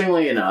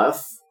 interestingly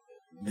enough,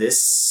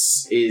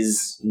 this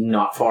is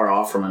not far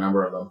off from a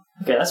number of them.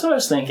 Okay, that's what I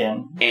was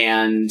thinking.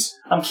 And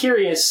I'm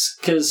curious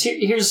because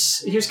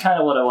here's kind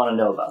of what I want to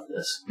know about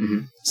this.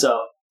 Mhm.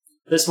 So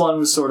this one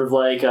was sort of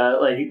it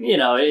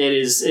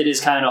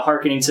is kind of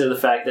hearkening to the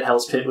fact that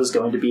Hell's Pit was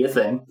going to be a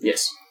thing.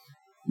 yes,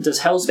 Does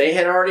Hell's Pit? they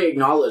had already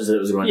acknowledged that it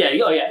was going to.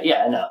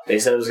 Yeah, I know. They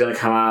said it was going to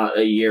come out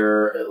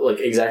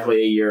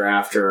exactly a year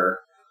after.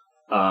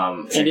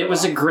 And it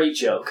was a great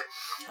joke.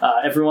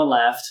 Everyone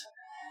laughed.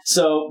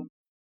 So,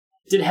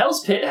 did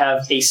Hell's Pit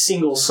have a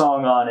single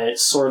song on it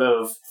sort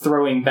of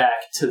throwing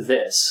back to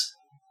this?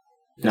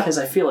 No. Because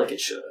I feel like it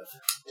should have.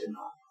 Did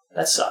not.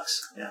 That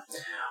sucks. Yeah.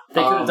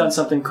 They could have done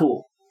something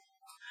cool.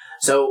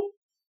 So,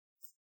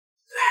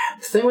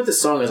 the thing with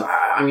this song is,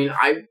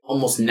 I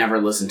almost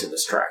never listen to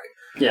this track.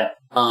 Yeah.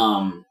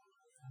 I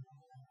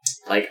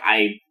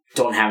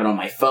don't have it on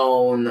my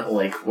phone,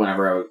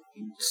 whenever I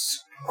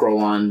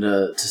scroll on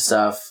to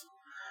stuff.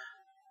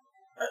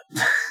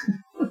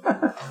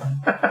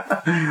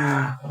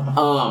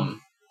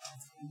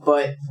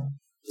 But,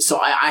 so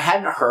I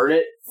hadn't heard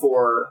it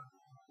for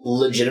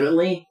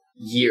legitimately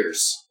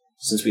years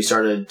since we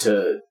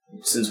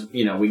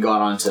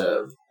got on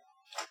to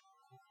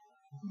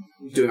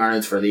doing our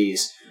notes for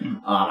these.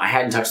 I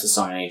hadn't touched the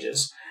song in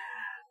ages.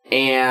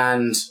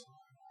 And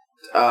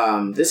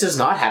this is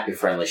not happy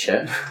friendly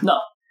shit. No.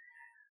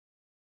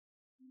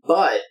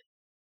 But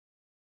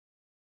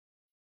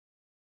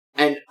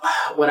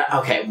when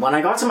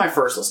I got to my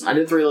first listen, I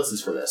did 3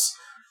 listens for this.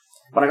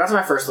 When I got to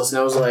my first listen,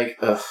 I was like,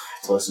 ugh, I have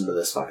to listen to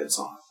this fucking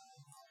song.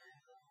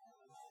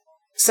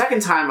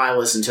 Second time I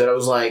listened to it, I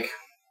was like,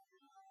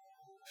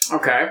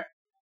 okay.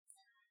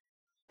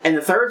 And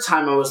the third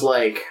time I was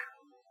like,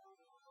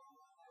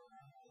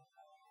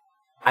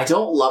 I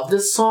don't love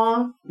this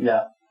song,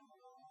 Yeah.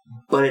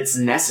 but it's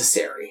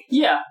necessary.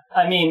 Yeah.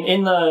 I mean,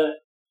 in the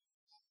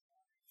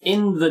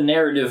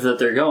narrative that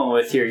they're going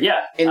with here,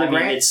 yeah. It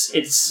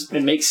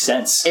makes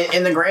sense.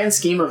 In the grand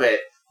scheme of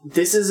it,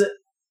 this is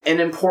an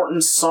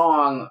important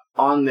song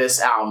on this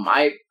album.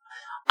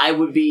 I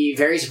would be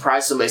very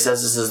surprised if somebody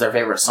says this is their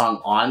favorite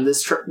song on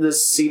this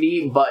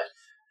CD, but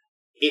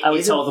I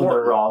would tell them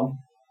they're wrong.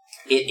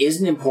 It is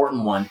an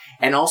important one,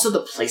 and also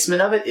the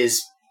placement of it is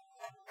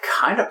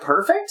kind of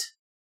perfect.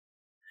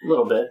 A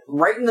little bit.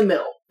 Right in the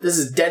middle. This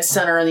is dead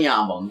center in the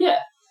album. Yeah.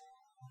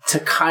 To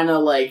kind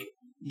of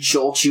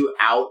jolt you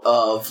out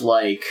of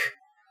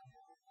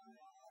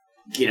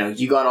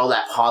you got all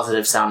that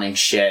positive sounding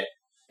shit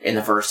in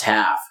the first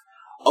half.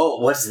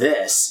 Oh, what's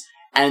this?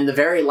 And the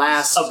very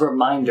last... A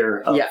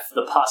reminder of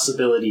the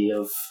possibility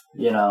of,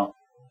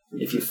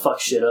 if you fuck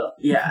shit up.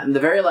 Yeah, and the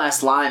very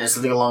last line is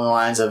something along the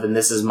lines of, and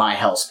this is my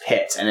Hell's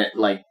Pit, and it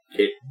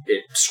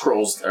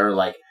scrolls,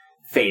 or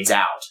fades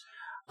out.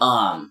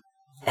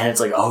 And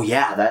it's like, oh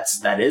yeah,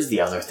 that is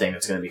the other thing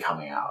that's going to be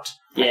coming out.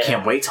 Yeah. I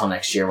can't wait till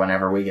next year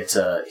whenever we get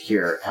to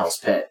hear Hell's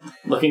Pit.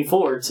 Looking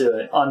forward to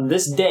it. On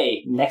this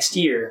day, next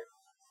year,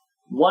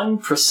 one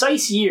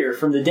precise year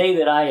from the day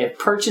that I have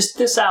purchased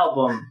this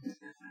album,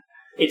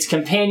 its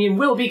companion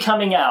will be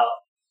coming out.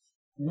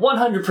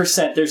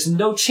 100%. There's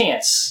no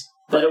chance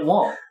that it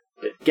won't.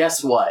 But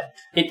guess what?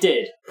 It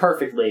did.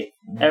 Perfectly.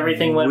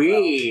 Everything went well.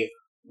 We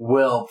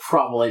will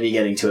probably be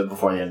getting to it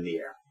before the end of the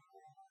year.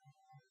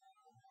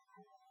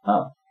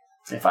 Oh.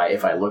 If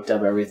I looked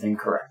up everything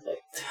correctly.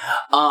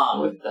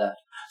 Look at that.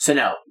 So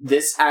no,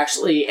 this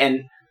actually,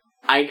 and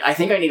I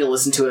think I need to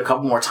listen to it a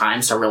couple more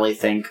times to really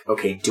think,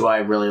 okay, do I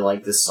really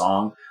like this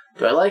song?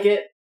 Do I like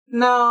it?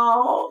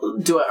 No.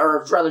 Do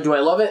I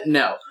love it?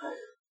 No.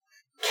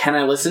 Can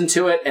I listen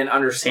to it and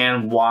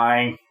understand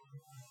why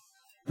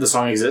the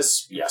song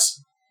exists?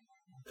 Yes.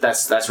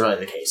 That's really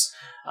the case.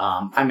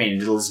 I may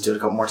need to listen to it a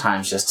couple more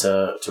times just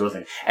to really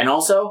think. And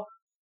also,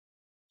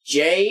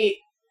 Jay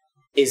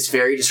is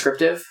very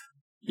descriptive.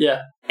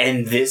 Yeah.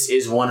 And this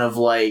is one of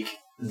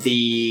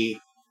the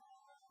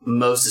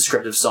most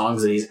descriptive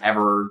songs that he's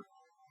ever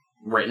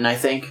written, I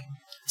think.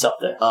 It's up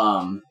there.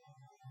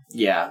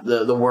 Yeah,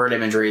 the word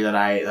imagery that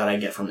I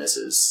get from this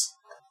is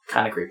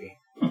kind of creepy.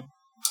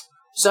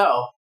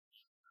 So,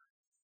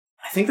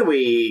 I think that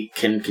we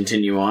can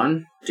continue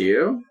on. Do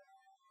you?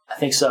 I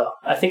think so.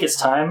 I think it's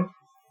time.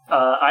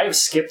 I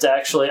just skipped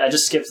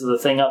the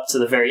thing up to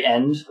the very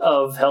end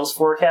of Hell's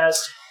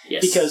Forecast.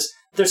 Yes. Because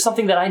there's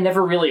something that I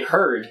never really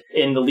heard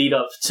in the lead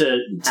up to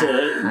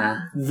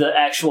the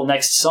actual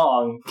next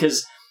song,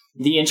 because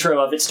the intro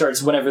of it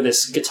starts whenever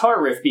this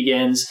guitar riff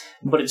begins,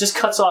 but it just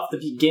cuts off the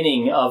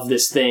beginning of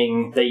this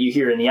thing that you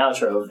hear in the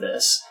outro of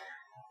this.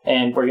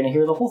 And we're going to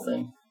hear the whole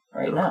thing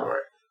right now.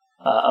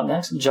 Up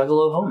next,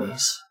 Juggalo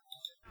Homies.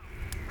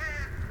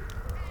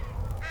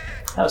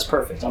 That was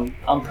perfect.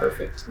 I'm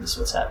perfect. This is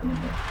what's happening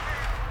here.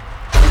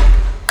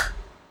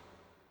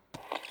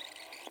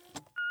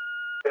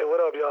 Hey, what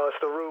up, y'all? It's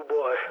the Rude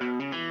Boy.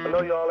 I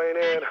know y'all ain't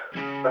in.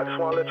 I just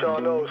want to let y'all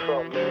know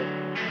something,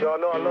 man. Y'all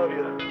know I love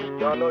you.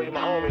 Y'all know you're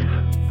my homies.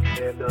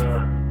 And,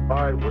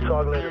 alright, we'll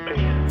talk later.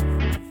 Peace.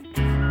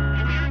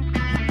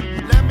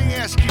 Let me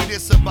ask you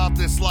this about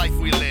this life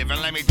we live,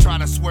 and let me try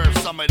to swerve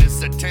some of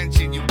this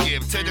attention you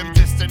give to them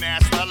distant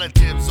ass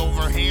relatives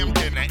over ham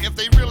dinner. If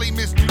they really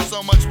missed you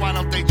so much, why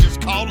don't they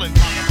just call and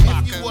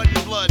if you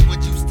wasn't blood,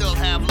 would you still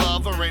have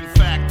love? Or in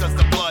fact, does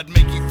the blood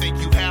make you think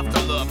you have to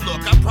love?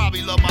 Look, I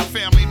probably love my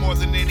family more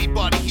than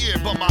anybody here,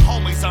 but my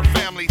homies are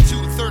family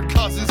too. Third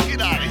cousins,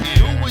 get out of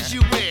here. Who was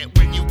you with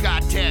when you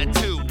got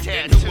tattooed?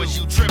 And who was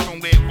you tripping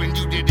with when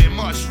you did them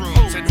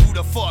mushrooms? And who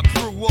the fuck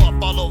threw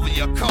up all over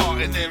your car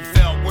and then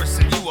felt worse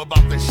than you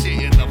about the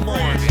shit in the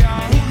morning?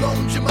 Who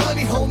loans you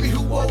money, homie?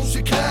 Who owes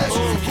you cash?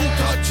 Who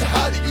taught you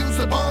how to use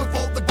a bond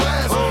for the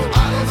grass? I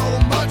don't know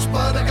much,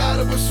 but I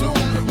gotta assume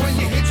when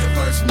you hit your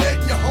first net,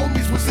 your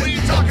homies was in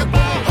you talking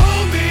about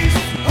homies,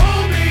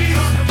 homies.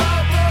 Talk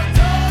about what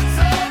dogs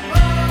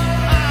about.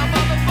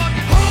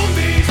 Motherfucking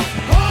homies,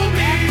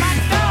 homies.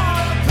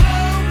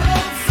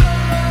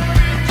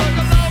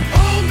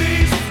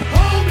 Homies,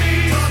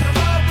 homies. Talk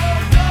about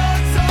what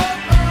dogs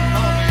about.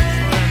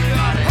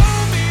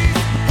 Homies,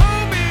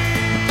 homies.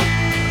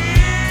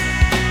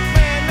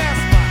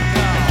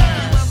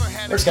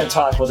 We're just gonna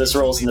talk while this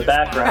rolls in the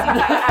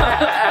background.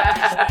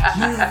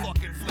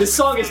 This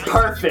song is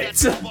perfect.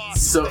 So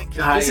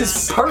This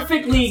is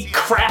perfectly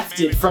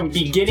crafted from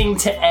beginning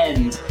to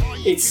end.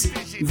 It's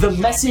the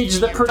message,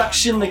 the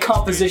production, the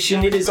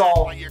composition, it is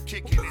all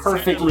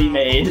perfectly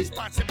made.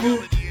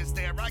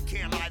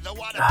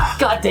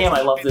 God damn,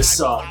 I love this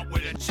song.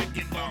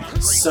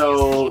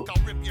 So,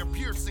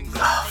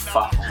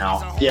 fuck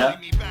hell. Yeah?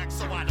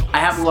 I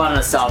have a lot of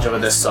nostalgia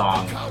with this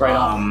song. Right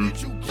on.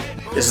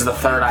 This is the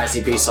third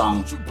ICP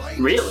song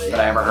Really? that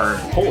I ever heard.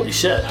 Holy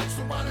shit.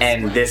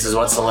 And this is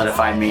what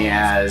solidified me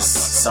as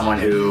someone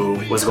who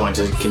was going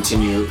to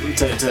continue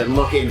to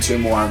look into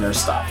more of their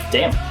stuff.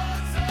 Damn.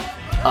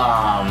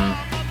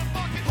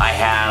 I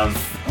have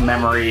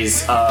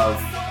memories of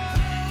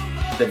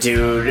the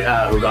dude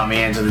who got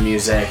me into the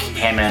music,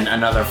 him and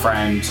another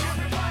friend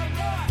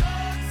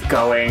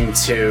going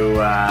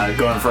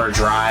for a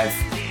drive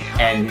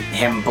and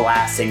him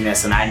blasting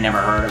this, and I'd never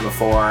heard it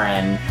before,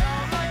 and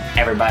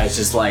everybody's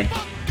just like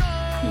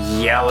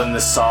yelling the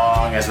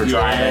song as we're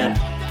driving.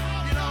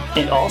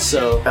 And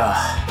also,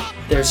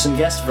 there's some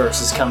guest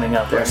verses coming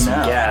up right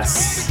now.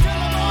 Yes.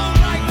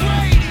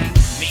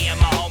 Me and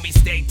my homies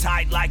stay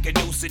tight like a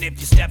noose, and if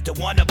you step to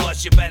one of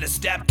us, you better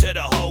step to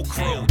the whole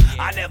crew.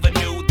 I never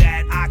knew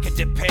that I could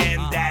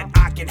depend, that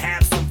I can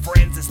have some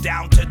friends that's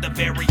down to the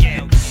very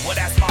end. Well,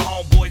 that's my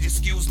homeboys,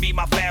 excuse me,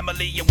 my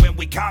family, and when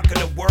we conquer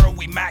the world,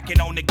 we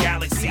macking on the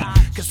galaxy.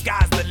 Cause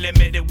sky's the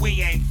limit and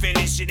we ain't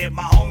finishing it.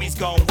 My homies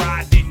gon'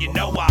 ride, then you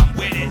know I'm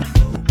with it.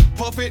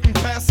 Puff it and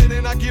pass it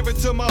and I give it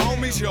to my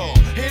homies, y'all.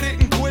 Hit it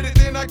and quit it,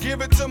 then I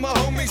give it to my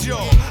homies,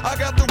 y'all. I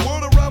got the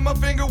world around my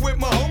finger with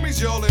my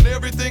homies, y'all. And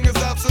everything is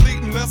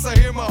obsolete unless I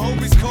hear my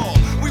homies call.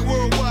 We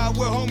worldwide,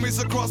 we're homies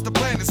across the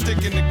planet,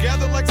 sticking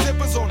together like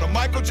zippers on a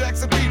Michael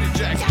Jackson Peter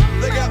Jackson.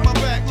 They got my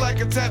back like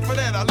a tat, for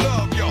that I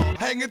love y'all.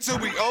 Hanging till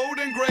we old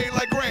and gray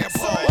like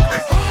grandpa.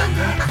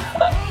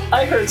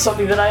 I heard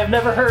something that I have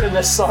never heard in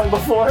this song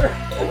before.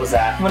 What was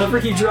that? Whenever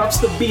he drops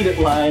the beat it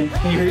line,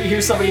 and you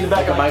hear somebody in the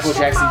back Like a Michael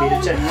Jackson beat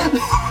it.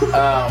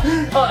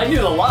 Oh, I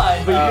knew the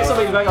line, but you hear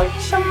somebody in the back like,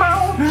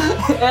 Shamo!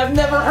 And I've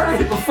never heard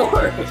it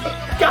before.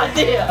 God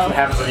damn! What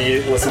happens when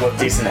you listen with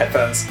decent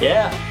headphones?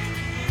 Yeah.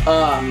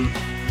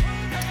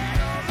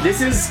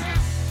 This is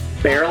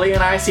barely an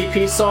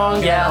ICP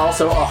song, Yeah. and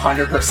also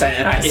 100%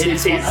 an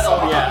ICP song.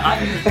 Oh yeah.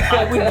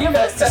 I would give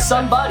this to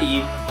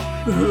somebody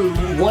who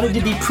wanted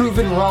to be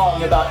proven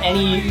wrong about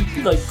any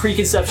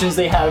preconceptions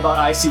they had about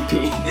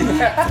ICP.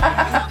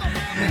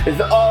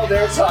 All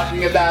they're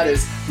talking about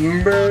is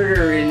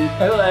murdering.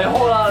 Like,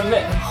 hold on a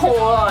minute. Hold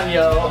on,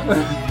 yo.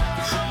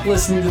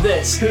 Listen to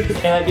this.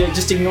 And I'd be like,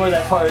 just ignore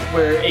that part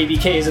where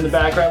ABK is in the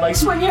background, like,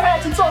 swing your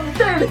hats, it's on the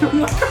third.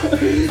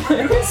 You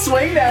can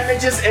swing that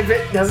if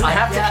it doesn't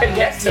have to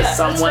connect to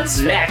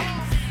someone's neck.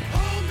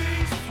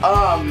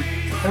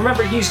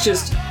 Remember, he's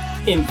just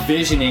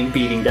envisioning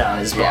beating down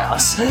his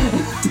boss.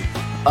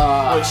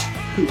 Which,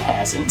 who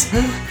hasn't?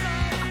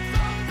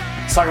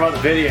 Let's talk about the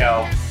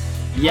video.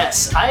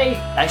 Yes, I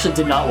actually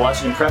did not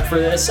watch it in prep for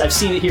this. I've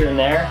seen it here and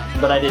there,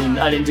 but I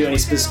didn't do any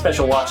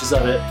special watches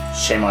of it.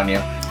 Shame on you.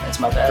 That's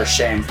my bad. For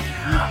shame.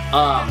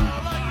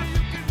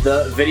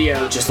 The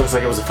video just looks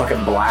like it was a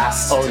fucking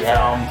blast to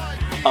film.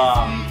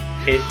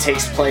 It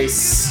takes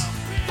place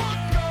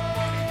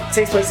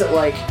at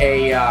like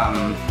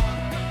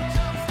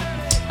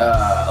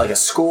a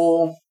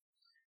school,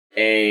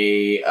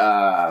 there's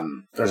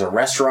a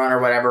restaurant or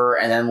whatever,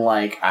 and then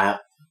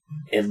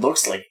it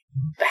looks like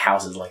the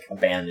house is like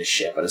abandoned as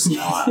shit, but it's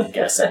not, I'm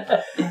guessing.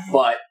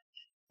 But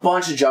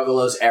bunch of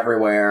juggalos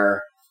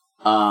everywhere.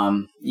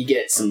 You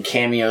get some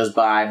cameos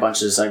by a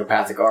bunch of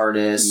psychopathic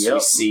artists. Yep.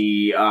 We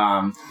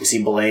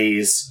see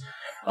Blaze.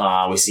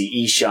 We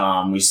see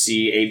Isham. We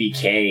see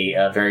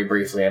ABK very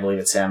briefly. I believe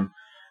it's him.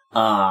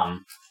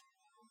 And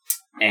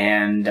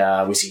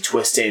we see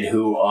Twisted,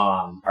 who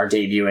are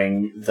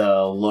debuting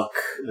the look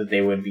that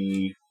they would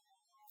be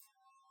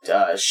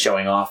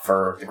showing off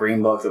for the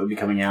Green Book that would be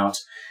coming out.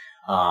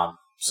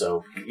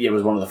 So it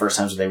was one of the first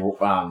times where they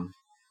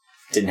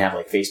didn't have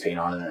like face paint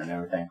on it and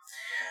everything.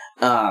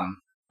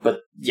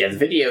 But yeah, the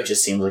video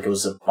just seemed like it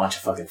was a bunch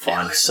of fucking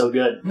fun. So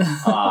good.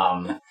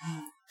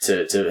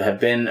 To have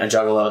been a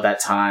Juggalo at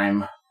that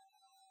time,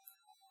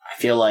 I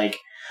feel like,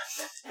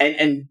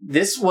 and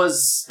this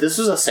was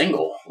a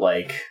single.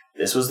 Like,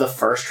 this was the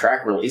first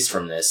track released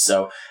from this,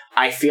 so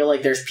I feel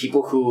like there's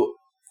people who,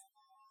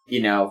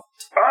 you know,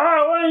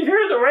 I want to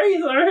hear the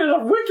Razor, I hear the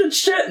wicked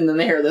shit, and then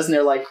they hear this and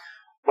they're like,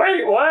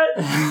 wait, what?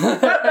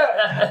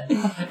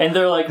 And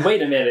they're like,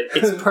 wait a minute,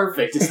 it's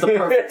perfect. It's the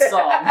perfect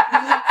song.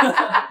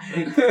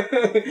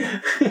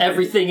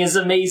 Everything is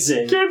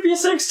amazing. Give me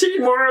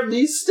 16 more of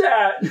these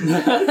stats.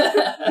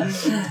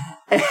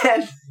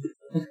 And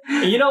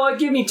you know what?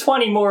 Give me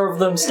 20 more of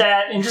them,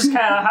 stat, and just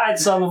kind of hide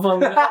some of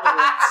them.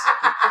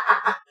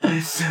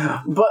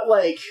 But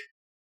like,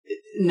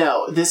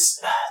 no, this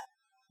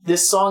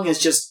song is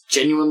just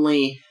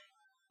genuinely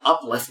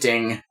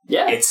uplifting.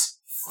 Yeah, it's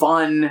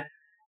fun.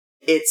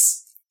 Okay,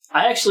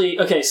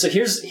 so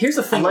here's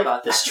the thing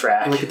about this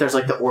track. Like, there's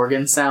like the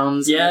organ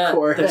sounds. Yeah, in the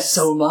chorus. there's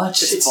so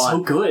much. It's fun.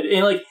 so good,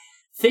 and like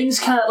things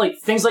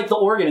like the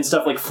organ and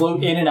stuff like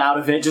float in and out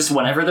of it just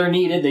whenever they're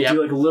needed. They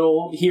do like a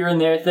little here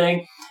and there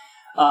thing.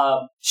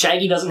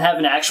 Shaggy doesn't have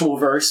an actual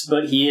verse,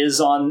 but he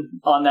is on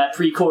that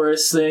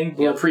pre-chorus thing,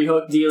 little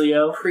pre-hook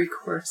dealio.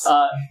 Pre-chorus.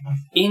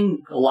 In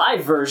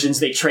live versions,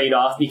 they trade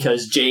off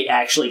because Jay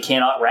actually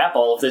cannot rap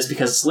all of this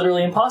because it's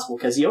literally impossible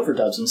because he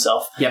overdubs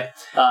himself. Yep.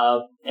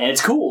 And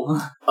it's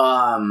cool.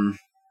 The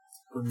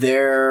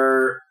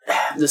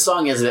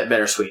song is a bit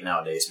bittersweet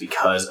nowadays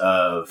because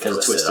of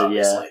Twisted,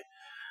 obviously.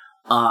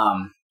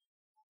 Yeah.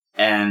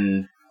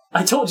 And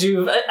I told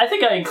you, I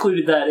think I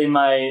included that in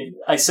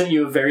I sent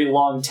you a very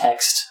long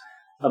text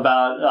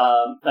about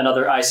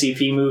another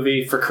ICP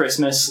movie for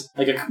Christmas,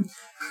 like a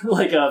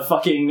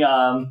fucking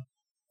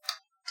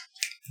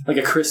like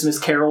a Christmas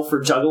Carol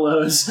for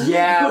Juggalos.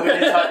 Yeah, we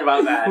did talk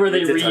about that. Where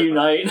they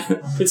reunite.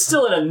 It's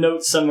still in a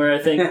note somewhere, I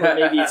think, but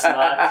maybe it's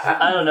not.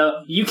 I don't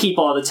know. You keep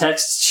all the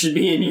texts, should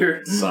be in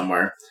your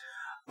somewhere.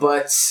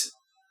 But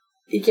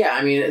yeah,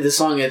 I mean, the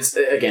song, it's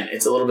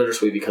a little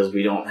bittersweet because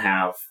we don't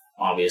have,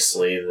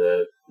 obviously,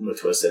 the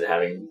Twisted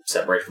having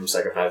separated from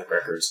Psychopathic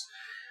Records.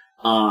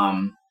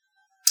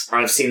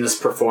 I've seen this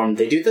performed.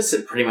 They do this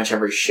at pretty much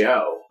every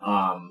show.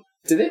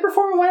 Did they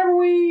perform it whenever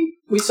we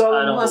saw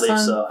them last time?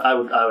 I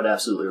don't believe so. I would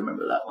absolutely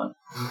remember that one.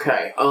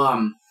 Okay.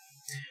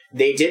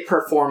 They did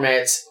perform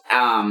it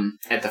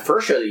at the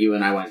first show that you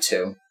and I went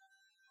to.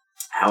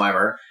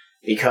 However,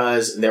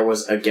 because there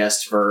was a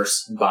guest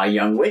verse by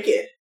Young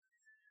Wicked.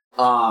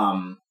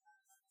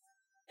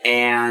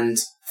 And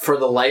for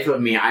the life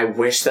of me, I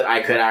wish that I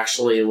could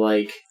actually,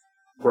 like,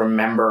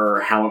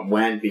 remember how it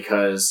went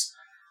because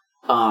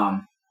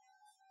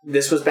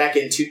this was back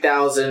in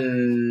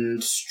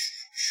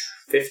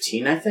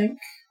 2015, I think.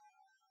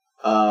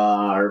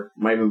 Or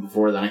might have been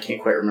before then, I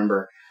can't quite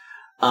remember.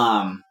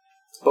 But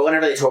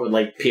whenever they toured with,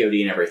 like,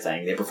 POD and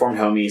everything, they performed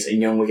Homies,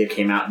 and Young Wicked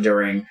came out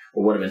during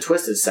what would have been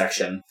Twisted's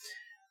section.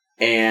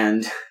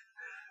 And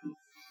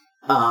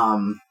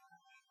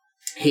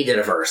he did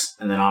a verse,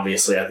 and then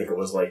obviously I think it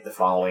was like the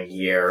following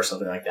year or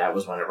something like that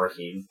was whenever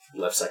he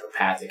left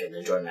Psychopathic and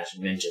then joined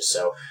Magic Ninjas,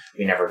 so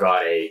we never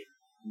got a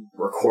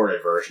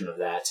recorded version of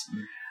that.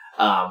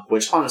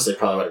 Which honestly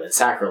probably would have been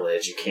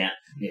sacrilege. You can't,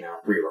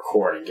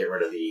 re-record and get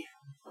rid of the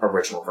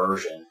original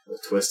version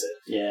with Twisted.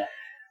 Yeah.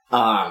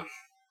 And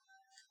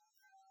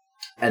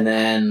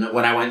then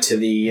when I went to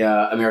the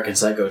American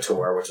Psycho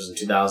tour, which was in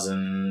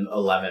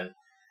 2011,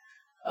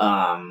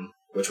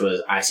 which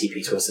was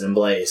ICP, Twisted, and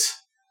Blaze,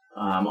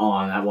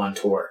 on that one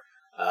tour,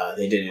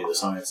 they did do the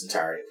song in its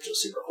entirety, which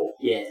was super cool.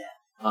 Yeah.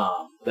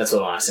 That's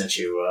what I sent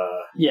you.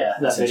 Yeah,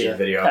 that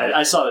video.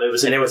 I saw that it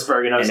was in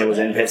Pittsburgh, and it was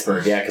in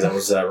Pittsburgh. Yeah, because that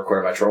was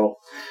recorded by Troll.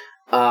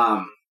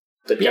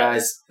 But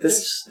guys,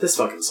 this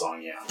fucking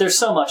song, yeah. There's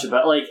so much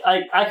about, like,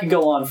 I could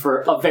go on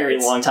for a very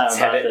long time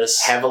about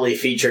this. Heavily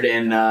featured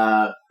in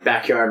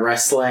Backyard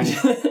Wrestling.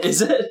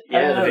 Is it?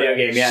 Yeah, the video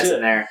game. Yeah, it's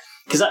in there.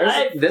 Because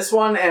this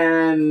one,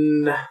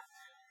 and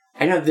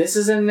I know this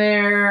is in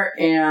there,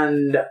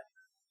 and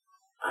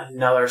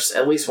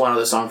at least one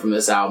other song from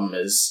this album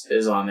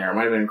is on there. It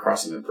might have been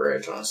Crossing the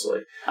Bridge, honestly.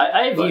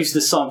 I have used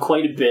this song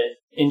quite a bit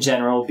in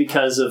general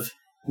because of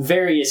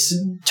various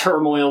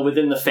turmoil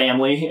within the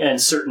family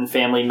and certain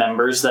family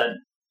members that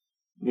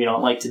we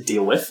don't like to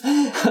deal with.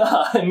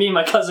 Me and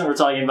my cousin were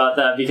talking about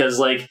that because,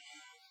 like,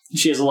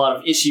 she has a lot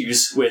of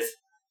issues with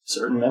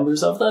certain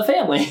members of the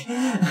family.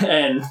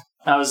 And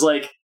I was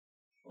like,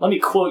 let me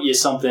quote you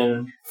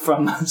something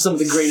from some of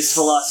the greatest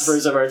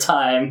philosophers of our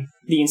time.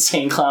 the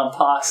Insane Clown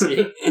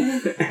Posse.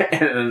 And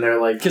then they're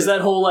like, Because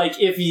that whole, like,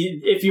 if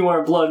you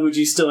weren't blood, would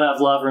you still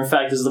have love? Or in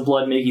fact, does the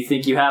blood make you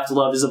think you have to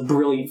love? Is a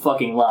brilliant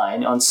fucking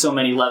line on so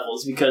many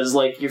levels. Because,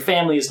 like, your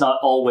family is not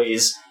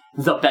always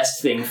the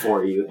best thing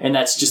for you. And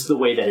that's just the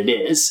way that it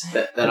is.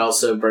 that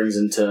also brings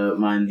into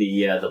mind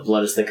the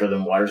blood is thicker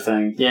than water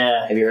thing.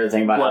 Yeah. Have you heard the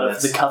thing about Blood how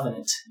of the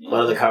Covenant.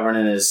 Blood of the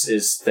Covenant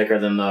is thicker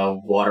than the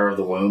water of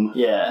the womb?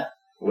 Yeah.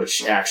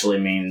 Which actually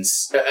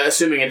means,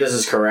 assuming this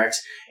is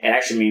correct, it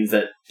actually means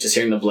that just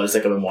hearing the blood is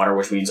thicker than water,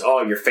 which means,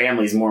 oh, your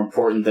family is more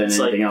important than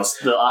anything else.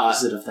 The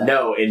opposite of that.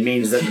 No, it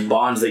means that the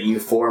bonds that you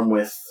form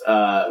with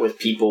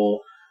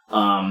people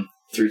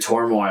through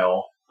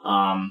turmoil.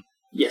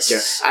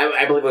 Yes.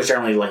 I believe it was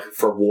generally like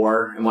for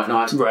war and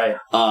whatnot. Right.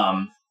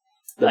 The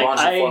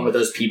bonds you form with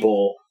those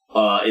people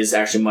is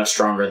actually much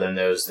stronger than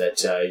those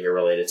that you're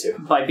related to.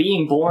 By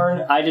being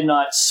born, I did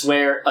not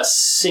swear a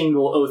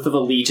single oath of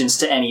allegiance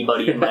to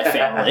anybody in my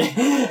family.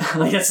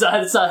 Like that's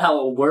not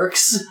how it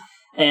works.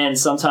 And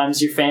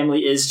sometimes your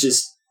family is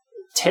just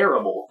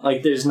terrible.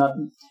 Like there's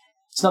nothing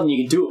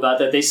you can do about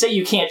that. They say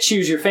you can't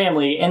choose your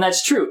family, and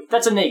that's true.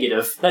 That's a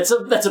negative. That's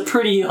a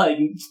pretty like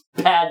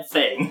bad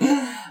thing.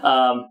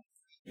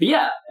 But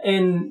yeah,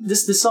 and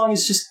this song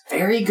is just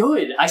very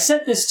good. I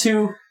sent this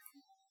to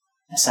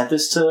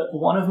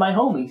one of my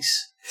homies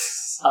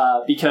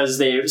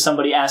because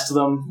somebody asked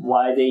them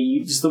why they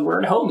use the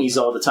word homies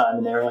all the time,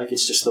 and they were like,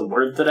 "It's just the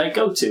word that I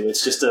go to.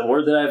 It's just a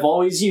word that I've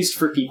always used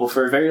for people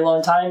for a very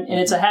long time, and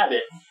it's a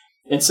habit."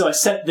 And so I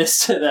sent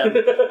this to them,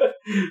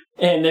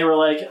 and they were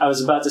like, "I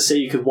was about to say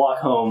you could walk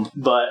home,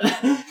 but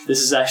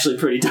this is actually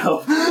pretty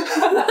dope."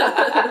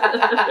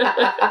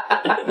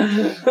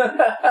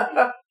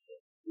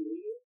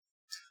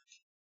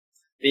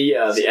 The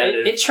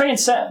edited, it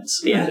transcends.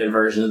 The edited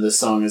version of this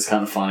song is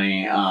kind of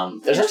funny.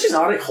 There's actually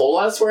not a whole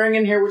lot of swearing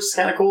in here, which is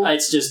kind of cool.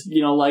 It's just,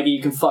 you don't like it,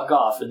 you can fuck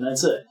off, and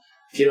that's it.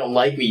 If you don't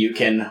like me, you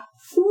can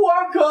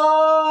walk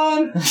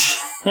on.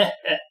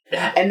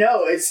 And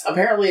no,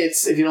 apparently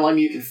it's if you don't like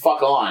me, you can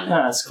fuck on.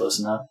 That's close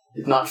enough.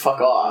 It's not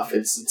fuck off.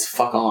 It's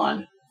fuck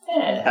on.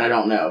 Yeah. I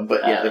don't know,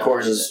 but yeah, the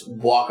chorus is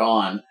walk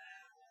on.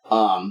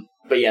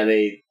 But yeah,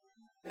 they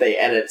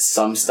edit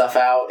some stuff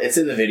out. It's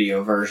in the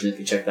video version if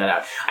you check that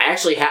out. I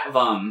actually have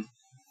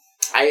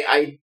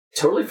I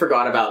totally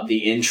forgot about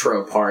the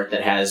intro part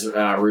that has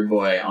Rude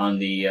Boy on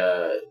the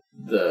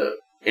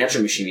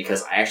answering machine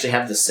because I actually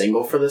have the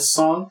single for this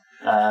song.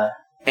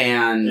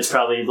 And it's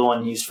probably the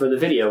one used for the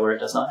video where it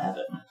does not have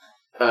it.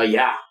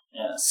 Yeah.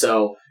 Yeah.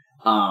 So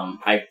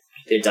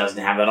it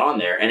doesn't have it on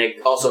there, and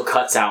it also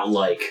cuts out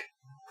like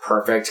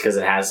perfect because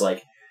it has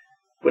like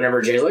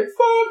whenever Jay's like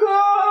fuck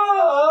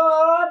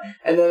on,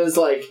 and then it's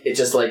like it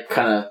just like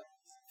kind of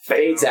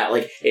fades out,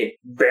 like it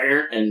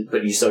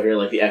but you still hear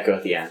like the echo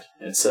at the end.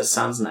 It just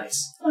sounds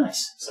nice.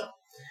 Nice. So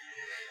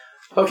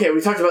okay,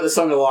 we talked about this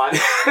song a lot.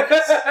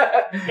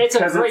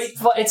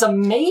 It's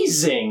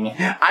amazing.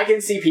 I can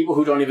see people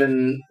who don't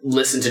even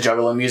listen to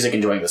Juggalo music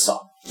enjoying this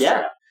song.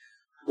 Yeah.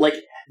 Like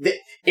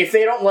if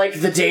they don't like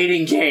the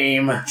dating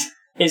game.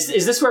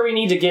 Is this where we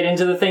need to get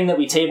into the thing that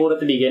we tabled at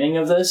the beginning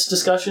of this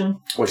discussion?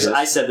 Which is?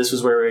 I said this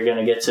was where we were going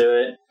to get to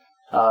it.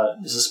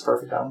 Is this a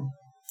perfect album?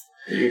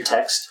 Your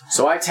text?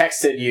 So I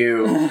texted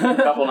you a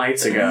couple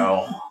nights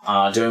ago,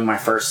 doing my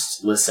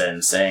first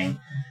listen, saying,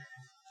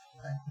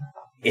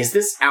 is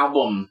this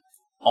album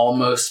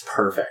almost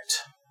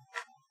perfect?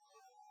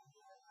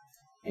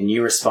 And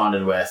you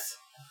responded with,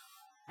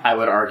 I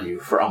would argue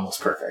for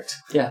almost perfect.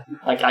 Yeah,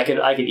 like I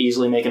could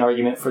easily make an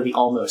argument for the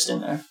almost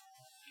in there.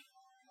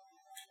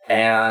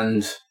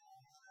 And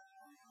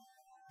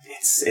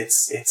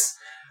it's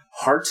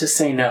hard to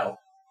say no.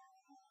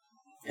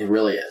 It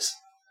really is.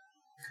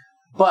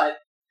 But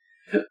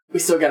we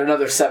still got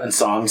another 7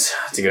 songs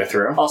to go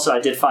through. Also, I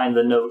did find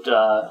the note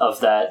of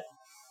that,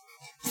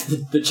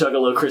 the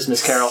Juggalo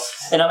Christmas Carol,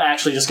 and I'm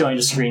actually just going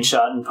to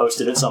screenshot and post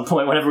it at some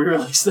point whenever we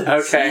release this.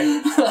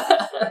 Okay.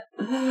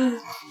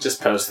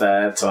 Just post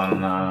that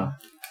on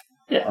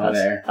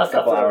there. A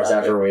couple hours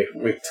after we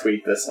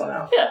tweet this one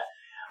out. Yeah.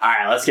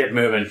 Alright, let's get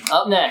moving.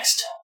 Up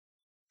next.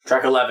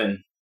 Track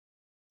 11.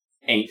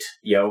 Ain't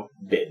Yo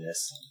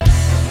Business.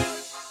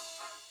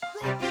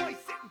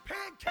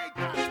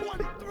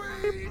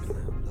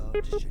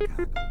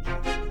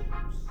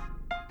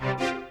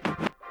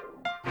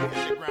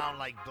 Underground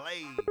like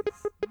Blaze.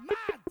 My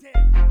dead.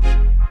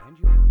 And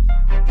yours.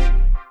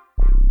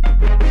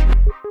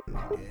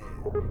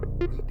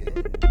 We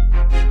dead.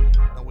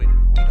 No, wait a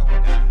minute. We don't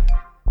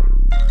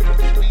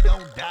die. We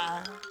don't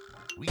die.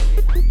 We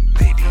dead.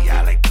 Baby,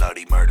 I like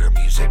bloody murder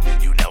music.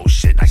 You know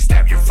shit, I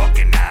stab your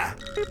fucking eye.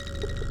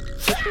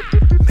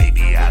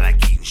 Maybe I like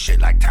eating shit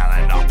like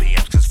Tylenol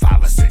PMs, cause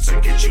 5 or 6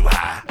 will get you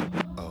high.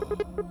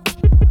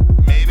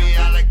 Maybe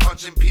I like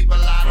punching people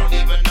I don't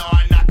even know.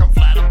 I knock them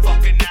flat, I'm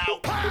fucking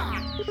out.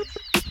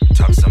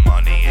 Tuck some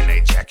money in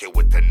a jacket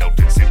with the note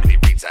that simply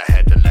reads, I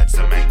had to let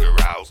some anger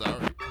out.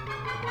 Sorry.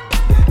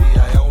 Maybe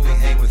I only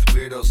hang with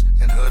weirdos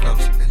and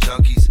hoodlums and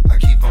junkies. I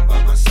keep them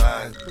by my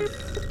side.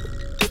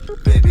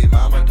 Baby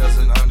mama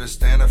doesn't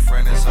understand, a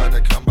friend is hard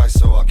to come by,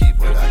 so I'll keep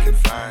what I can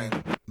find.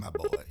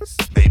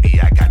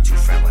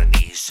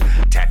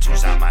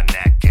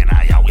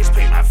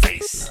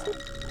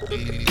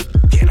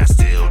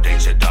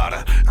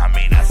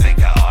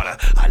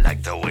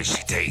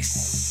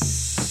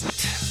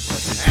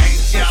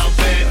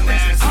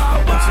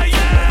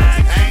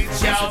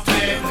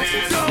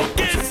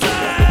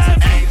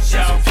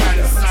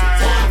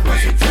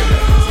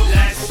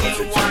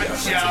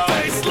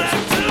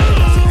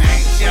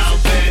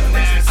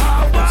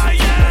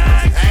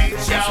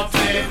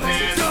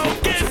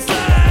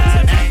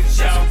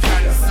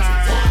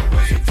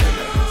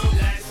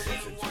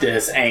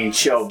 This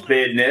ain't your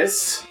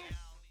business.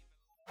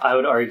 I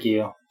would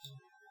argue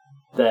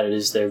that it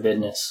is their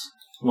business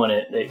when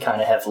it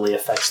kind of heavily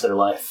affects their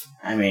life.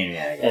 I mean,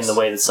 yeah, I guess. And the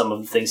way that some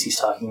of the things he's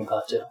talking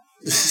about, too.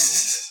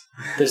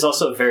 There's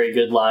also a very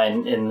good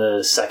line in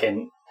the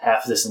second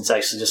half of this, and it's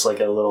actually just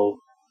like a little,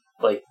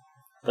 like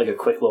a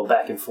quick little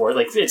back and forth.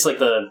 Like, it's like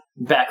the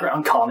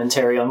background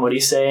commentary on what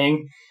he's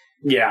saying.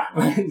 Yeah.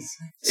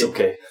 It's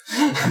okay.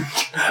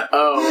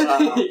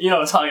 Oh, you know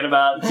what I'm talking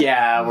about?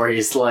 yeah, where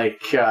he's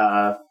like,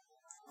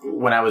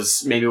 when I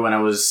was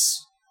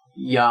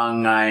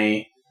young,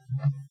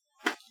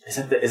 is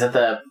that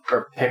the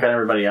or pick on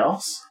everybody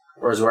else,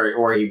 or is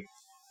where he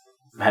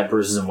had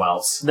bruises and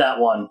welts? That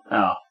one.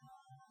 Oh,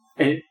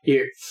 and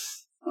you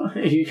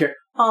hear,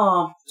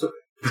 oh, it's okay.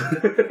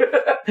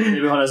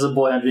 Maybe when I was a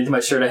boy underneath my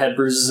shirt, I had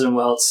bruises and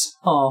welts.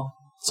 Oh,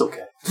 it's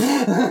okay.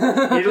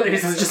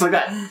 It's just like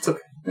that. It's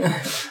okay.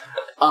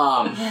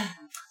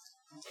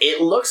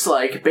 It looks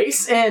like,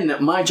 based in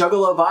my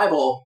Juggalo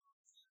Bible,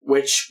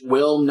 which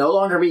will no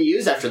longer be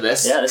used after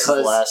this. Yeah, this is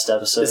the last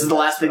episode. This is the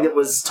last thing that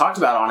was talked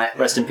about on it.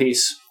 Rest in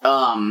peace.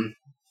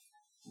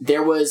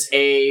 There was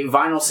a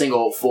vinyl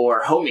single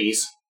for Homies,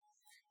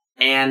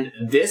 and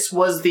this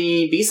was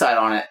the B-side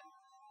on it.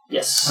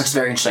 Yes. Which is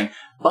very interesting.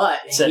 But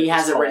he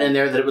has it written in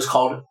there that it was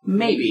called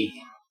Maybe,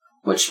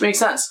 which makes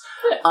sense.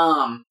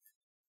 Yeah.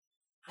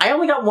 I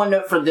only got one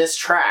note for this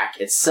track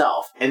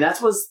itself, and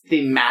that was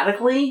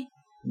thematically,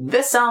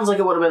 this sounds like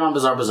it would have been on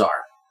Bizarre Bazaar.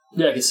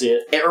 Yeah, I can see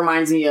it. It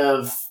reminds me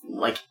of,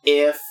 like,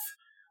 If,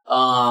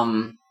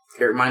 it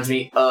reminds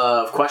me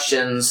of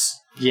Questions.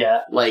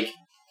 Yeah. Like,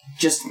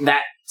 just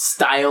that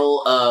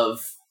style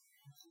of...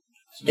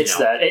 It's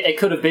that. It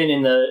could have been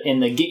in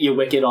the Get You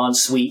Wicked on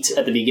Sweet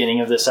at the beginning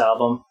of this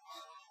album.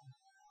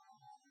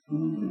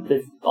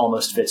 It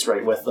almost fits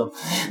right with them.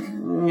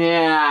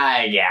 Yeah,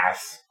 I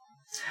guess.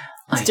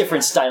 It's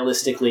different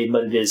stylistically,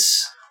 but it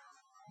is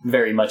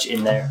very much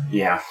in there.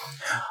 Yeah.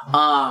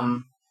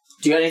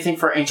 Do you got anything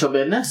for Ain't Your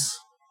Business?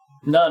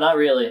 No, not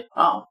really.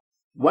 Oh.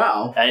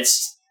 Well.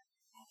 It's...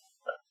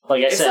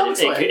 Like I said,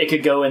 it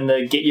could go in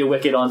the Get You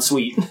Wicked on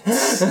Sweet.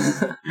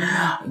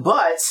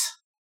 But,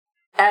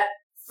 at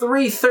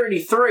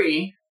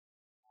 3:33...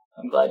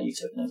 I'm glad you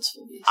took notes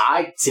for these.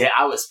 I did.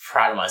 I was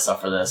proud of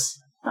myself for this.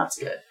 That's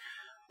good.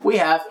 We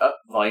have...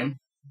 volume.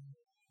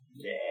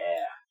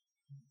 Yeah.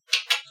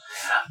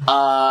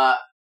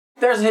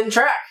 There's a hidden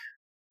track.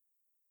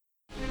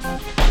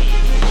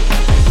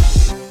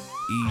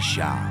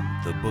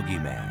 Esham, the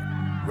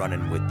boogeyman,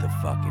 running with the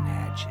fucking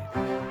hatchet.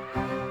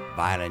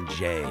 Violent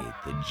J,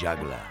 the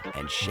juggler,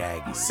 and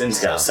Shaggy, Sin's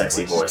got a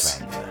sexy voice.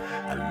 Strangler,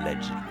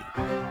 allegedly.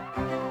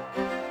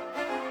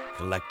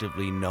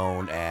 Collectively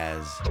known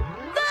as...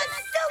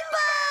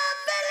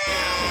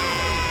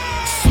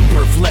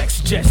 Super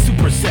flex, jet,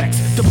 super sex.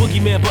 The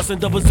boogeyman busting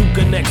the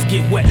bazooka next.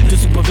 Get wet, the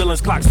super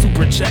villains clock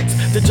super checks.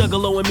 The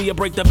juggalo and me a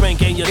break the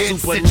bank and your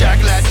It's super the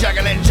juggler,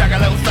 juggling,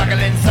 juggalo,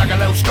 thuggling,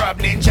 suggalo, scrub,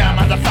 ninja,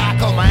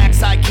 motherfucker. My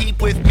axe I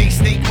keep with me,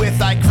 sneak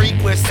with, I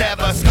creep with,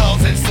 sever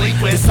skulls and sleep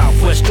the with.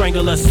 Southwest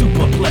Strangler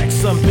superplex.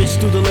 Some bitch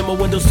through the limo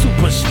window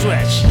super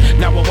stretch.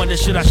 Now I wonder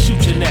should I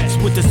shoot your next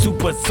with the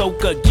super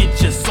soaker?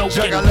 Get your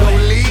soaking Juggalo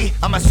wet. Lee,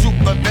 I'm a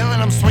super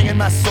villain. I'm swinging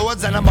my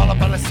swords and I'm all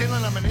up on the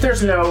ceiling.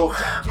 There's no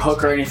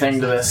hook or anything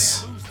to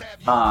this.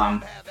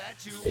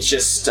 It's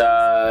just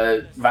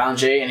Violent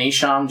J and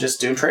Esham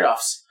just doing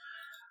trade-offs.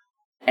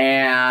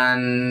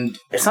 And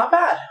it's not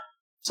bad.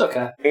 It's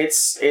okay.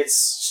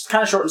 It's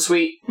kind of short and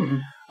sweet.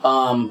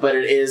 Mm-hmm. But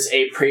it is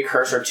a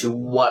precursor to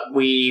what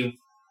we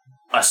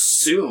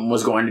assume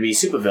was going to be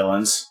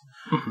supervillains.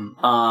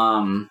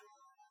 Mm-hmm.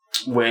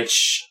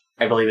 Which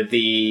I believe that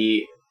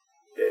the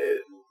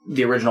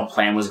original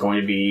plan was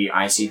going to be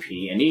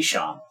ICP and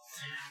Esham.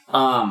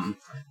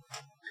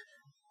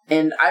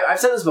 And I've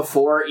said this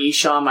before,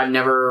 Esham, I've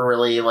never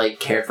really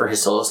cared for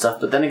his solo stuff,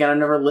 but then again, I've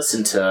never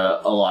listened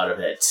to a lot of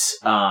it.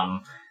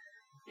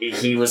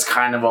 He was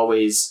kind of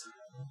always,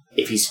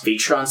 if he's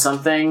featured on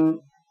something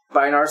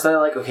by an artist that I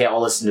like, okay,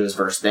 I'll listen to his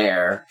verse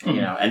there, you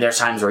know, and there's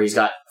times where he's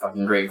got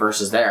fucking great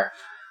verses there.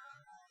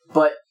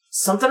 But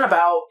something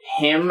about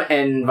him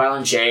and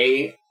Violent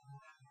J,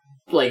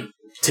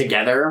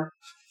 together,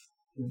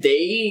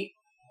 they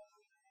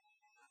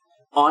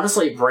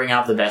honestly bring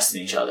out the best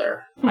in each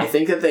other. I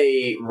think that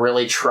they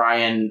really try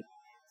and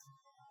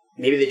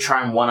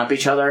one-up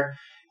each other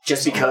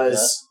just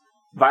because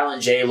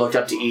Violent J looked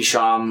up to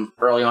Esham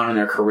early on in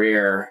their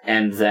career,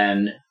 and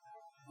then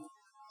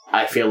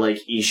I feel like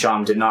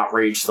Esham did not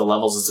reach the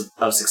levels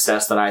of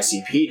success that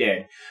ICP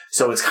did.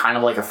 So it's kind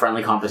of like a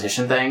friendly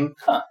competition thing.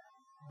 Huh.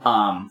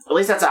 At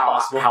least that's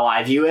how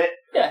I view it.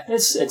 Yeah,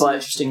 it's an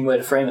interesting way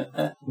to frame it.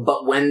 Yeah.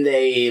 But when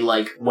they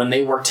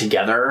work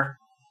together,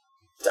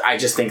 I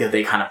just think that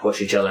they kind of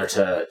push each other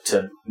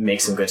to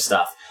make some good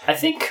stuff. I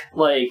think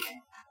the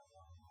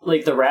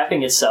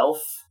rapping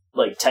itself,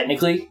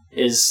 technically,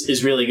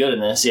 is really good in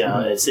this. You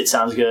know, it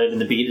sounds good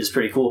and the beat is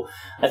pretty cool.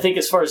 I think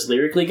as far as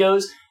lyrically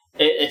goes,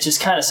 it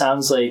just kind of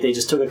sounds like they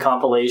just took a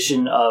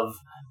compilation of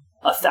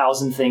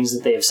 1,000 things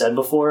that they have said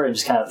before and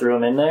just kind of threw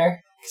them in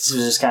there. It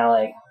was just kind of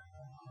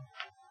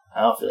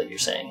I don't feel like you're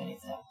saying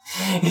anything.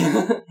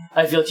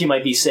 I feel like you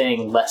might be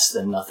saying less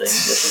than nothing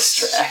with this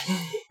track.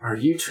 Are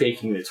you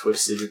taking the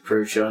twisted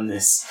approach on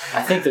this?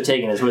 I think they're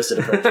taking a twisted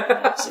approach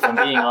on this, if I'm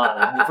being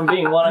honest. If I'm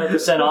being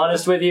 100%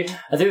 honest with you,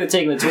 I think they're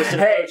taking the twisted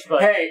approach,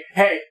 but...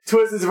 Hey,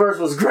 Twisted's verse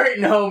was great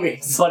in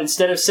Homies. But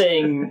instead of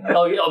saying,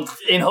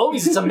 in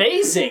Homies, it's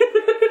amazing.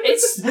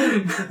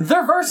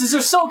 Their verses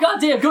are so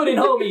goddamn good in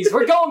Homies.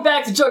 We're going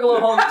back to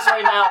Juggalo Homies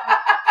right now.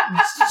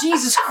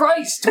 Jesus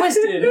Christ,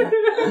 Twisted.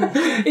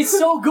 It's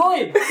so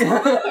good.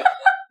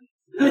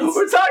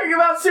 We're talking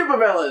about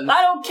supervillains.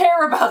 I don't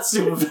care about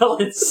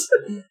supervillains.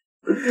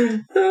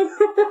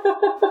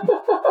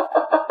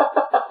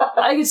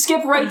 I could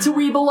skip right to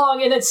We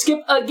Belong and then skip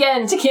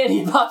again to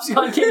Candy Pops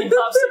on Candy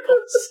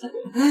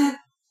Popsicles.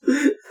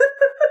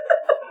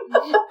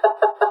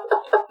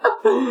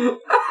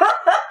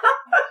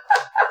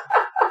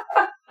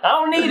 I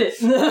don't need it.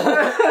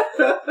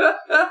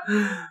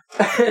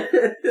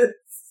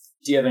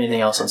 Do you have anything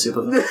else on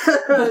supervillains?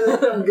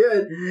 I'm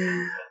good.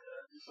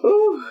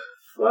 Ooh,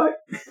 fuck.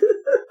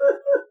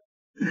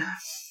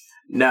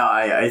 No,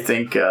 I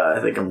think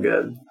I'm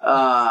good.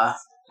 I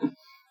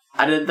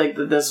didn't think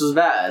that this was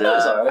bad. That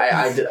was alright.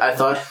 I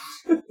thought.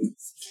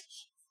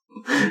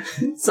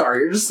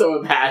 Sorry, you're just so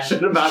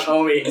impassioned about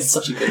Homies. It's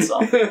such a good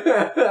song.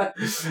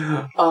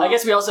 I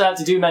guess we also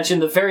have to mention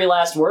the very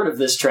last word of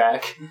this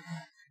track.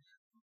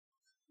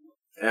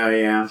 Oh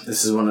yeah,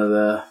 this is one of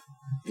the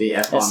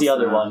F-bombs. That's the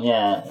other one,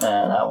 yeah,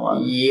 that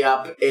one.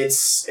 Yep, it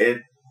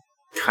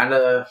kind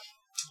of.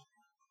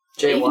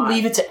 They even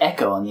leave it to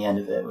Echo on the end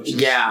of it, which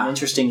is an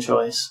interesting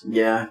choice.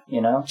 Yeah.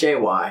 You know?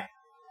 JY.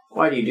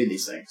 Why do you do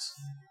these things?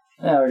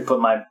 I already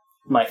put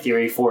my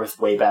theory forth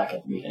way back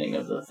at the beginning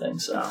of the thing,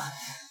 so...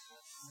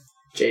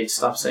 Jade,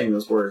 stop saying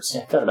those words.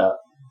 Yeah, cut it out.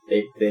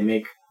 They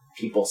make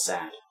people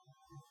sad.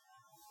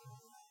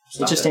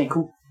 It just ain't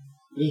cool.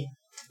 Yeah.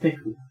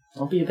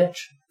 Don't be a bitch.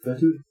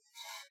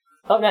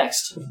 Up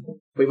next.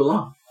 We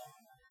Belong.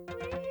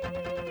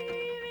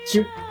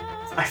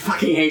 I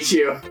fucking hate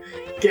you.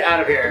 Get out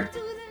of here.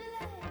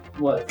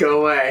 What?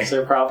 Go away. Is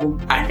there a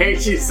problem? I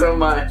hate you so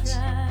much.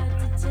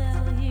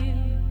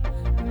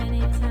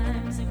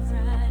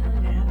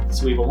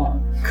 So We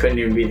Belong. Couldn't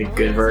even be the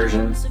good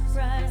version.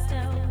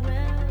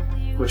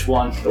 Which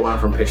one? The one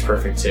from Pitch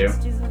Perfect 2.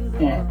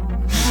 Yeah.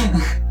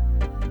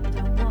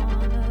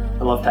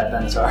 I love Pat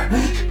Benatar.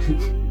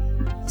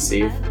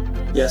 Steve?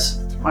 Yes?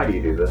 Why do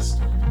you do this?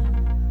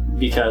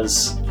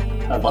 Because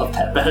I love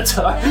Pat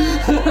Benatar.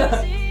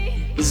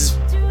 This is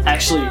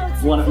actually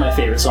one of my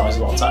favorite songs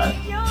of all time.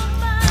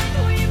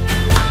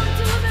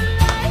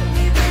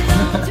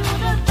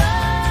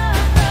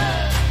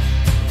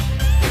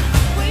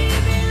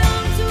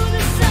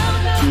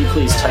 Can you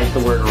please type the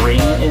word ring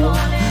in?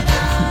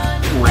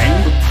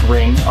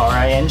 Ring,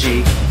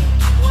 R-I-N-G. There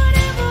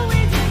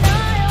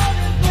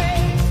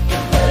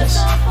it is.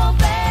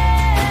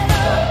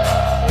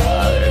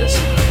 There it is.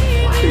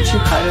 Why did you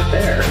hide it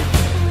there?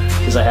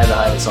 Because I had to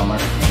hide it somewhere.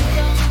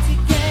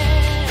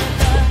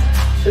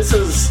 This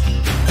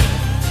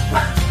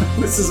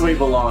is We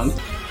Belong.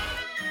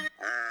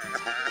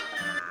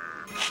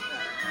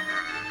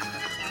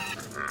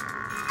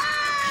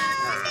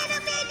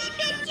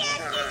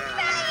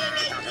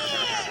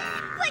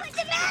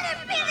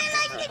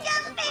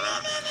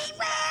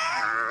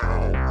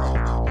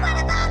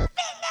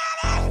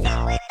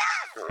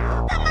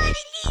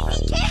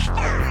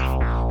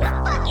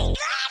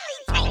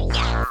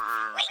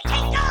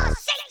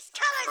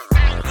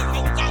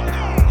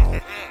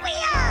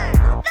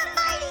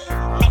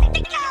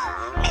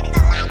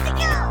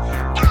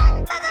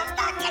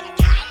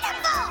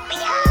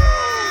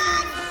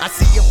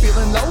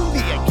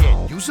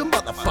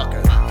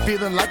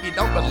 Feeling like you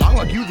don't belong,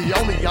 like you the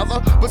only other.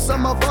 But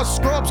some of us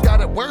scrubs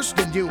got it worse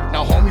than you.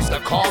 Now homies the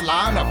call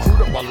line, a crew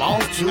that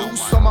belong to.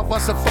 Some of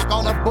us have fuck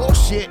all the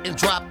bullshit and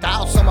dropped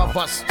out. Some of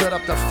us stood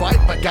up to fight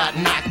but got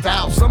knocked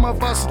out. Some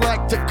of us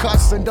like to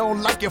cuss and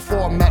don't like your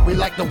format. We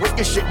like the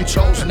wicked shit we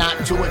chose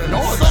not to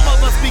ignore. Some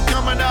of us be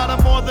coming out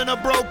of more than a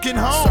broken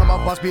home. Some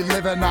of us be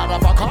living out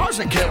of our cars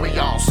and carry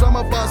on. Some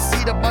of us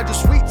see the budget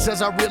suites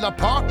as our real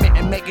apartment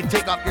and make it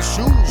take off your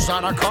shoes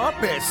on our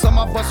carpet. Some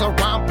of us are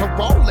on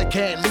parole and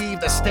can't leave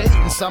the state.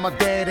 And some are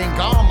dead and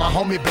gone. My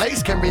homie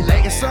Blaze can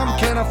relate. And some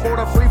can't afford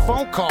a free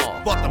phone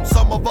call. But them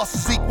some of us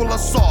is equal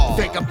assault.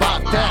 Think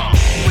about that.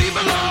 We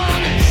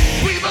belong.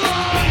 We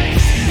belong.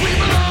 We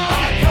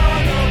belong.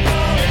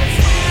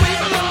 We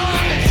belong.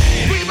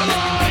 We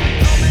belong.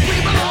 We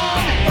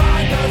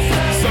belong.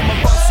 Some of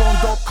us on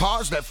dope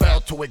cars that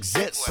failed to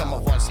exist. Some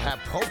of us have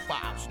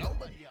profiles.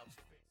 Nobody else.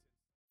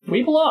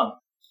 We Belong.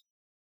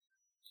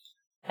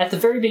 At the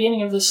very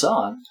beginning of this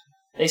song,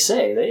 they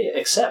say they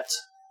accept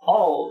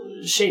all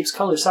shapes,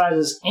 colors,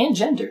 sizes, and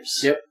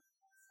genders. Yep.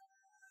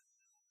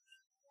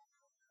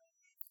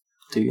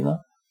 Do you know?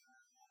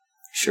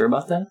 Sure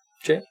about that,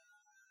 Jay?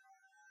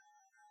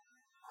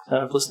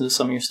 I've listened to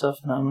some of your stuff,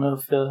 and I don't know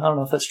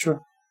if that's true.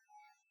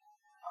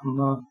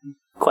 I'm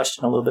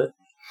questioning a little bit.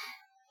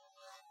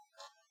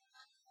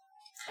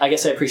 I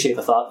guess I appreciate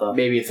the thought, though.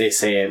 Maybe if they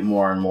say it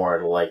more and more,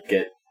 it'll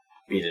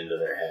beat into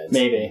their heads.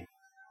 Maybe.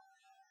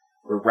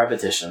 Or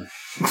repetition.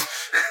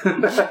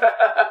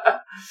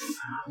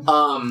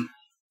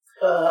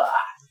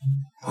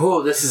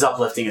 Oh, this is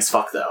uplifting as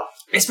fuck, though.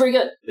 It's pretty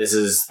good.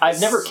 I've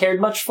never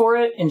cared much for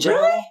it in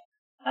general. Really?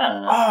 I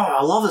don't know. Oh,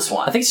 I love this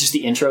one. I think it's just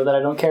the intro that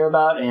I don't care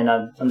about, and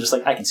I'm just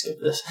like, I can skip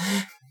this.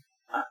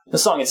 The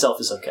song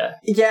itself is okay.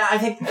 Yeah, I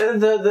think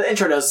the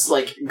intro does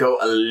like go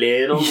a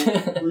little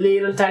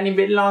tiny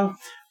bit long.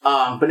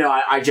 But no,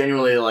 I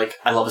genuinely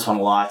I love this one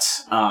a lot.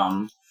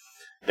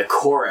 The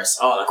chorus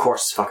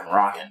is fucking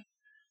rocking.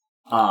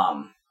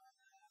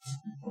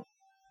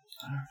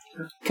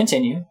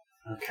 Continue.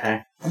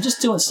 Okay. I'm just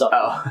doing stuff.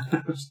 Oh.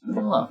 Just leave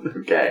me alone.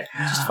 Okay.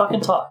 Just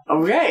fucking talk.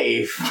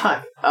 Okay.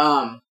 Fuck.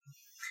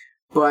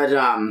 But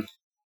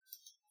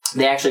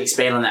they actually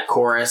expand on that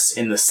chorus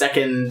in the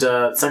second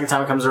time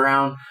it comes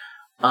around.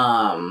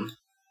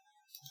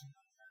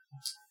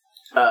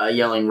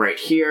 Yelling right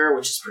here,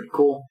 which is pretty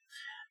cool.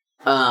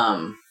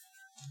 And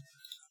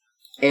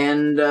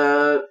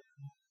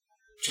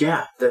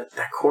yeah,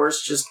 that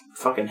chorus just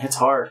fucking hits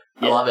hard.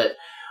 Yeah. I love it.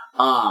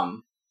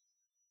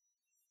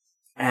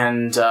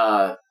 And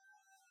the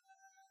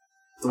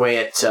way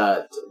it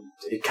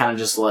kind of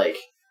just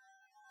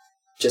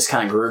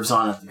kind of grooves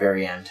on at the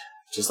very end,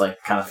 just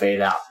kind of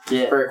fade out.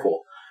 Yeah, very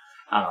cool.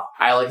 I don't know.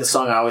 I like the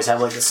song. I always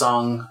have liked the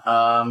song.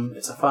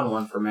 It's a fun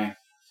one for me.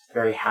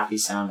 Very happy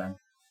sounding.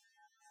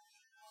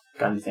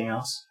 Got anything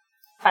else?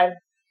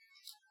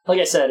 Like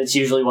I said, it's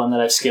usually one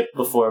that I've skipped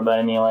before, but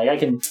I mean, I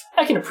can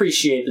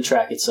appreciate the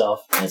track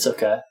itself. It's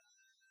okay.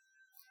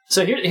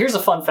 So here's a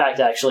fun fact,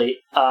 actually.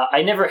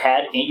 I never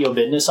had Ain't Yo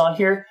Business on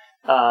here,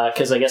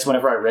 because I guess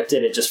whenever I ripped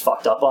it, it just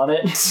fucked up on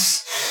it.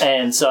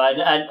 And so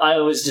I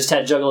always just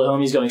had Juggalo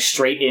Homies going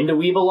straight into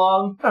We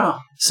Belong. Oh.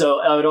 So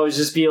I would always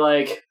just be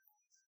like,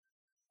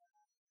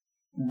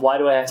 why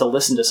do I have to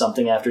listen to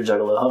something after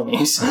Juggalo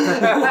Homies?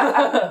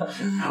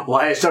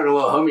 Why is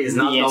Juggalo Homies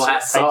not the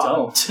last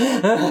song?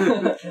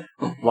 I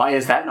don't. Why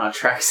is that not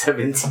track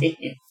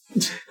 17?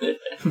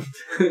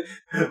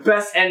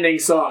 Best ending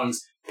songs.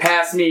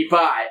 Pass Me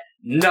By.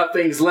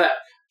 Nothing's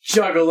Left.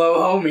 Juggalo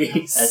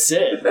Homies. That's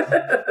it.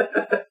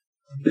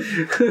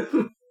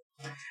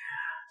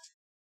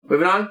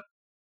 Moving on.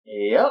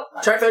 Yep.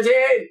 Track 13.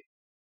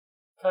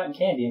 Cotton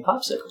candy and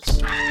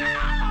popsicles.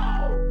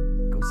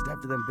 Go step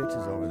to them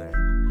bitches over there.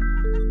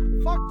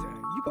 Fuck that.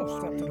 You go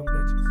step to them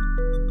bitches.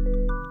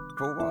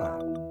 For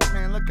what?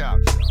 Man, look out,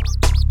 y'all.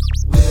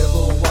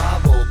 Wibble,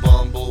 wobble,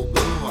 bumble,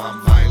 boo.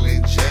 I'm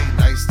Violent J.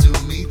 Nice to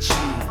meet you.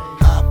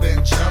 Hop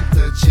and jump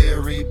the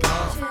cherry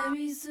pump.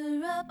 Cherry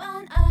syrup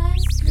on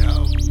ice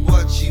Yo, cream.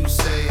 what you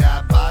say,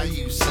 I buy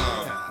you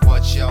some.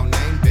 What's your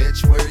name,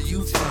 bitch? Where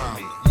you from?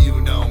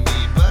 You know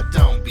me, but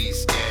don't be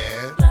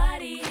scared.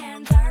 Bloody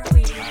hands are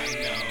weird.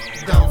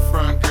 Don't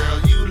front,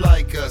 girl, you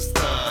like us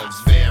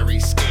thugs. Very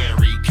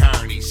scary,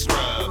 carny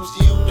scrubs.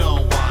 You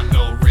don't want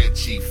no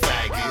Richie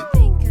faggot.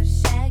 Think of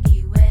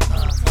Shaggy when he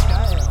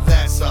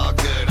That's all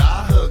good,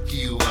 I'll hook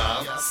you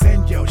up.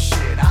 Send your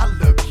shit, I'll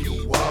look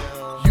you up.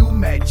 You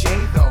met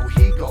Jay though,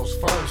 he goes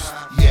first.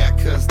 Yeah,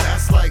 cause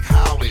that's like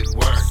how it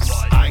works.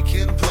 I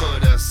can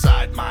put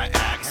aside my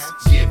axe,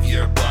 give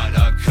your butt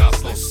a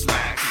couple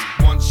smacks.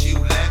 Once you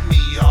let me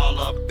all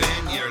up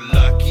in, you're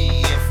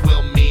lucky if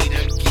we'll meet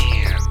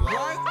again.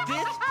 Work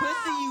this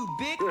pussy, you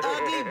big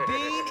ugly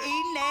bean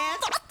eating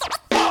ass.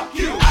 Fuck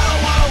you! I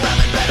don't want a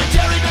lemon better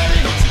cherry, baby.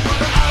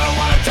 I don't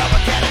want a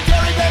chopper can of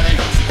dairy, baby.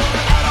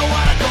 I don't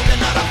want a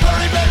coconut or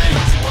furry, baby.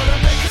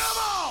 Come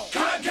on!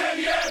 Cotton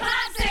candy and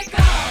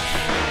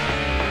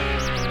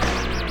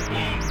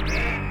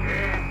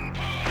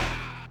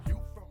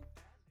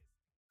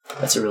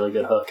That's a really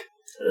good hook.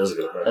 That is a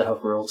good hook. That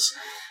hook rules.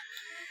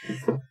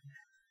 I'm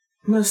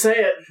gonna say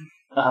it.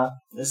 Uh-huh.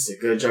 This is a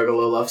good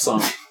Juggalo love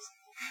song.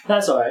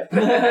 That's alright.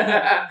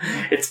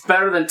 It's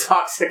better than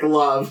Toxic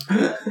Love.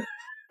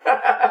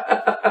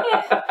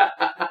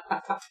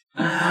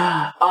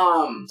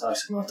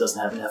 Toxic Love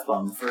doesn't have an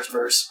F-bomb in the first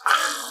verse.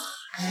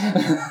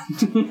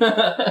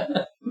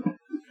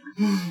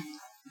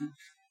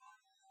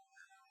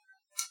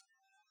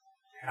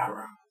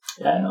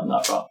 Yeah, no, I'm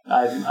not wrong.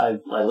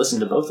 I listened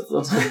to both of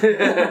them.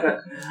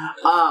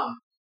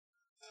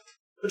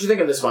 What'd you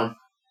think of this one?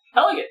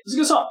 I like it. It's a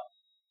good song.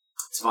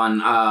 It's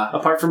fun.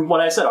 Apart from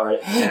what I said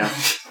already. Yeah.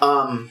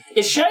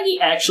 Is Shaggy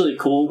actually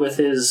cool with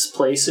his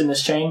place in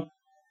this chain?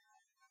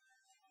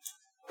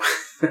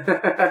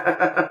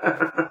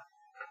 I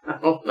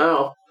don't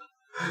know.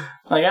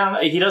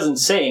 Like, he doesn't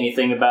say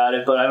anything about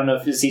it, but I don't know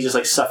if he's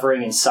just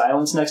suffering in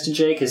silence next to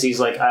Jay because he's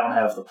like, I don't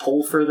have the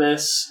pull for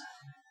this.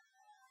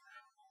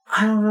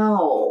 I don't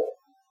know.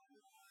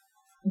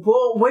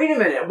 Well, wait a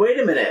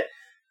minute.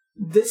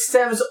 This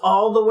stems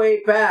all the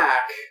way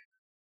back.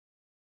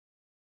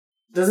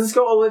 Doesn't this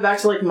go all the way back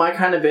to, My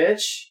Kind of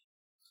Bitch?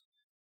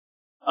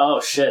 Oh,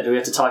 shit. Do we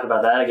have to talk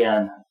about that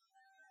again?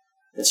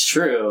 It's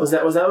true. Was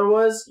that what it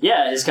was?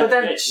 Yeah, his kind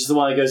of bitch is the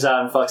one that goes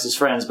out and fucks his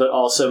friends, but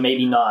also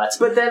maybe not.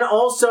 But then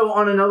also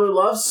on another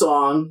love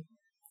song,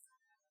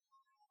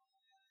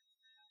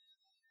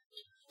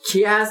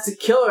 he has to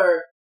kill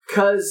her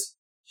because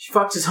She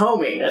fucked his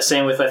homie. Yeah,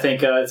 same with, I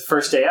think,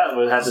 First Day Out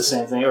would have the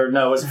same thing. Or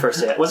no, it wasn't First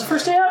Day Out. Was it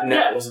First Day Out? No,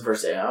 Yeah. it wasn't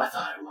First Day Out.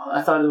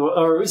 I thought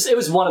it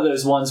was one of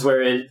those ones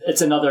where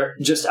it's another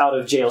just out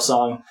of jail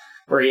song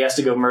where he has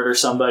to go murder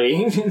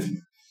somebody.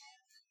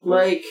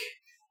 Like,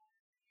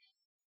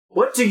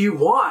 what do you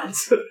want?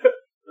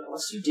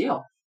 What's your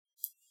deal?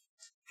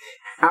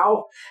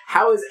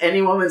 How is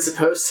any woman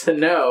supposed to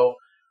know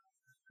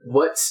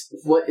what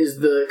is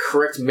the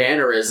correct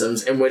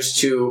mannerisms in which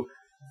to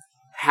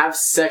have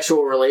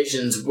sexual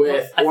relations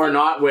with or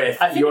not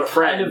with I think your they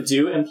friend? kind of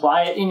do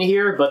imply it in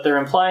here, but they're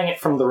implying it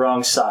from the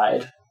wrong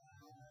side.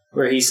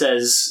 Where he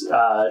says,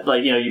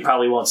 you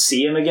probably won't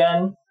see him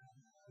again.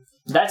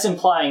 That's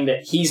implying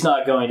that he's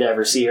not going to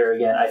ever see her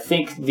again. I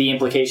think the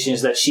implication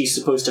is that she's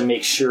supposed to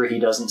make sure he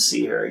doesn't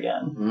see her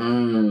again.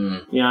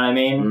 You know what I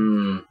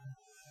mean?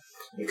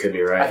 You could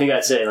be right. I think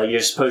that's it. Like, you're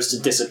supposed to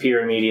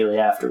disappear immediately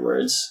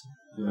afterwards.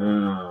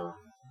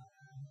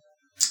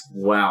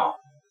 Well.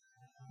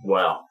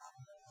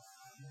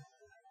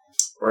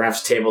 We're gonna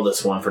have to table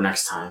this one for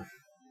next time.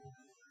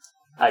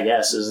 I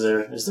guess. Is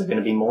there going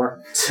to be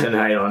more?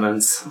 Tonight on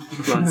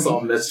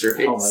Unsolved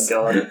Mysteries. Oh my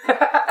god.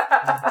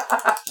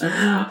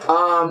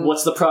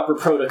 What's the proper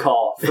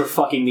protocol for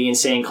fucking the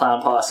Insane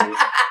Clown Posse?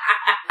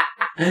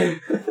 Yeah,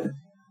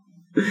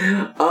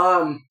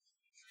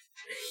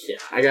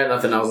 I got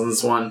nothing else on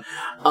this one.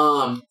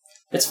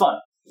 It's fun.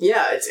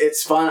 Yeah,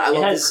 it's fun. I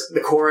love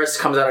the chorus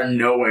comes out of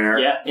nowhere.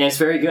 Yeah, and it's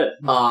very good.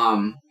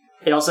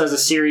 It also has a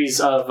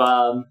series of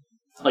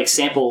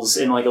samples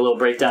in like a little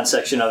breakdown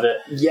section of it.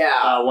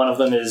 Yeah. One of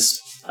them is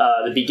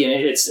the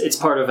beginning. It's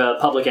part of a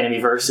Public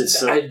Enemy verse.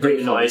 It's Bring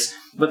the Noise.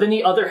 But then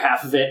the other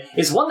half of it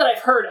is one that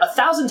I've heard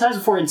 1,000 times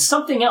before in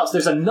something else.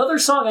 There's another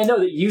song I know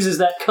that uses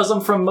that "'Cause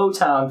I'm from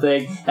Motown"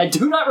 thing. I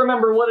do not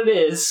remember what it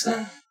is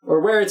or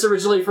where it's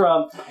originally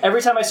from.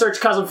 Every time I search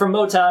 "'Cause I'm from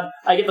Motown,"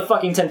 I get the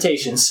fucking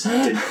Temptations.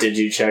 Did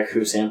you check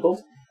who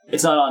sampled?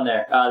 It's not on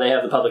there. They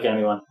have the Public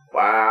Enemy one.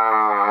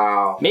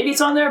 Wow. Maybe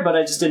it's on there, but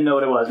I just didn't know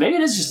what it was. Maybe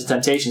it is just a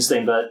Temptations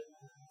thing, but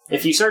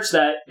if you search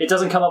that, it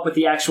doesn't come up with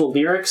the actual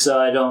lyrics, so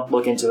I don't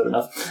look into it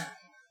enough.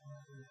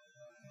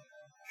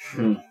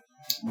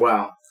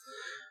 Well,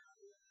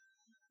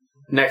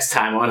 next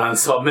time on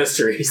Unsolved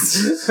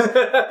Mysteries.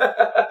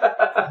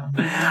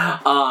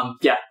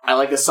 Yeah, I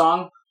like this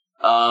song.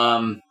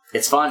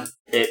 It's fun.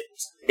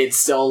 It's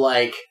still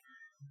like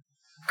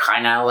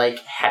kind of like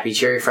happy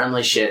cherry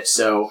friendly shit.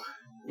 So,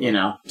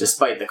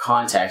 despite the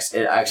context,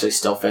 it actually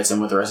still fits in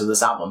with the rest of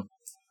this album.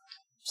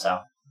 So,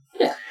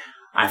 yeah,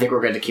 I think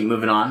we're good to keep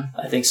moving on.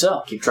 I think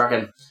so. Keep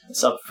trucking.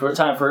 It's up for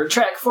time for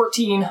track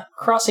 14,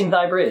 "Crossing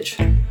Thy Bridge."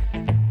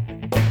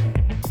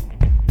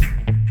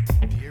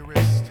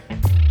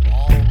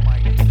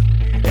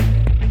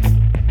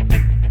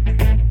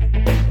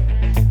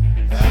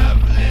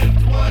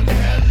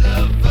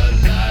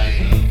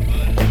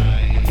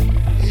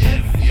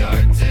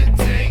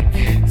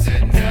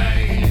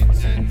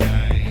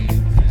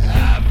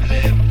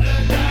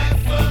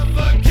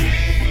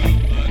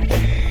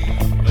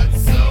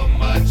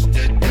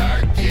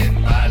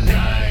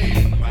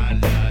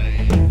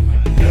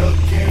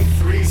 Looking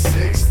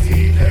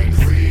 360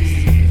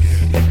 degrees,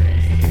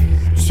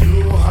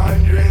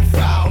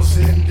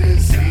 200,000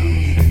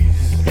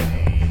 disease.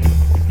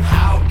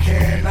 How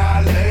can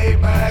I lay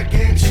back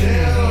and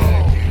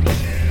chill?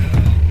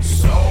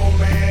 So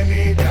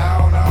many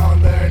down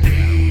on their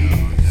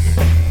knees.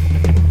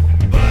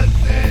 But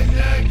then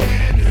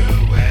again,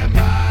 who am I?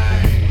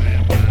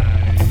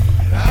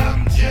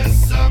 I'm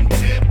just some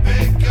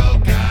typical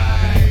guy.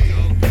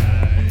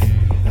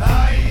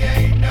 I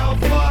ain't no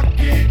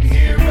fucking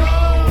hero.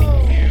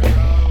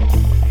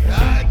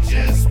 I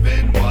just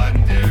been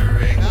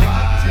wondering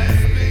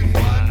why.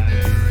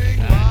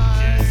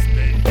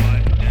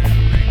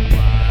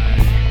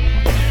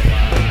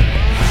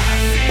 I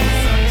see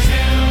some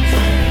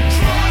children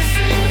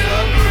crossing the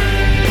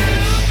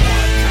bridge.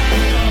 What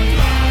kind of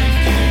life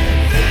did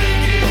they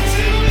get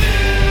to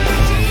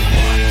live?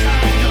 What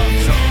kind of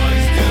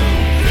toys do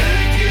they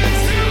get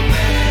to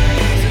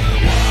make?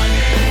 What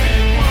if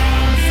it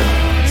was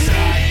a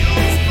child's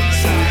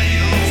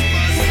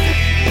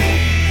mistake?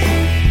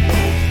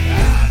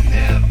 I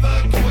never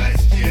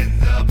questioned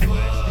the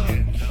book,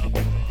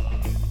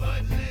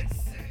 but let's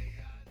say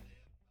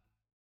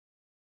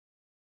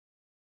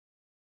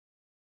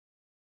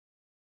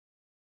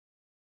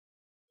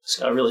Just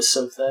gotta really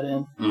soak that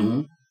in.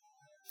 Mm-hmm.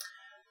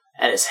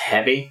 And it's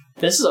heavy.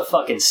 This is a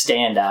fucking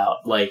standout.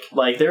 Like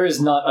there is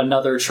not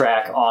another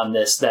track on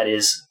this that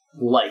is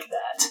like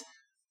that.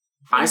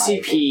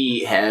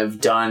 ICP have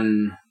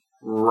done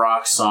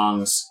rock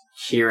songs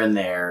here and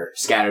there,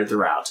 scattered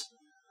throughout.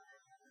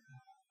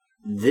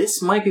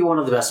 This might be one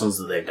of the best ones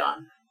that they've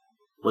done,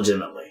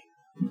 legitimately.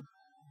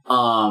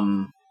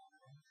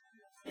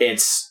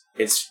 It's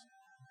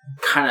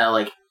kind of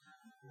like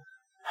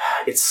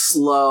it's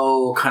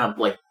slow, kind of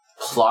like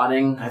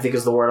plodding, I think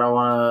is the word I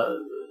want to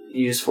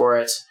use for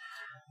it.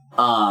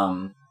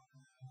 And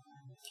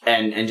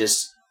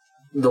just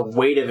the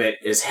weight of it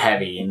is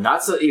heavy, and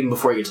that's even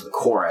before you get to the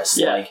chorus.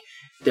 Yeah. Like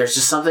there's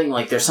just something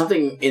like there's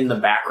something in the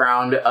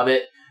background of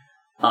it,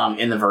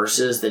 in the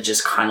verses that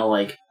just kind of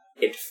like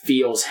it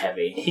feels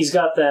heavy. He's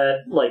got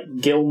that like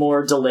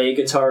Gilmore delay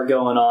guitar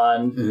going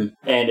on,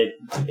 and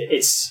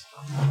it's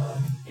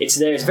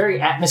there. It's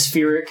very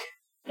atmospheric,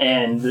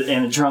 and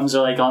the drums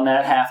are like on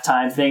that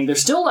halftime thing. They're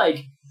still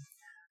like.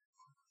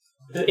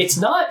 It's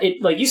not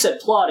like you said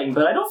plodding,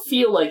 but I don't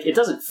feel like it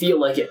doesn't feel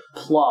like it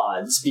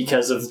plods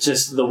because of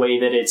just the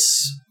way that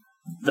it's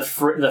the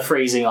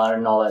phrasing on it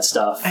and all that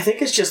stuff. I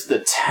think it's just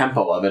the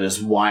tempo of it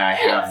is why I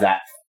have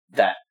that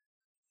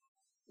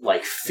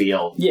like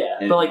feel. Yeah,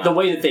 but like the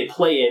way that they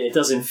play it, it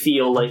doesn't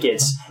feel like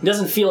it's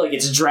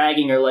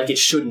dragging or like it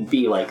shouldn't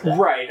be like that.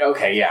 Right.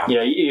 Okay. Yeah. You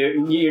know,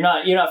 you're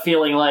not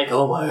feeling like,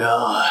 oh my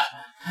god.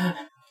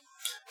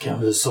 Can't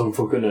believe this song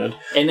fucking end.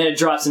 And then it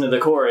drops into the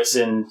chorus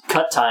and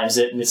cut times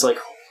it, and it's like,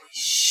 holy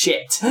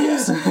shit.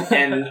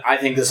 And I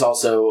think this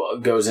also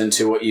goes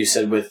into what you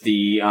said with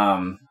the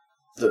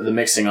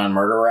mixing on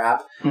Murder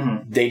Rap.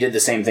 Mm-hmm. They did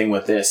the same thing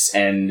with this,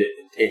 and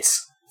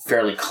it's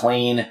fairly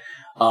clean.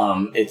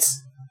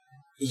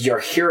 You're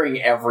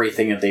hearing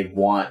everything that they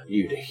want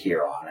you to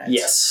hear on it.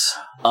 Yes.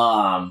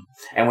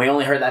 And we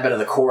only heard that bit of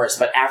the chorus,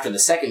 but after the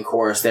second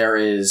chorus, there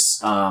is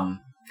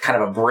kind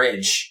of a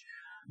bridge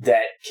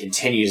that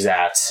continues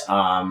that.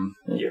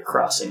 You're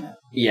crossing it.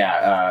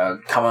 Yeah,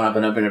 coming up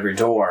and open every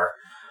door.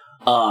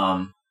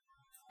 And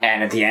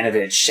at the end of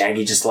it,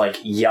 Shaggy just like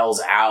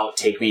yells out,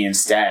 "Take me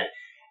instead."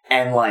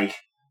 And like,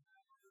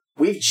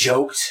 we've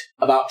joked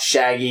about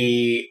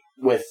Shaggy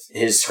with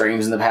his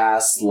screams in the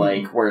past,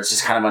 like where it's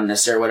just kind of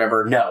unnecessary, or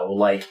whatever. No,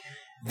 like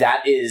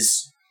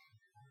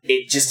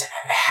it just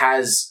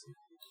has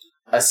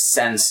a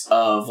sense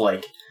of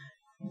like,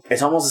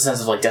 it's almost a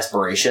sense of like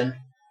desperation.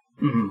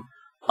 Mm-hmm.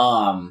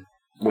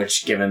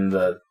 Which, given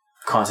the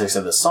context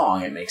of the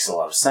song, it makes a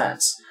lot of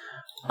sense.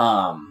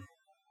 But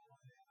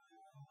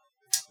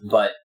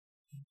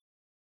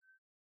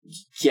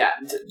yeah,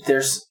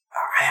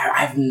 I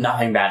have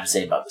nothing bad to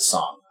say about the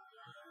song.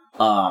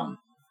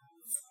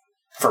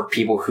 For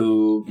people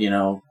who,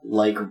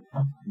 like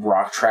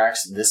rock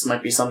tracks, this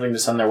might be something to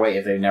send their way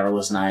if they've never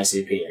listened to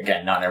ICP.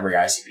 Again, not every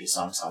ICP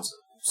song is going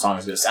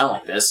to sound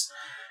like this,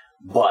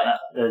 but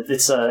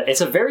it's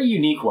a very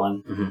unique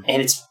one,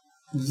 and it's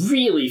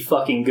really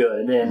fucking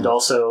good. And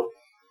also,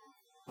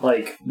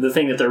 like, the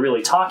thing that they're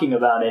really talking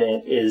about in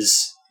it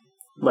is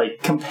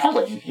like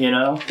compelling,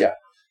 Yeah.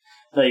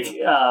 Like,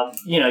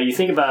 you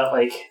think about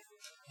like,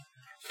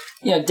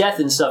 death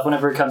and stuff.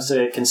 Whenever it comes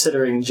to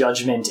considering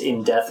judgment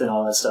in death and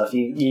all that stuff,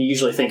 you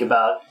usually think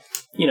about,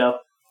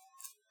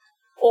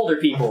 older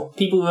people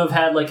who have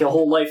had like a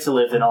whole life to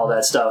live and all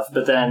that stuff.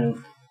 But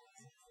then,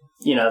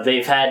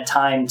 they've had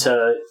time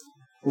to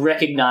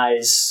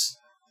recognize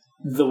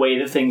the way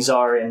that things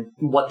are and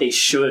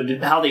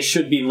how they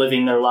should be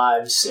living their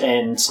lives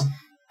and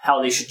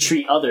how they should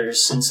treat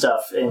others and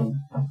stuff. And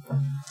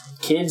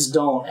kids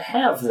don't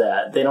have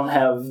that. They don't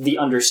have the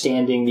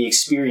understanding, the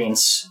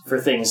experience for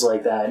things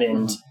like that.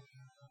 And,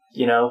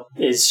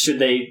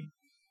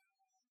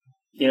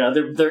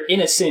 they're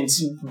innocent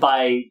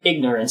by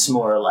ignorance,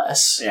 more or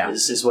less,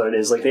 is what it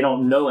is. Like, they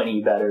don't know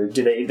any better.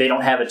 They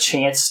don't have a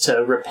chance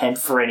to repent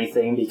for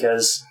anything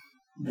because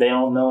they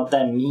don't know what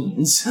that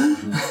means.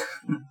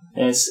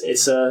 And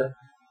it's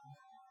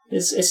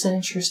an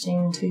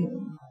interesting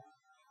tune.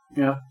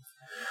 Yeah.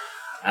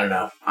 I don't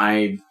know.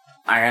 I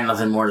got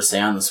nothing more to say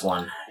on this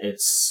one.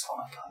 It's... Oh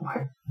my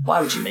god. Why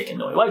would you make a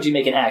noise? Why would you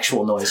make an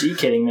actual noise? Are you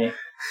kidding me?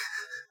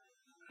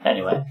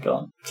 Anyway, go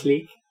on.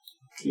 Click.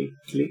 Click.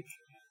 Click.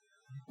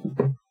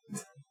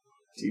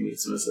 Do you need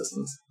some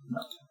assistance?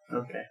 No.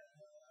 Okay.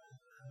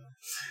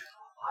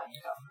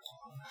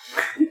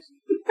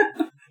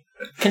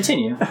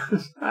 Continue.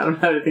 I don't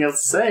have anything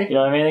else to say. You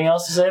don't have anything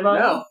else to say about it?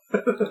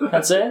 No.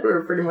 That's it?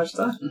 We're pretty much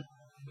done.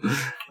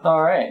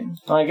 Alright.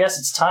 Well, I guess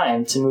it's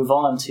time to move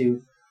on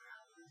to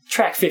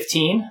track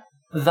 15.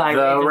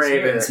 The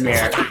Raven's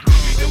Mirror.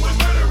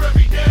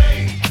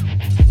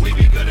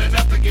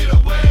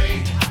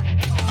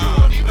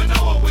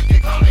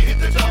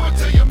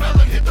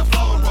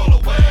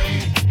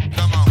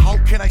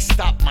 Can I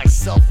stop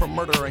myself from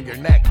murdering your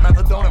neck?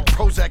 Methadone and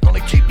Prozac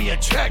only keep me in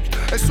check.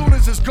 As soon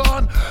as it's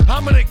gone,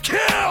 I'm gonna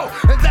kill.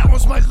 And that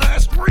was my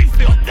last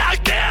refill. God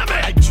damn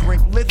it! I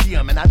drink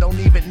lithium and I don't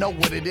even know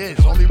what it is.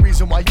 Only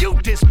reason why you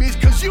diss me is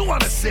cause you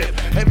wanna sip.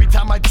 Every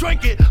time I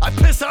drink it, I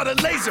piss out a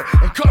laser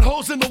and cut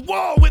holes in the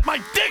wall with my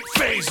dick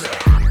phaser.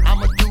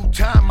 I'ma do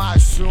time, I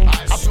assume.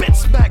 I bitch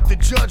smacked the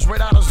judge right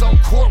out of his own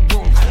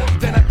courtroom.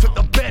 Then I took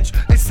the bench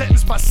and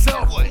sentenced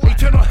myself.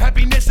 Eternal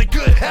happiness and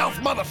good health,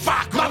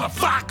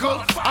 motherfucker.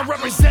 I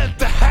represent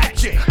the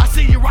hatchet. I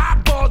see your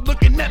eyeball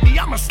looking at me,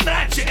 I'ma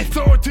snatch it and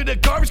throw it to the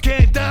garbage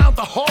can down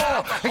the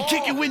hall and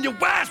kick you in your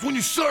ass when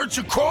you search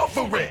and crawl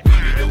for it. We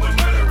be doing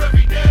murder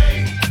every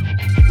day.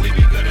 We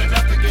be good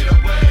enough to get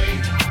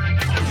away.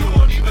 You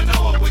won't even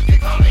know what we can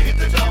call it. Hit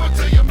the door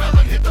until your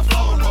melon hit the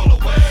floor and roll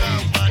away.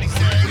 Somebody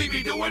said we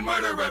be doing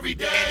murder every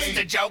day. It's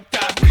the Joker.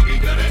 We be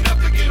good enough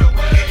to get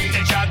away. It's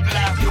the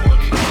juggler. You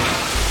won't even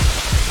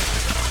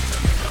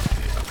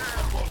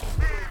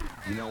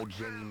know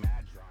Jamie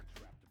Madrox rapped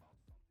about.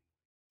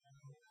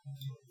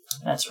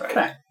 That's right.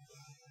 Okay.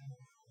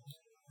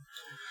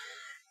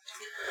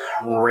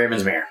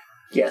 Ravensmere.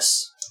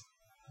 Yes.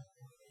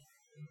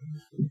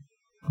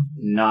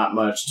 Not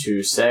much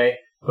to say,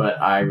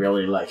 but I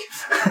really like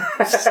it.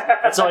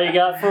 That's all you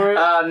got for it?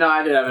 No,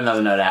 I did have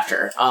another note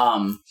after.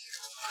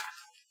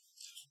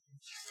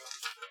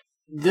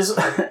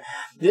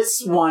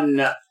 This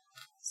one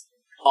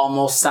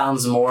almost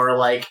sounds more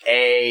like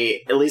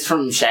at least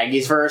from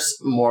Shaggy's verse,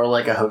 more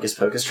like a Hocus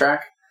Pocus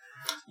track.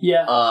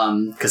 Yeah.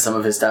 Because some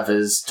of his stuff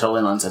is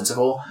totally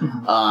nonsensical.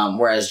 Mm-hmm.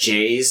 Whereas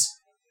Jay is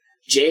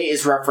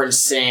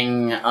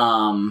referencing, at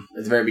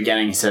the very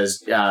beginning, he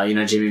says,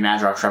 Jamie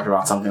Madrox rapped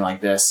about something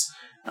like this.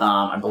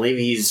 I believe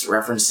he's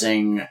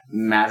referencing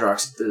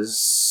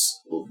Madrox's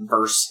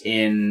verse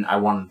in I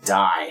Want to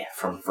Die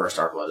from the first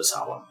Dark Lotus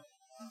album.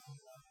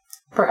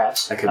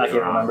 Perhaps. I can't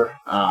remember.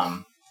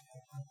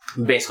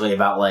 Basically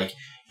about, like,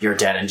 you're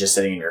dead and just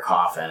sitting in your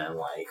coffin and,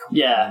 like,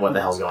 yeah. what the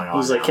hell's going on?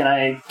 He's like, can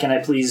I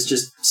please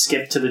just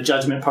skip to the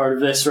judgment part of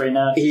this right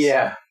now?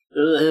 Yeah.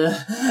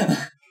 Ugh.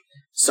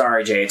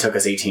 Sorry, Jay, it took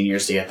us 18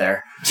 years to get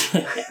there.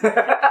 Well,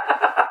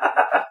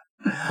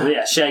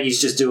 yeah, Shaggy's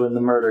just doing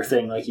the murder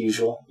thing like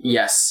usual.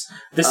 Yes.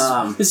 This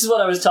is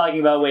what I was talking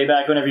about way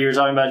back whenever you were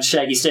talking about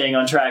Shaggy staying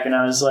on track, and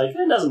I was like,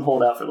 it doesn't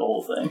hold out for the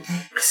whole thing.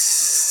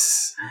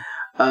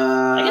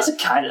 I guess it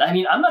kind of... I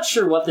mean, I'm not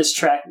sure what this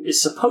track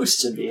is supposed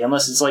to be,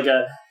 unless it's like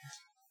a...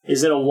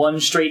 Is it a one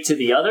straight to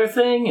the other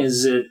thing?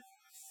 Is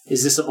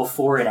this a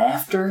before and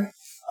after?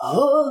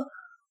 Oh?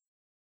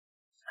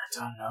 I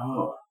don't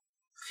know.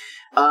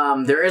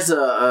 There is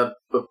a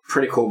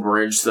pretty cool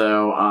bridge,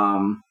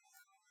 though,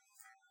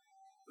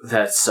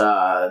 that's,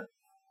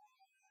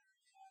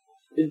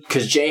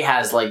 because Jay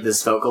has, like,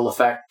 this vocal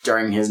effect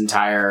during his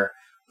entire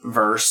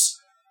verse,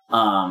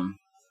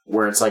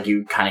 where it's like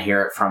you kind of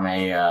hear it from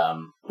a,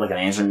 like an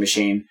answering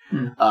machine,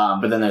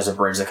 but then there's a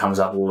bridge that comes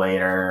up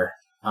later,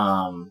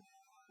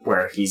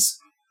 where his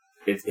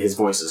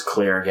voice is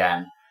clear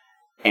again,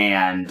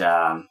 and,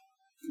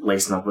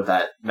 lacing up with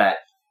that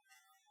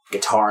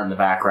guitar in the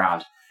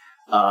background.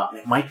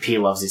 Mike P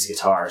loves these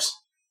guitars.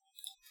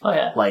 Oh,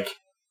 yeah. Like,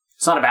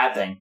 it's not a bad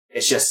thing.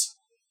 It's just,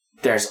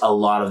 there's a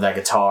lot of that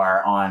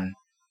guitar on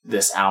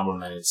this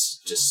album, and it's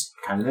just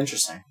kind of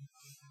interesting.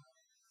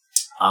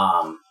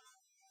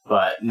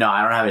 But, no,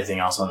 I don't have anything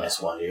else on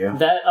this one, do you?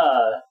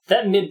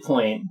 That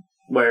midpoint,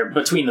 where,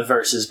 between the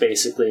verses,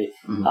 basically,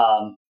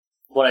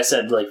 what I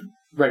said, like,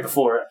 right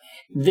before,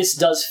 this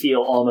does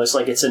feel almost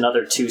like it's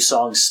another two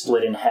songs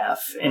split in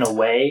half, in a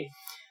way.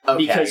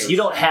 Okay, because you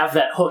don't have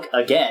that hook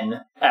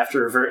again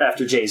after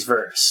Jay's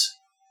verse.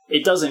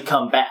 It doesn't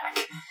come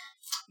back.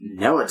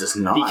 No, it does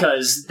not.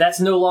 Because that's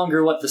no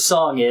longer what the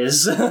song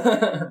is.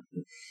 And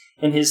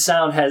his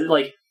sound has,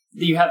 like,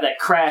 you have that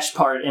crash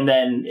part, and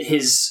then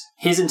his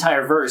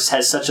entire verse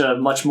has such a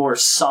much more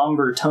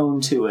somber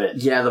tone to it.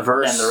 Yeah, the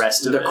verse. Than the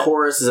rest of it. The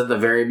chorus is at the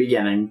very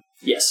beginning.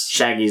 Yes.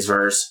 Shaggy's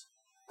verse,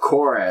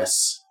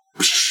 chorus,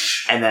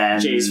 and then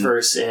Jay's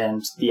verse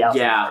and the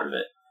outro part of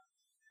it.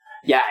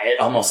 Yeah, it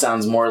almost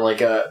sounds more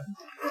like a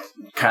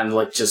kind of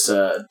like just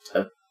a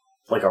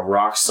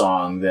rock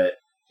song that,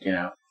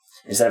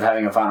 instead of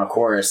having a final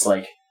chorus,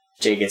 like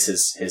Jay gets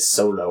his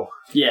solo.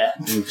 Yeah.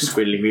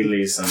 Squiddly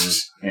wheedlies and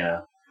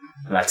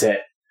and that's it.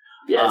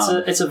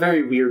 Yeah, it's a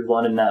very weird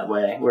one in that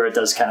way, where it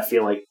does kind of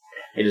feel like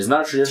it is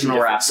not traditional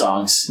rap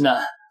songs.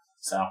 Nah.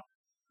 So,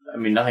 I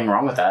mean, nothing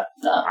wrong with that.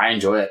 No. I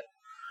enjoy it.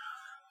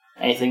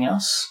 Anything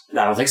else?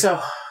 I don't think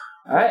so.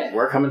 All right.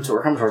 We're coming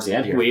towards the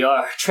end here. We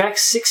are. Track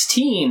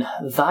 16,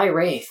 Thy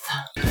Wraith.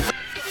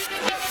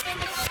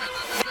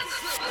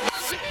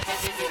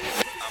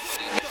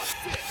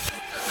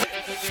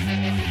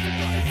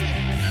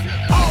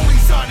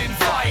 Always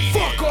uninvited.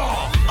 Fuck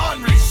off.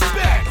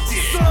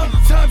 Unrespected.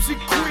 Sometimes he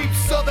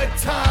creeps, other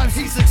times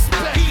he's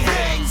expected. He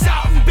hangs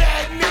out in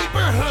bad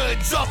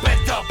neighborhoods up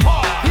at the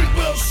park. He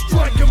will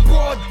strike in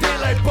broad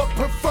daylight, but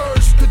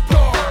prefers the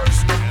dark.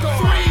 3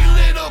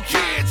 little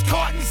kids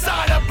caught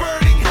inside a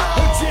burning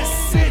home. Or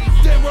just sit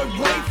there and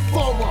wait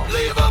for him.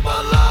 Leave him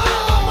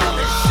alone.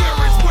 The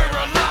sheriffs we're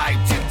alive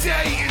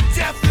today, and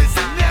death is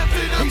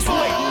inevitable. He's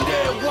waiting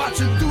there,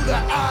 watching through the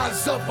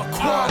eyes of a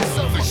crowd.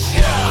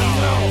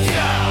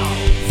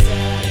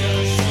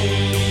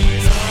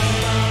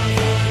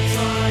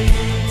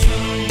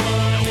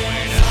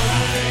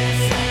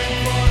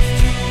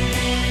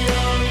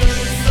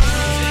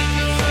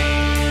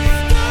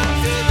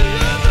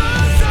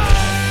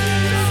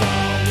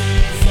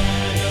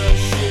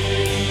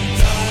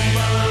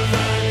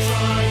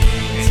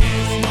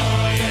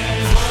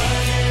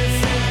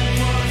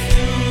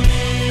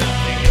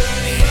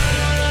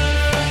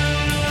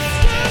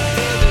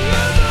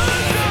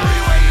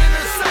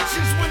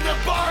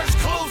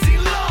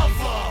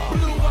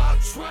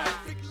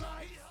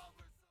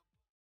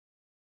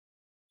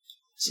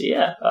 So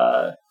yeah,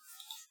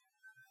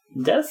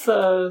 Death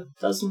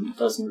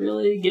doesn't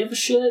really give a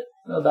shit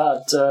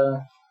about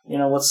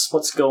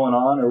what's going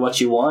on or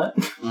what you want.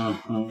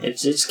 Mm-hmm. It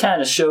just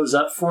kind of shows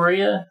up for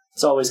you.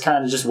 It's always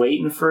kind of just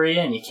waiting for you,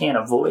 and you can't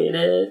avoid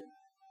it.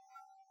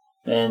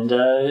 And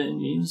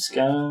you just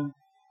gotta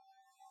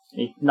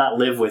not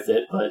live with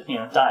it, but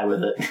die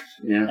with it.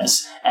 Yeah.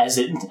 As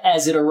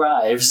it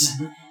arrives.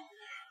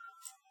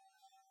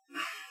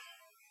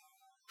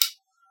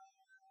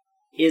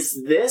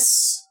 Is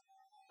this,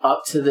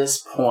 up to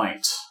this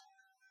point,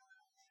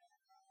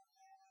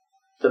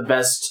 the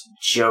best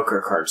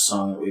Joker card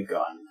song that we've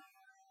gotten?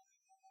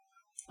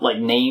 Like,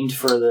 named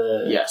for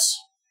the... Yes.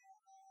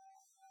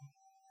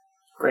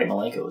 Great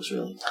Malenko was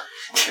really...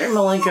 Great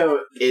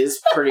Malenko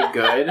is pretty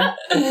good.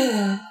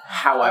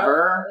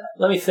 However...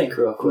 let me think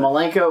real quick.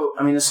 Malenko...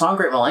 I mean, the song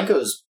Great Malenko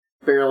is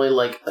barely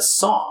like a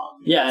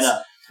song. Yeah, I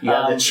know. You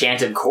have the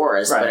chanted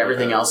chorus, right, but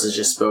everything else is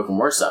just spoken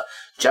word stuff.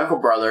 Jekyll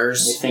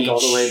Brothers... You think all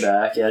the way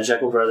back. Yeah,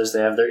 Jekyll Brothers,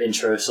 they have their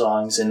intro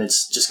songs, and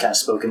it's just kind of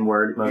spoken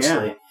word,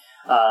 mostly.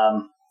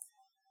 Yeah.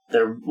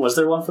 Was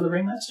there one for the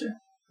Ringmaster?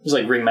 It was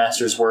like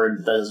Ringmaster's Word,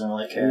 but that doesn't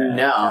really care.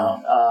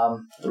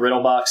 No. The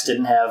Riddle Box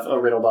didn't have a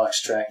Riddle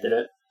Box track, did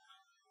it?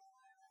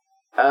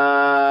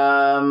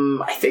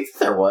 I think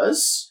there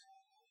was.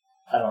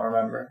 I don't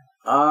remember.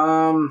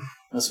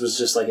 This was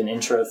just like an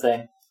intro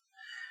thing.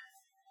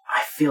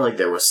 I feel like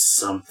there was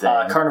something.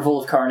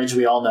 Carnival of Carnage,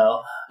 we all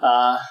know.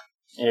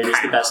 And it is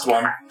the best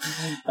one.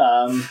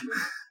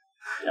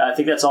 I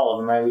think that's all of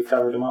them, right? We've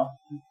covered them all.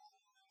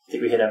 I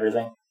think we hit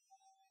everything.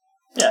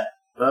 Yeah.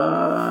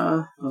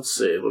 Let's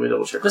see. Let me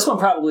double check. This one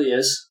probably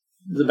is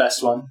the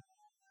best one.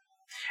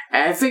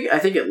 I think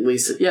at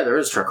least there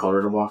is a track called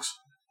Riddle Box.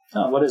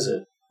 Oh, what is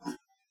it?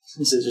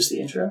 Is it just the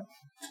intro?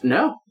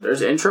 No,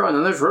 there's intro and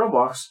then there's Riddle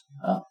Box.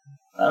 Oh,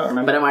 I don't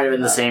remember. But it might have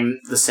been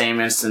the same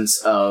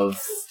instance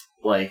of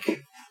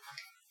like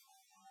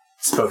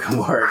spoken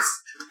words.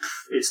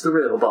 It's the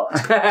Riddle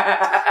Box.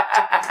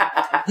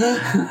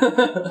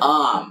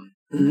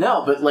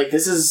 No, but like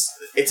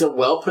it's a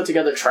well put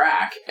together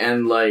track,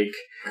 and like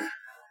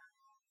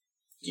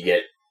you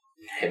get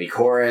heavy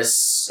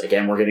chorus.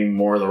 Again, we're getting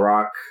more of the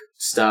rock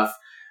stuff.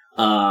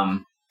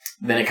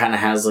 Then it kind of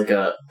has like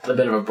a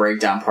bit of a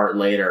breakdown part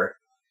later,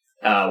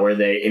 where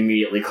they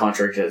immediately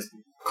contradict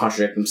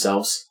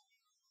themselves.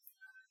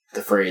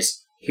 The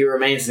phrase, "He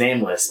remains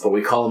nameless, but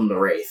we call him the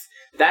Wraith."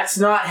 That's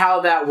not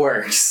how that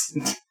works.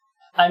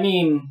 I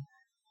mean,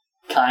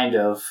 kind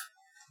of.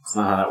 It's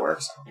not how that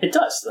works. It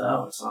does, though.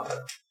 No, it's not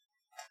that.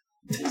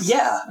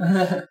 Yeah.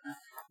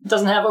 It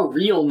doesn't have a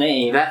real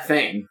name. That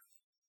thing.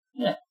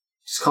 Yeah.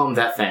 Just call him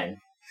that thing.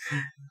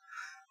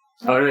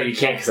 Oh, no, you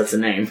can't because that's a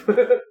name.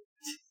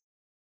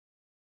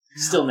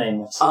 Still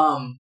nameless.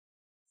 Well,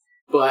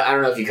 I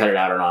don't know if you cut it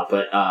out or not,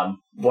 but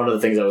one of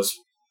the things that was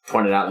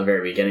pointed out in the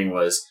very beginning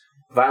was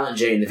Violent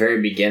J, in the very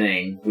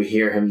beginning, we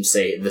hear him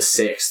say the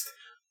 6th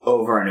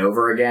over and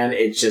over again.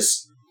 It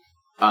just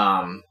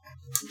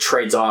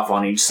trades off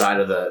on each side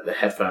of the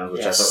headphones,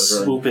 which I thought was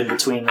really... swoop in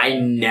between. I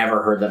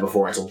never heard that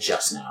before until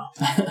just now.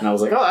 And I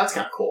was like, oh, that's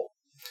kind of cool.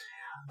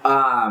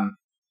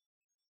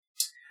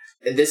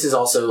 This is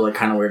also like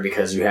kind of weird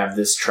because you have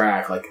this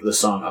track, like the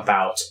song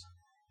about,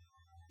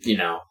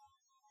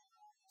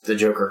 the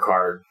Joker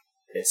card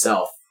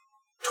itself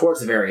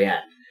towards the very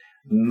end.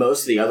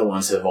 Most of the other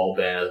ones have all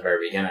been at the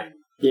very beginning.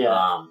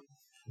 Yeah.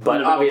 But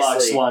the obviously,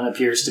 Box one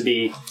appears to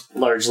be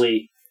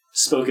largely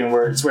spoken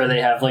words where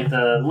they have like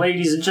the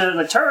ladies and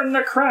gentlemen, turn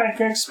the crank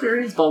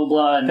experience, blah, blah,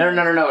 blah. And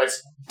no,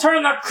 it's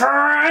turn the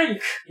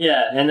crank!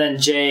 Yeah, and then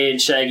Jay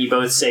and Shaggy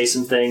both say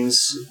some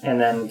things, and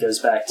then it goes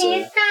back to...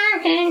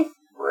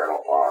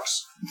 Riddle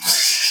Box.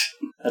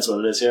 That's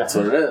what it is, yeah. That's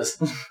what it is.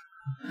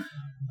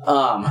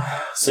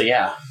 So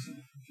yeah.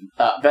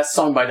 Best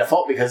song by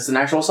default because it's an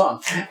actual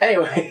song.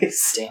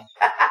 Anyways. Damn.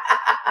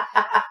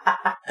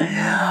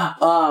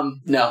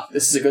 No,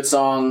 this is a good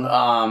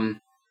song.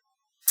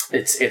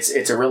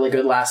 It's a really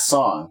good last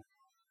song.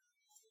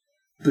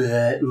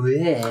 But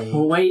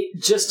wait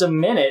just a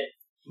minute.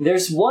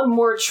 There's one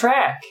more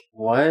track.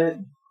 What?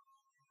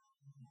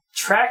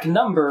 Track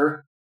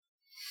number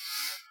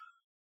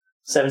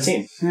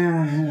 17.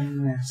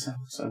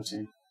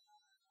 17.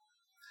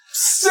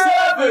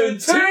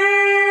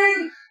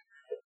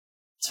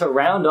 To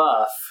round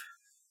off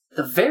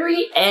the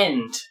very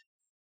end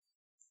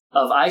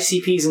of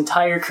ICP's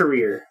entire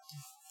career.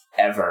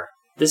 Ever.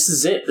 This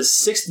is it. The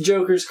 6th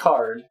Joker's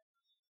card.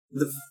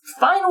 The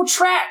final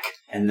track.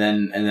 And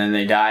then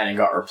they died and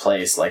got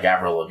replaced like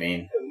Avril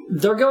Lavigne.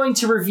 They're going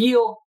to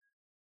reveal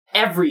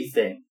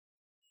everything.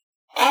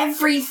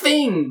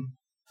 Everything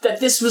that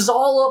this was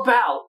all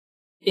about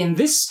in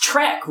this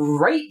track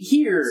right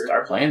here.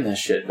 Start playing this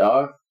shit,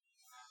 dog.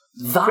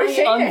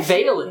 Thy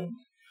unveiling.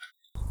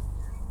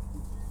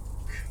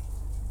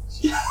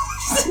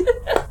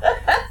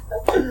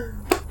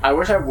 I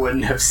wish I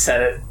wouldn't have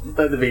said it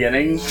at the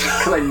beginning,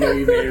 because I know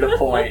you made it a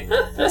point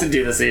to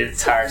do this the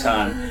entire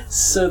time.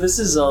 So this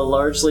is a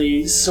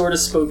largely sort of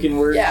spoken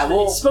word. Yeah,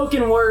 well... It's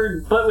spoken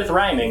word, but with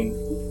rhyming.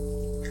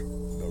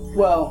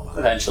 Well,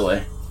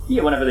 eventually.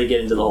 Yeah, whenever they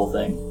get into the whole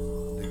thing.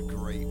 The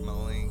Great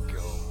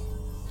Malenko.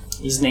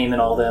 He's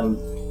naming all them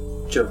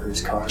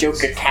Joker's cards.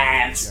 Joker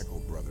cards.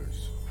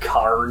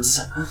 Cards.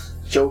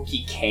 Jokey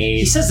He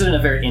case. says it in a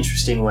very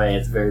interesting way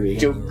at the very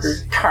beginning. Joker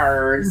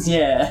cards.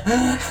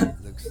 Yeah.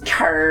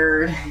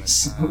 Card.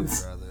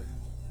 Sounds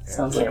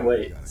Can't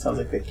wait. Sounds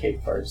like the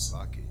cake bars.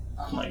 Oh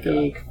my god.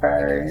 Cake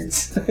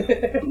bars.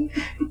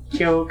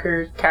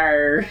 Joker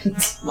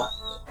cards.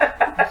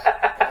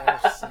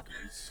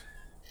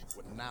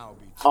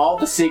 All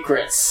the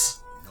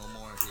secrets.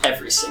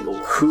 Every single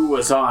one. Who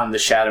was on the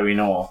Shadowy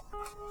Knoll?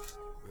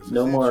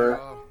 No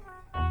more.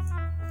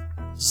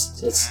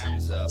 This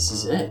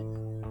is it.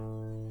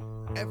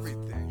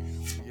 Everything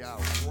will be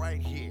out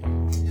right here.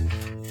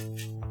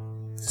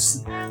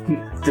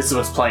 This is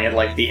what's playing at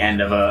like the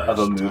end of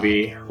a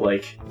movie,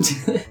 like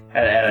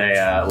at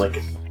a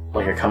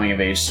like a coming of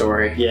age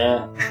story.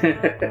 Yeah.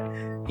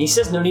 He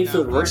says no need for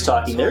reverse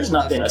talking. There's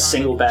not been a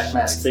single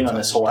backmask thing on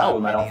this whole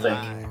album, I don't think.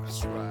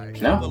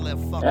 No,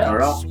 not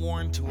at all.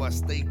 Sworn to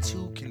us, they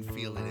too can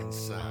feel it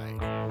inside.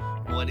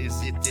 What is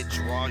it that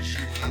draws you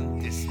in?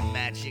 This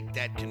magic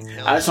that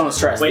compels. I just want to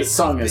stress, Wait. this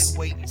song is.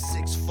 Waiting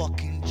 6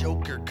 fucking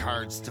Joker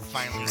cards to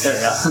finally.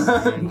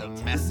 There we go.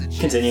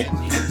 Continue.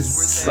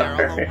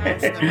 Sorry.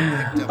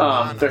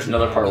 There's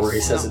another part where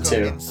he says it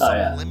too. Oh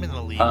yeah.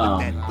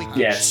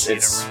 Yeah,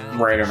 it's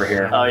right over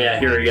here. Oh yeah,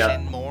 here we go.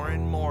 More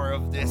and more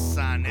of this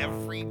on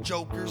every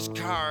Joker's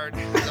card.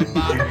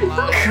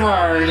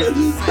 Card.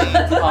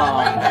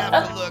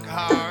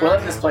 We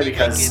let this play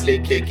because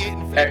it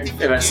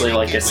eventually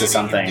like gets to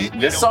something.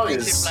 This song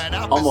is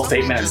almost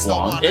 8 minutes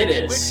long. It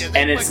is.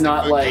 And it's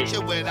not like,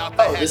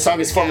 oh, this song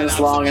is 4 minutes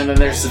long and then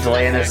there's a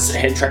delay and there's a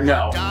hidden track.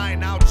 No.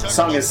 The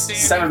song is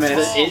 7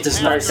 minutes. It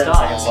does not 37 stop.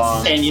 seconds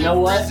long. And you know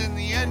what?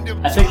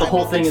 I think the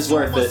whole thing is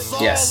worth it.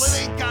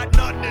 Yes.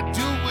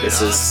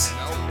 This is.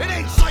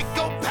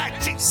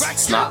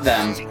 It's not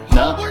them.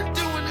 No.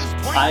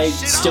 I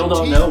still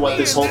don't know what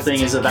this whole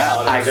thing is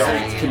about. I I'm don't.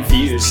 very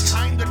confused.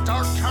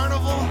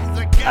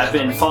 I've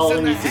been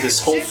following you through this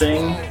whole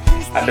thing.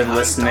 I've been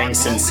listening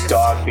since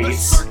Dog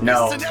Beats.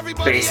 No,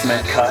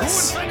 Basement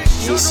Cuts.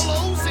 Who? Who?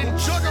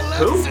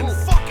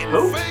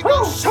 Who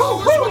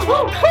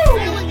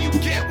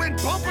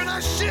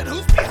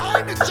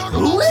is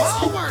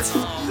this?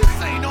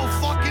 This ain't no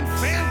fucking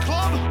fan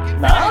club.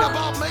 Nah? Ain't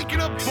about making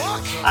a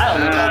buck. I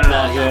don't know about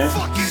that here.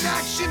 Fucking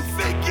action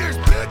figures,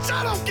 bitch.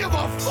 I don't give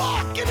a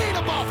fuck. It ain't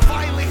about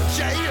Violent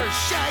J or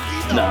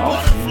Shaggy the No.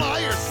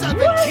 Butterfly or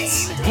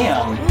 17.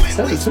 Damn.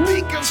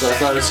 17? That's what I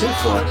thought it was here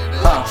for.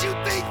 Huh.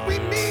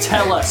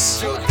 Tell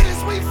us. Truth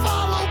is we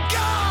follow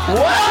God.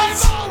 What?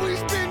 We've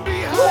always been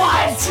behind.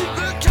 What?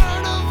 The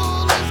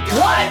carnival is gone.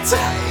 What?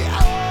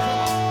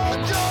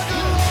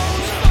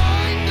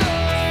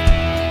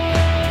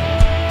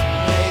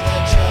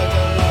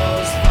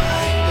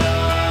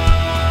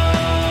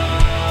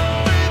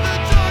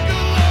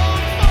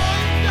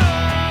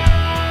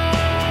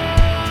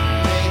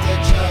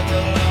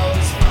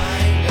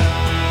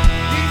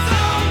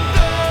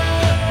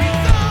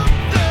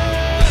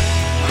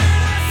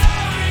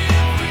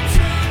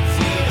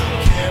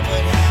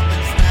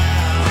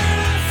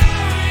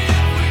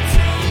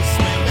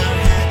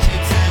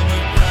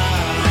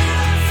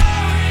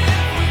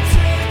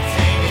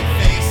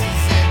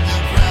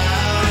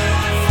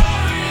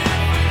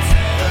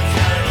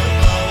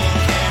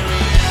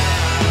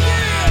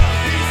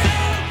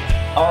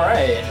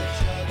 Alright.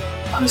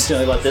 I'm just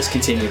gonna let this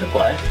continue to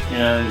play.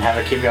 And have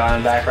it keep going in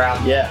the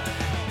background. Yeah.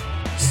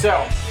 So,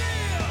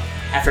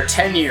 after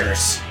 10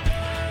 years,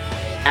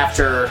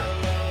 after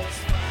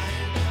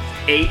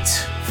 8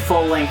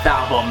 full-length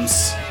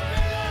albums,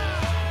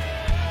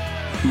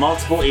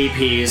 multiple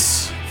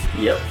EPs,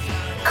 Yep.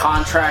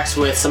 contracts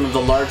with some of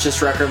the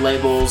largest record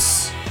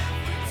labels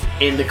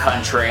in the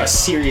country, A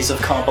series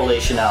of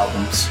compilation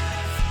albums.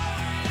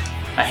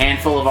 a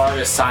handful of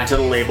artists signed to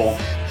the label,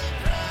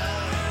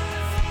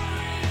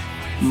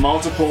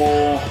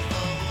 multiple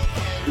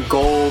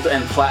gold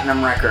and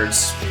platinum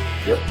records.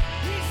 Yep.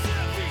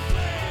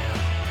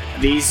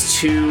 These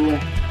two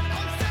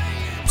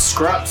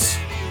scrubs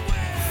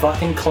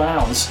Fucking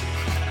clowns.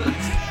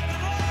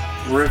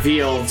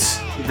 revealed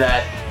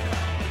that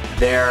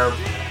their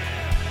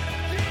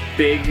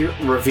big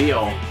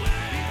reveal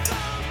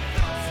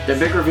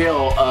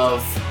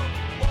of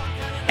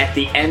at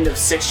the end of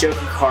 6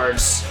 Joker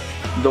cards,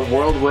 the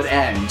world would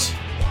end.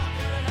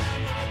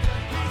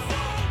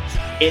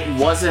 It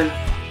wasn't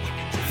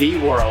the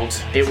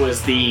world, it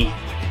was the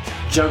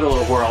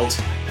Juggalo world.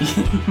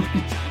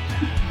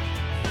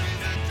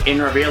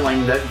 In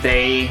revealing that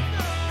they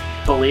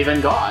believe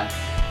in God.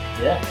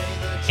 Yeah.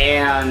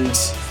 And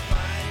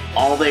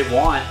all they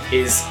want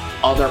is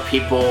other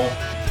people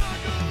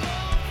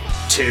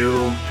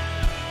to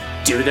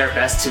do their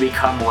best to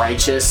become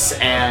righteous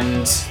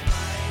and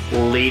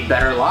lead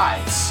better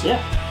lives. Yeah.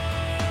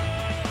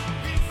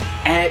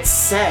 And it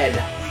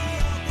said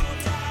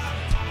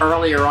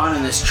earlier on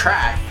in this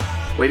track,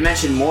 we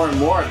mentioned more and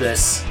more of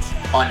this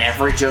on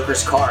every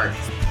Joker's card.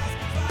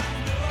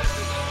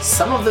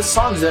 Some of the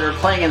songs that are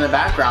playing in the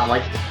background,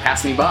 like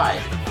Pass Me By,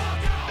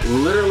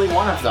 literally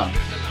one of them.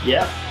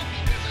 Yeah.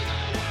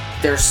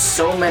 there's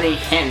so many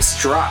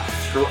hints dropped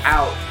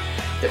throughout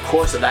the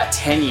course of that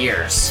 10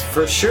 years.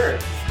 For sure.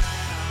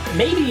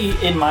 Maybe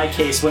in my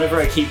case, whenever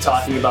I keep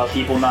talking about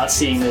people not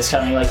seeing this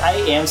coming, like, I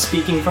am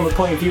speaking from a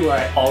point of view where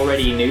I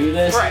already knew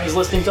this. Right. I was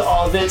listening to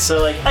all of it,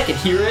 so, like, I could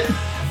hear it.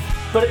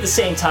 But at the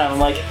same time, I'm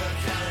like...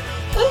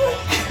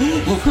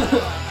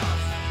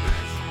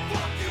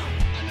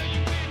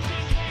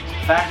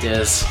 Fact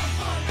is...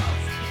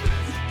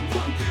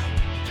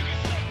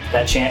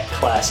 That chant,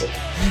 classic.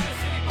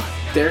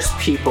 There's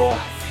people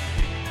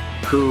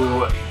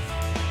who,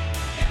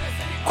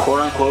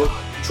 quote-unquote,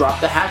 dropped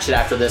the hatchet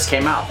after this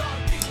came out.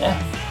 Yeah.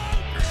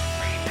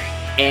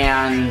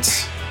 And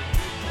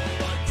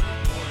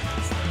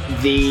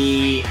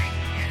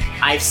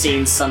I've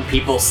seen some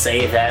people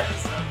say that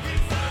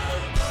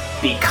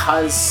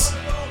because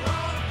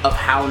of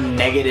how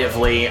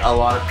negatively a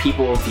lot of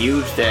people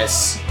viewed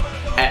this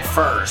at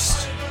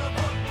first,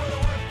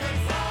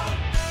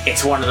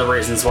 it's one of the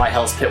reasons why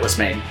Hell's Pit was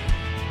made.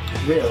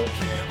 Really?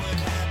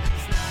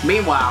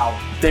 Meanwhile,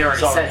 they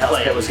already said Hell's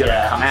Pit was going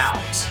to come out.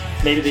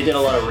 Maybe they did a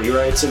lot of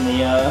rewrites in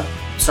the,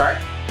 Sorry?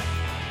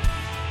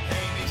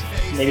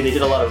 Maybe they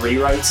did a lot of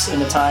rewrites in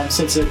the time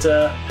since it,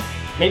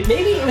 maybe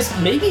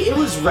it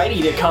was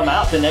ready to come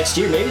out the next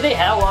year. Maybe they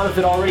had a lot of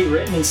it already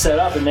written and set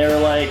up, and they were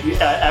like,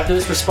 after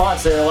this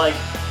response, they were like,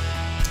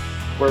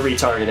 we're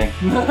retargeting.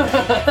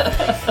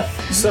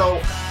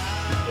 So,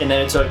 and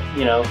then it took,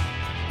 you know,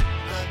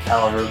 I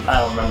don't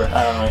remember.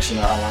 I don't actually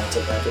know how long it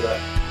took after that.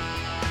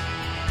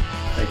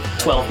 Like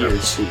 12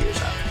 years. 2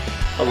 years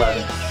after.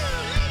 11.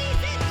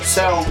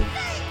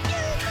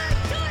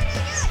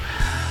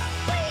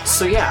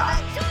 So yeah,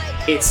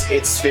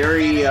 it's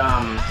very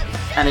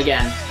and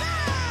again,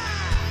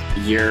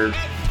 you're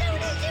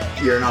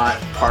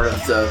not part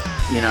of the,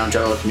 you know,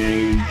 general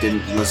community. You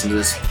didn't listen to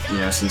this, you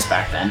know, since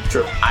back then.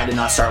 True. I did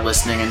not start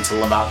listening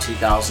until about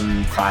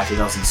 2005,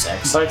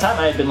 2006. By the time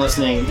I had been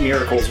listening,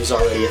 Miracles was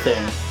already a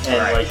thing,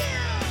 and Right. like,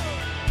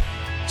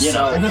 you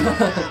know.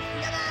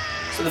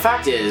 So the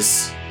fact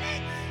is,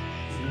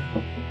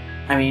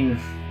 I mean,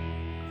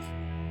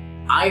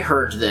 I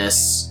heard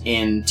this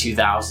in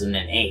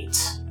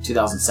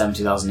 2007,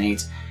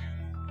 2008,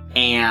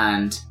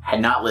 and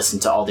had not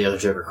listened to all the other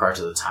Joker cards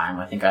at the time.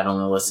 I think I'd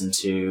only listened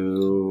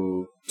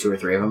to 2 or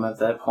 3 of them at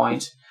that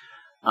point.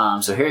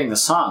 So hearing the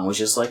song was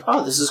just like,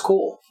 oh, this is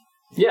cool.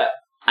 Yeah.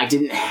 I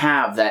didn't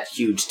have that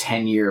huge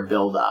 10-year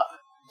build-up.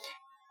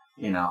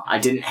 You know, I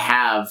didn't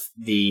have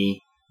the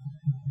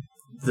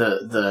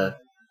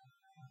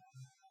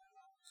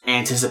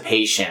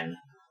anticipation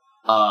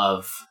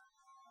of,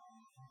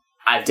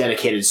 I've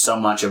dedicated so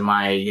much of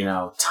my, you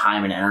know,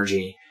 time and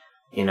energy,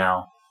 you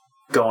know,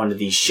 going to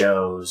these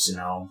shows, you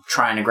know,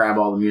 trying to grab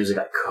all the music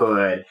I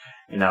could,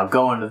 you know,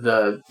 going to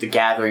the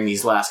gathering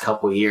these last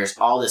couple of years,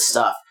 all this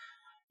stuff,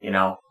 you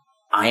know,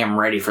 I am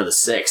ready for the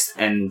 6th.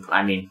 And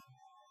I mean,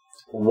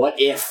 what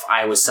if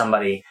I was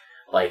somebody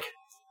like,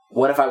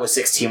 what if I was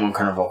 16 when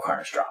Carnival of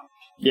Carnage dropped?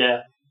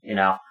 Yeah. You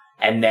know,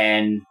 and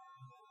then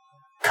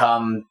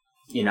come,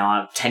 you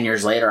know, 10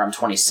 years later, I'm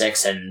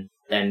 26 and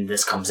then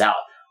this comes out.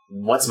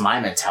 What's my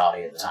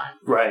mentality at the time?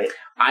 Right.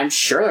 I'm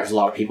sure there's a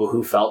lot of people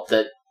who felt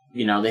that,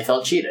 you know, they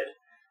felt cheated.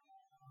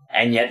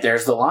 And yet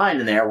there's the line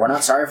in there, we're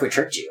not sorry if we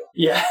tricked you.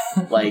 Yeah.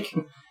 Like,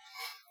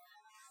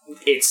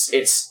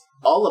 it's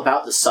all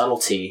about the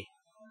subtlety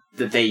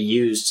that they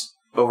used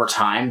over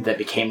time that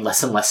became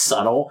less and less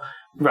subtle.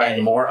 Right.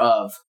 And more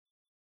of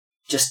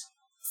just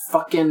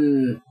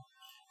fucking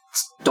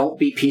don't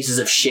be pieces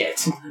of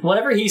shit.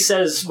 Whenever he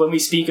says, when we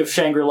speak of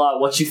Shangri-La,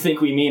 what you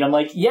think we mean, I'm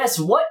like, yes,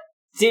 what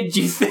did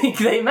you think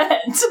they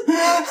meant?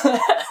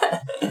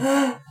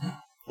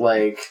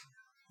 Like,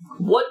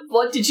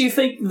 what did you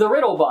think the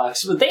riddle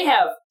box? They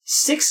have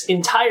 6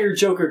 entire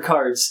Joker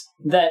cards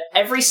that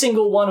every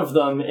single one of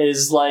them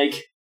is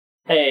like,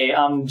 hey,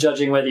 I'm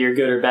judging whether you're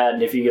good or bad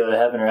and if you go to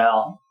heaven or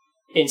hell.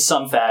 In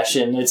some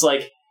fashion. It's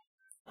like,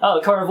 oh,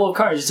 the Carnival of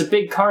Carnage. It's a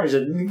big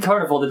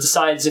carnival that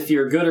decides if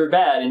you're good or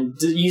bad and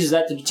uses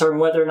that to determine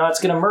whether or not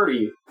it's going to murder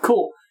you.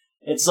 Cool.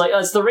 It's like,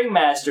 it's the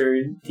Ringmaster.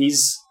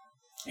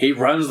 He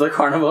runs the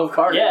Carnival of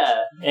Carnage.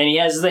 Yeah, and he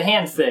has the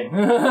hand thing.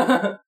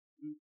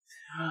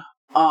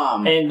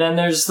 And then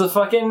there's the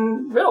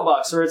fucking riddle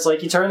box where it's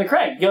like you turn the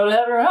crank, go to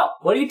heaven or hell.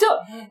 What are you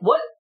doing? What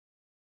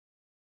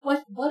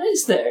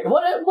is there?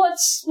 What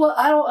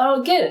I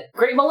don't get it.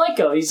 Great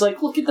Malenko, he's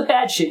like, look at the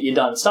bad shit you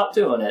done. Stop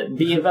doing it.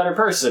 Be a better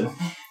person.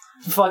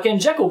 Fucking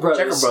Jekyll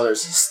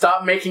Brothers.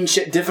 Stop making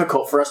shit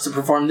difficult for us to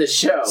perform this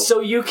show.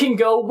 So you can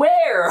go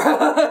where?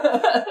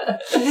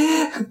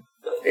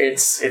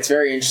 It's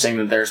very interesting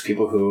that there's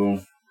people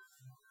who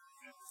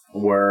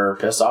were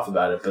pissed off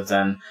about it, but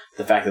then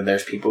the fact that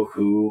there's people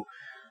who,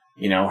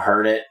 you know,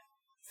 heard it,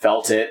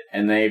 felt it,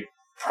 and they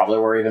probably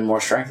were even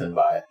more strengthened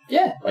by it.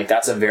 Yeah. Like,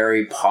 that's a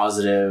very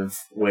positive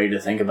way to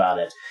think about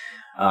it.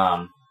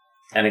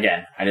 And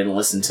again, I didn't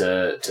listen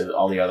to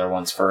all the other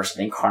ones first. I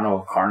think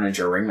Carnival of Carnage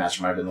or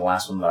Ringmaster might have been the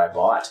last one that I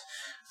bought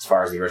as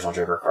far as the original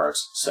Joker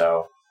cards.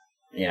 So,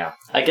 you know,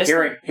 I guess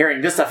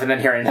hearing this stuff and then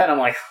hearing that, I'm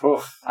like,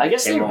 oh. I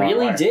guess they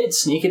really did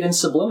sneak it in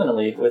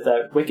subliminally with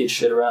that Wicked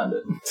shit around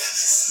it.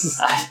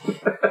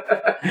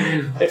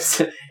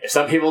 If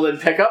some people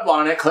didn't pick up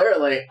on it,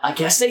 clearly. I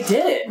guess they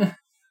did.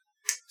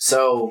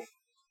 So,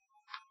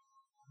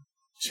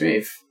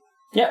 Shmeev.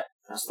 Yeah.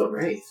 That's the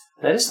Wraith.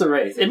 That is the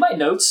Wraith. In my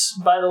notes,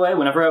 by the way,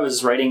 whenever I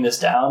was writing this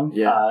down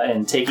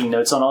and taking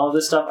notes on all of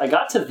this stuff, I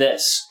got to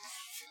this.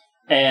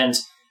 And,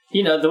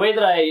 you know, the way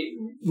that I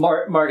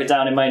mark it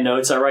down in my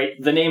notes, I write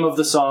the name of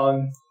the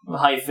song,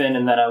 hyphen,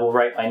 and then I will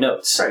write my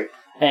notes. Right.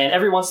 And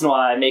every once in a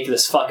while, I make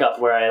this fuck up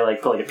where I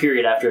put a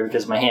period after it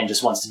because my hand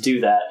just wants to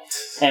do that.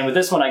 And with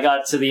this one, I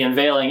got to the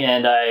unveiling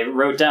and I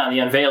wrote down the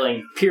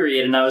unveiling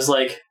period, and I was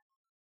like,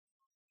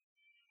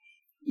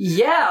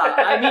 yeah,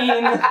 I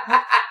mean,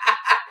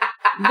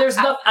 there's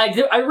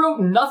nothing. I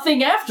wrote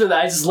nothing after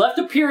that. I just left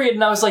a period,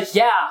 and I was like,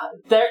 yeah,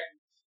 there.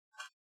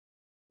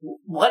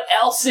 What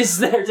else is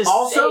there to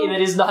say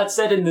that is not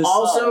said in this song?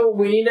 Also,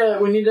 we need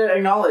to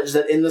acknowledge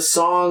that in the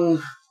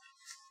song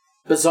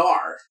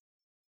Bizarre,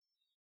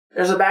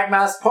 there's a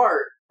backmasked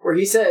part where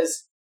he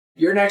says,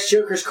 "Your next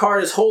Joker's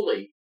card is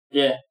holy."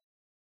 Yeah.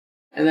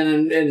 And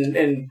then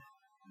in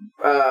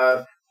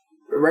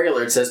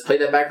regular it says, "Play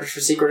that backwards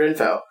for secret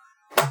info."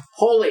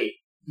 Holy.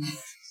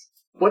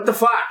 What the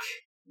fuck?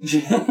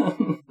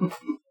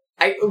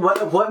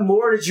 What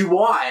more did you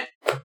want?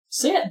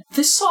 So yeah,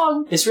 this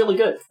song is really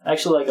good. I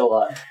actually like it a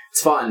lot.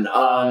 It's fun.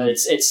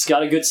 It's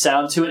got a good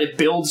sound to it. It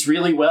builds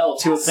really well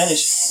to a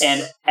finish.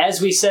 And as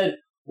we said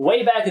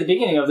way back at the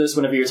beginning of this,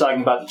 whenever you were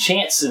talking about the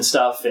chants and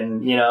stuff,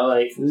 and you know,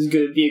 like this is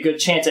going to be a good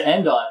chant to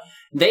end on.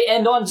 They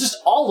end on just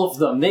all of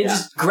them. They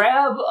just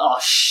grab a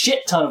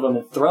shit ton of them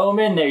and throw them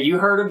in there. You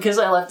heard them because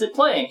I left it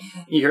playing.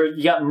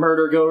 You got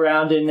Murder Go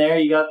Round in there.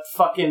 You got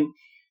fucking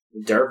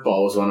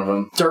Dirtball was one of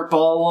them.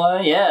 Dirtball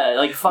one, yeah,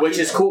 like fucking. Which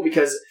is cool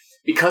because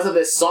of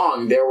this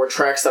song, there were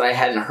tracks that I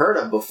hadn't heard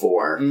of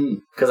before.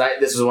 Because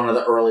this was one of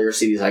the earlier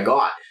CDs I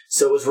got.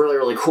 So it was really,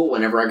 really cool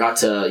whenever I got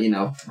to, you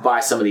know, buy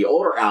some of the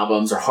older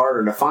albums or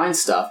harder to find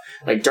stuff.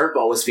 Like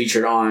Dirtball was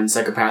featured on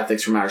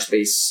Psychopathics from Outer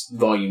Space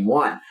Volume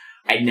 1.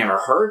 I'd never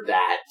heard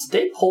that. Did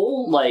they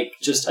pull,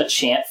 just a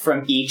chant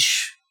from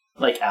each,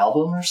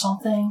 album or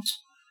something?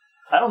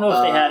 I don't know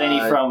if they had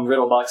any from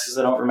Riddlebox, because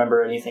I don't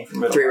remember anything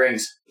from Riddlebox. Three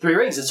Rings. Three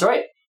Rings, that's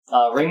right.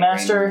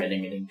 Ringmaster.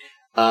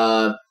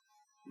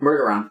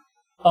 Murder-Go-Round.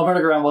 Oh,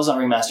 Murder-Go-Round was on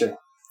Ringmaster.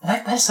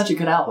 That is such a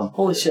good album.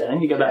 Holy shit, I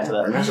need to go back to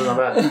that. Ringmaster's not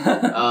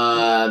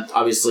bad.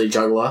 Obviously,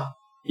 Juggalo.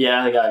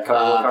 Yeah, they got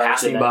Carlo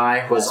Passing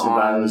By was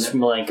on...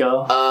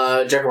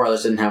 Malenko. Jack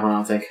Brothers didn't have one, I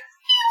don't think.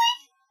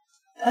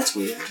 That's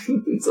weird.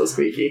 So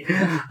squeaky.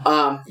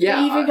 Yeah.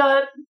 They even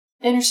got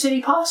Inner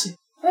City Posse.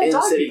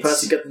 Inner City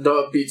Posse got the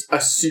dog beats.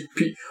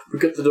 ICP, we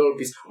got the dog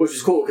beats. Which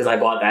is cool, because I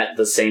bought that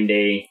the same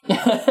day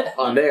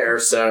on there,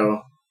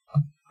 so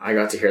I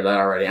got to hear that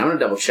already. I'm going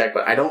to double check,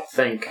 but I don't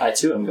think... I,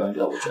 too, am going to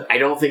double check. I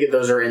don't think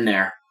those are in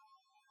there.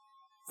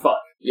 Fuck.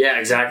 Yeah,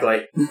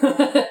 exactly.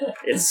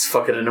 It's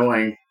fucking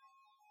annoying.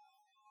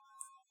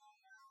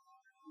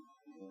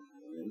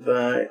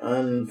 By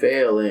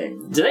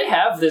unveiling. Do they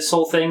have this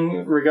whole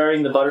thing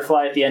regarding the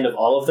butterfly at the end of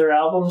all of their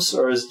albums,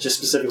 or is it just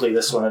specifically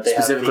this one that they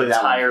have the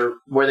entire...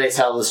 Where they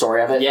tell the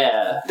story of it?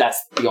 Yeah. That's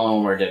the only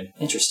one where it did.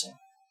 Interesting.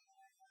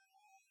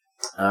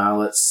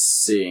 Let's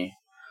see.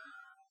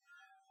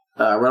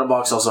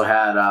 Riddlebox also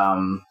had,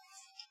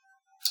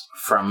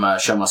 from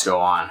Show Must Go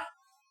On.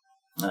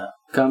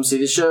 Come see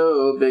the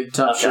show, Big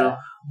Tough Show.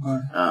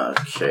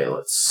 Okay,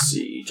 let's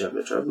see.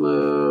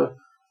 Juggler.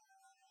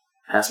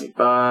 Pass Me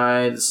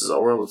By. This Is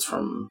Our World. It's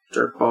from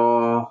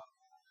Dirtball.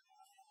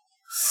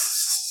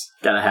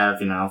 Gotta have,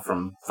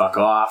 from Fuck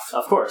Off.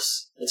 Of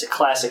course. It's a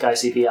classic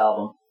ICP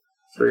album.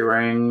 Three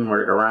Ring,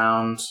 Murder Go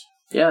Round.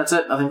 Yeah, that's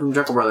it. Nothing from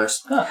Jekyll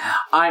Brothers. Huh.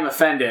 I'm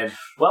offended.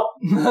 Well.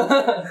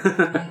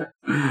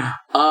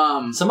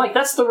 So, Mike,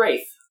 that's the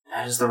Wraith.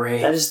 That is the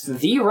Wraith. That is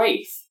the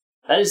Wraith.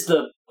 That is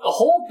the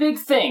whole big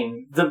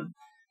thing.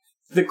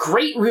 The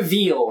great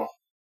reveal.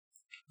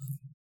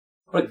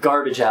 What a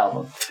garbage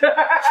album.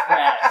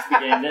 Trash.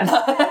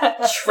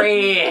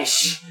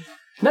 Trash.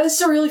 No, this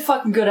is a really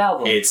fucking good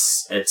album.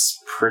 It's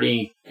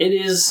pretty... It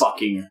is...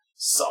 fucking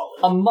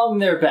solid. Among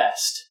their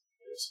best.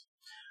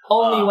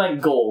 Only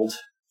went gold.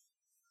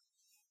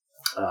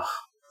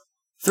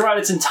 Throughout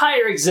its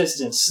entire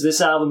existence,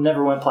 this album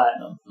never went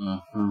platinum.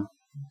 Mm-hmm.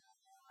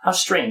 How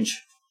strange.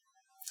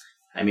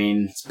 I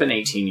mean, it's been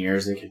 18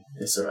 years. They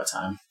still got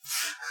time.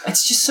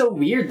 It's just so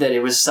weird that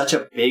it was such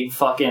a big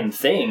fucking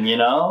thing, you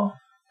know?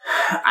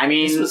 I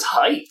mean... This was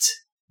hyped.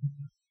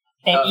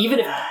 And even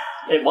if...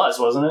 It was,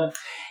 wasn't it?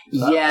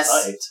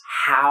 Yes.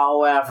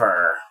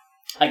 However...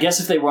 I guess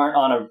if they weren't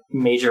on a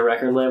major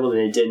record label,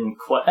 they didn't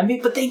quite... I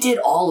mean, but they did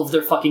all of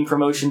their fucking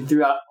promotion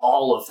throughout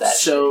all of that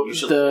so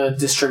shit, the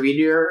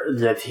distributor...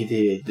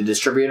 The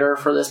distributor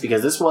for this,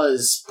 because this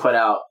was put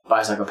out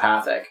by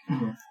Psychopathic,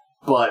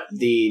 but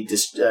the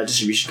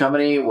distribution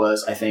company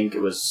was, I think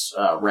it was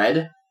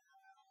Red.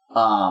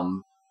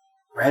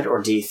 Red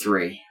or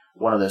D3.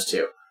 One of those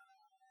two.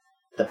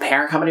 The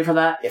parent company for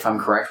that, if I'm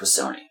correct, was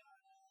Sony.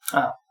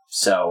 Oh.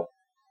 So,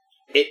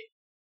 it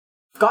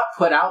got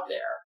put out there.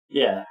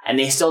 Yeah. And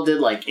they still did,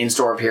 like,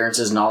 in-store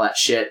appearances and all that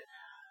shit.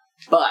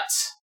 But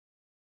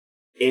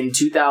in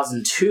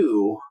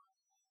 2002,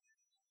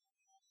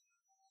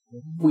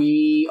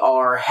 we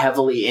are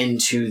heavily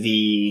into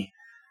the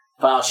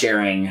file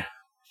sharing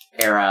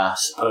era. I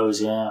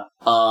suppose, yeah.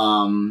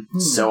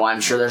 So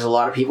I'm sure there's a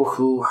lot of people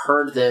who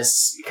heard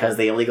this because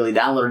they illegally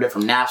downloaded it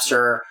from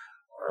Napster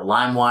or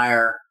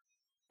LimeWire,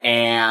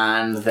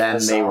 and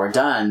then they were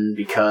done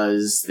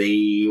because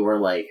they were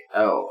like,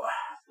 oh,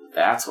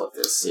 that's what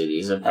this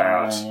CD's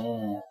about.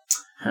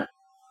 Yeah.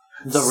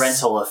 The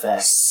rental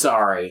effect.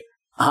 Sorry.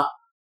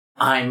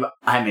 I'm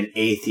an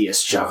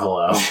atheist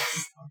juggalo.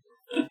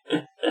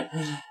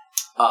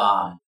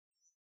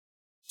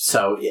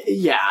 So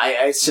yeah,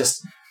 it's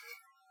just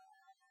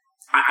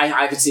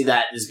I could see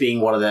that as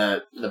being one of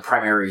the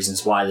primary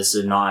reasons why this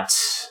did not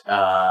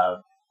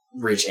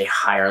reach a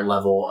higher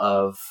level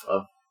of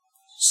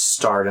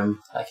stardom.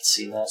 I could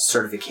see that.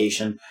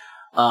 Certification.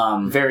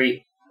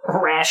 Very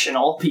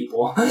rational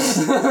people. But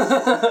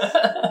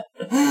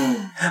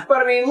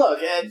I mean, look,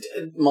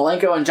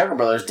 Malenko and Juggle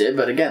Brothers did,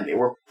 but again, they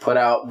were put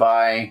out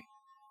by,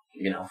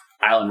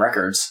 Island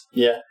Records.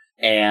 Yeah.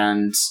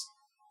 And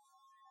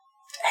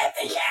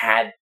they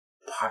had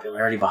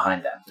popularity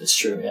behind them. That's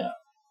true, yeah.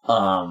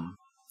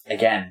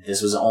 Again,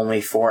 this was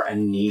only for a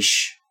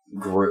niche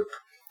group.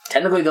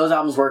 Technically, those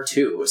albums were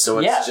too, so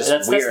it's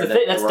just weird.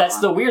 That's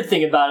the weird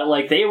thing about it.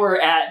 Like, they were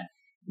at...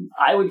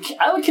 I would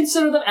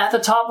consider them at the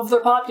top of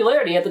their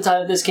popularity at the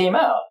time that this came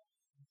out.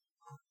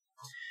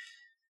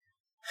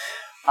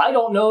 I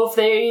don't know if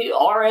they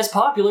are as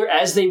popular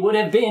as they would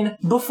have been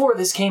before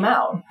this came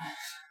out.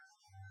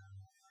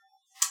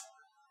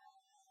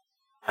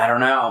 I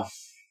don't know.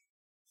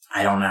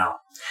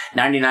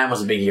 99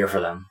 was a big year for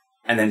them.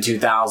 And then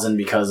 2000,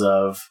 because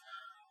of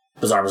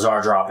Bizarre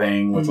Bazaar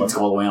dropping, with Let's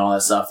Go All the Way and all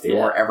that stuff, they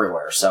were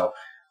everywhere. So,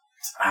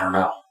 I don't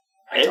know.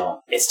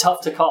 It's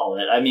tough to call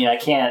it. I mean, I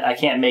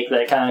can't make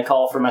that kind of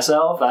call for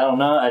myself. I don't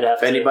know. I'd have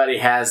if anybody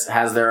has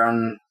their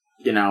own,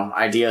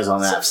 ideas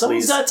on that,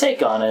 someone's got a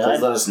take on it. Please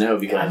let us know,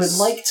 because I would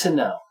like to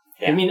know.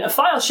 Yeah. I mean,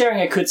 file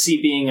sharing I could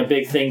see being a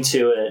big thing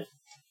to it,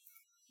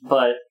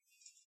 but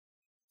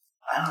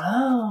I don't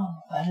know.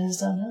 I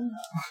just don't know.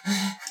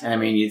 And I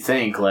mean, you'd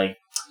think, like,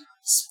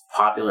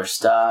 popular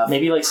stuff.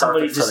 Maybe, like,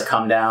 somebody just to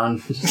come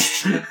down.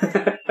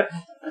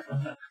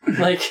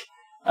 Like,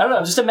 I don't know.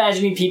 I'm just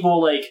imagining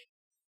people, like,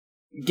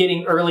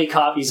 getting early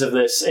copies of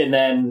this and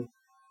then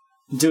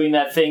doing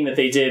that thing that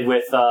they did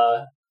with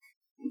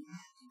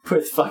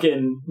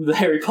fucking the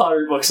Harry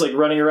Potter books, like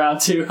running around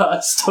to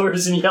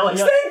stores and yelling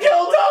out, "They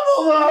killed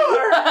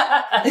Dumbledore!"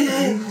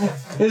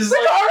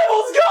 The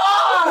article's gone!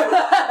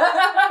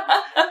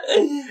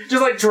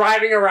 Just like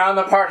driving around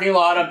the parking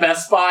lot of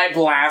Best Buy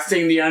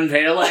blasting the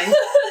unveiling.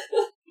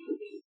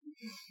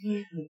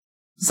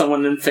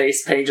 Someone in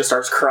face paint just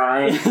starts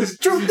crying.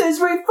 Truth is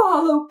we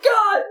follow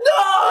God!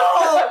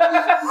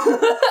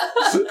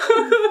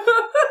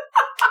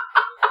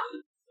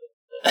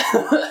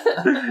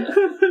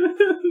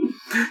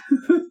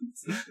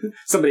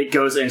 Somebody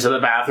goes into the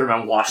bathroom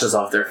and washes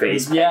off their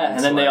face. Yeah,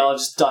 and then they all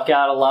just duck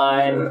out of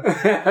line,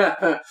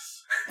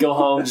 go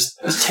home, just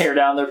tear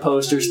down their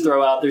posters,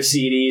 throw out their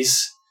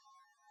CDs.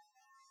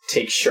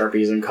 Take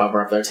Sharpies and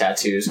cover up their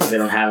tattoos because they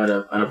don't have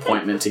an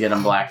appointment to get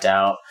them blacked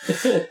out.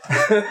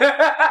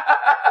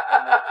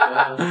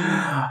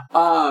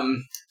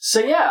 So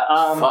yeah,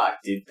 fuck,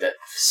 dude.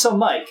 So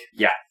Mike,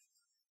 yeah,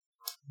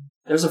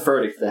 there's a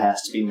verdict that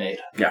has to be made.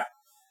 Yeah,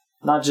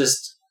 not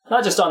just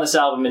on this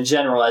album in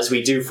general, as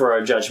we do for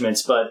our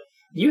judgments, but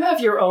you have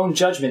your own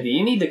judgment that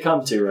you need to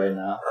come to right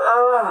now.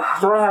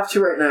 Do I have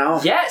to right now?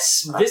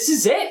 Yes, this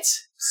is it.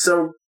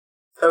 So,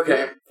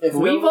 okay, if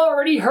we've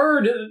already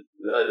heard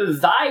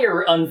thy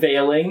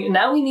unveiling,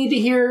 now we need to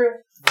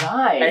hear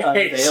thy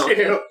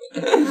unveiling.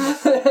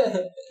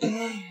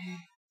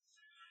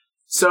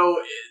 So,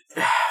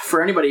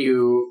 for anybody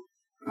who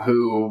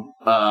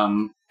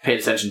paid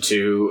attention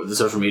to the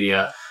social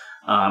media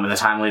in the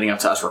time leading up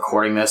to us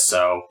recording this,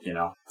 so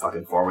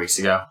fucking 4 weeks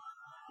ago,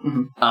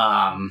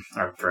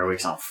 or 3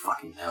 weeks, I don't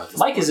fucking know.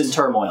 Mike is in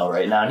turmoil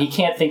right now, and he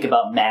can't think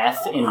about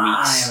math in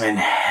weeks. I'm in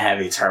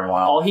heavy turmoil.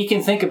 All he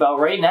can think about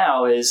right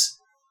now is,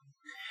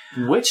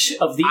 which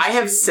of these I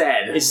have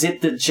said... Is it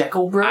the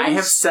Jekyll Brothers? I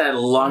have said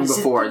long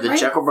before, the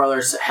Jekyll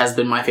Brothers has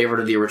been my favorite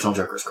of the original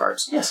Joker's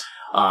cards. Yes.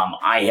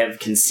 I have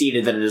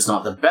conceded that it is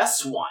not the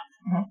best one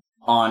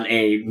on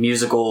a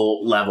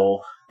musical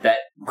level, that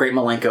Great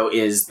Malenko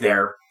is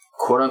their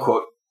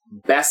quote-unquote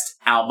best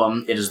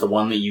album. It is the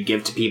one that you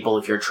give to people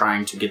if you're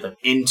trying to get them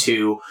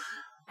into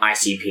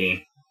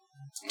ICP,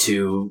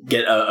 to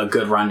get a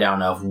good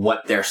rundown of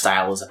what their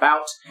style is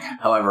about.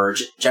 However,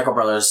 Jekyll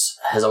Brothers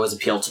has always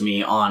appealed to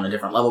me on a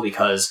different level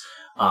because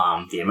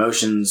the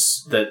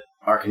emotions that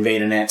are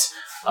conveyed in it,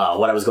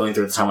 what I was going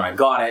through at the time when I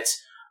got it,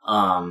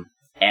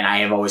 and I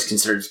have always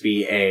considered it to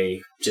be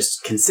a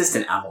just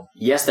consistent album.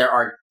 Yes, there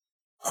are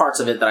parts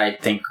of it that I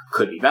think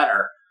could be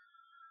better,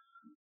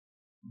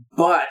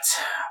 but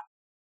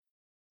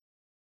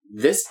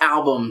this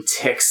album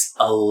ticks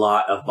a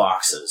lot of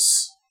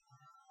boxes.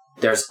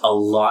 There's a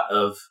lot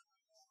of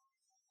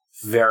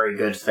very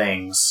good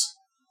things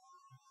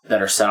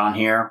that are set on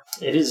here.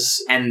 It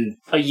is and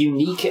a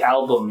unique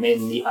album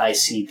in the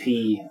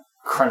ICP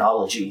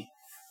chronology.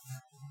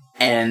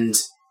 And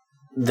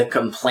the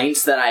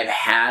complaints that I've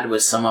had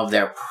with some of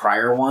their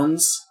prior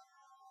ones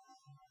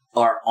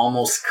are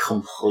almost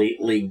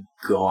completely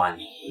gone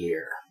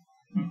here.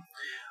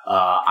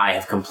 I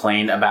have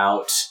complained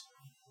about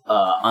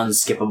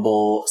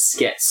unskippable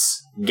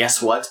skits.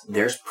 Guess what?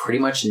 There's pretty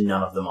much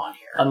none of them on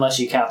here. Unless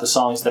you count the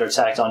songs that are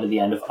tacked onto the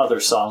end of other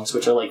songs,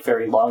 which are like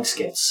very long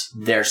skits.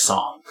 They're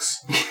songs.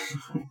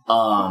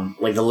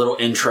 Like the little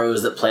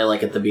intros that play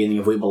like at the beginning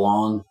of We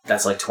Belong,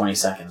 that's like 20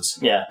 seconds.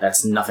 Yeah.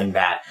 That's nothing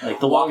bad. Like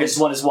the longest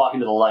one is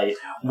Walking to the Light.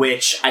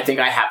 Which I think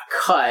I have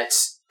cut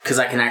because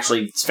I can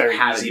actually it's very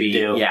have easy it be, to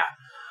do. Yeah.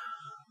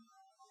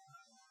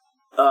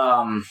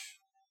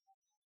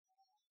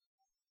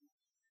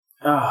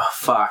 Oh,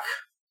 fuck.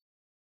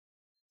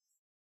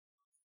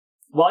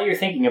 While you're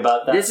thinking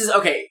about that... This is,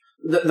 okay,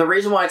 the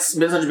reason why it's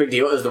been such a big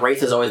deal is the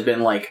Wraith has always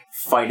been, like,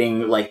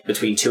 fighting, like,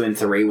 between 2 and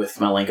 3 with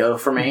Malenko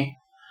for me.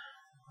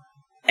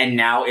 And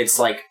now it's,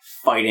 like,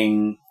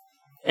 fighting...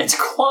 It's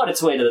clawed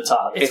its way to the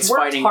top. It's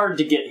worked fighting, hard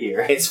to get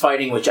here. It's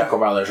fighting with Jekyll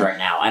Brothers right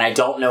now, and I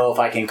don't know if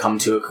I can come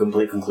to a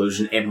complete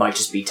conclusion. It might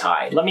just be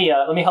tied. Let me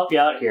help you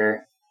out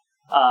here.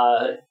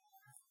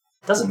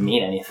 Doesn't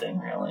mean anything,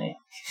 really.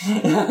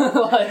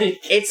 Like,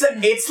 it's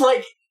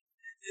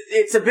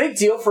a big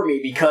deal for me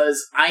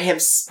because I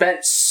have spent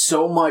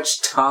so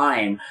much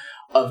time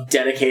of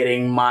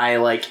dedicating my,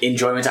 like,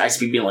 enjoyment to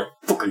ICP being like,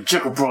 fucking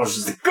Jekyll Brothers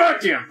is the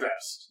goddamn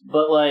best.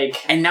 But, like...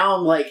 And now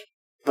I'm like,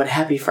 but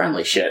happy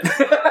friendly shit.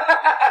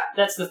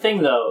 That's the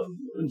thing, though.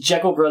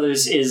 Jekyll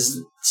Brothers is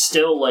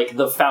still, like,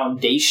 the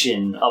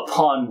foundation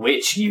upon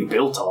which you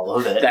built all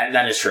of it.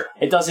 That is true.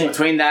 It doesn't...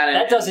 Between that and...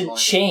 That doesn't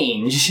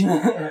change,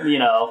 you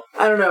know?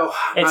 I don't know.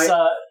 It's,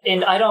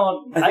 and I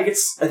don't... I think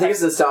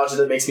it's nostalgia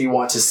that makes me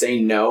want to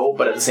say no,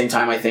 but at the same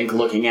time, I think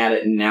looking at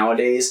it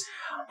nowadays,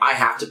 I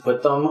have to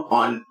put them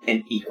on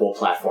an equal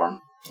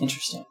platform.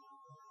 Interesting.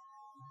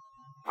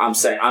 I'm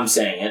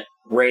saying it.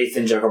 Wraith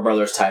and Jekyll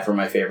Brothers tie for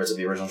my favorites of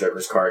the original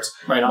Joker's cards.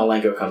 Right on.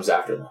 Malenko comes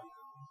after them.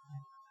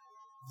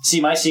 See,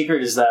 my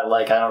secret is that,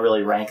 like, I don't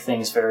really rank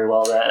things very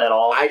well at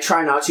all. I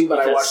try not to, but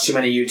I watch too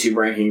many YouTube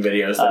ranking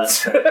videos.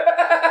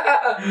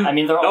 I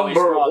mean, they're always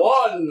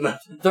wrong. Number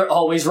 1! They're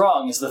always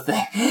wrong, is the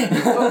thing.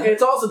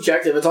 It's all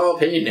subjective. It's all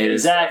opinionated.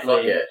 Exactly.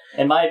 Fuck it.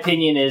 And my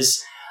opinion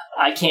is,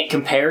 I can't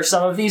compare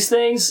some of these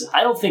things.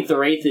 I don't think The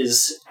Wraith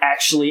is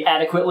actually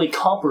adequately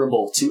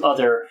comparable to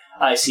other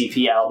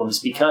ICP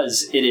albums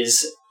because it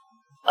is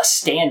a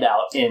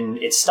standout in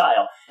its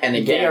style. And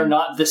again, they are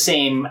not the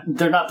same.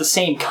 They're not the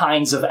same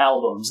kinds of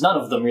albums. None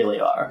of them really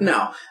are.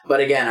 No, but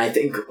again, I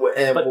think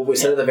what we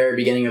said at the very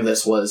beginning of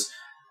this was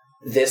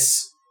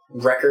this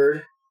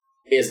record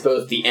is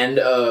both the end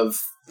of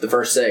the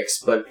first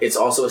 6, but it's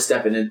also a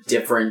step in a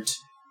different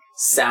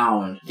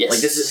sound. Yes.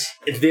 Like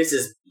this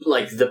is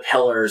like the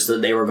pillars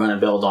that they were going to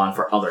build on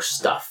for other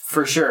stuff.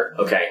 For sure.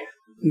 Okay.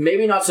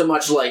 Maybe not so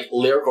much like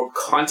lyrical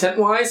content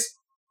wise,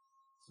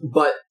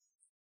 but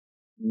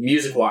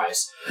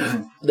music-wise,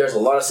 there's a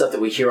lot of stuff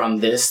that we hear on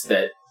this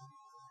that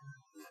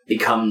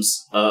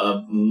becomes a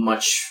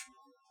much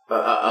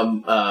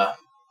more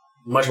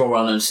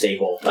well-known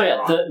staple. Oh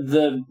yeah,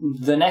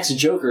 the next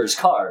Joker's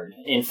card,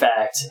 in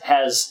fact,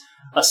 has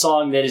a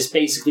song that is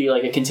basically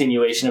like a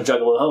continuation of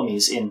Juggalo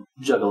Homies in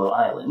Juggalo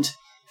Island.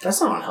 That's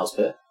not on Hell's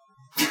Pit.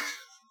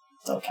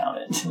 Don't count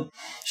it.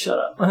 Shut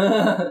up.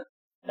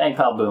 Bang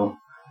Pow Boom.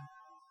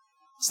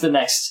 It's the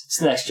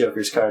next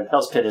Joker's card.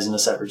 Hell's Pit isn't a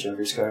separate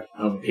Joker's card.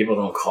 People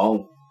don't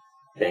call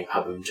Bang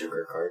Pow Boom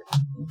Joker card.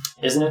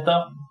 Isn't it,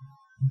 though?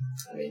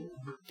 I mean,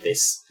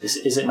 is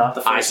it not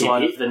the first ICP,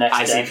 one of the next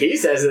ICP deck?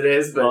 says it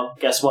is, but well,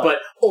 guess what? But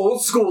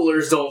old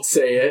schoolers don't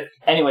say it.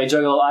 Anyway,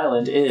 Juggalo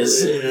Island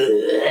is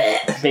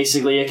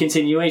basically a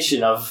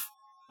continuation of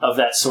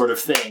that sort of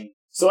thing.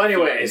 So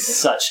anyways.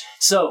 Such.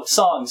 So,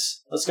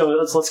 songs. Let's go.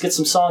 Let's get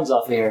some songs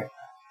off of here.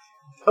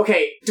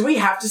 Okay, do we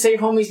have to say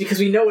Homies? Because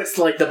we know it's,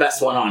 like, the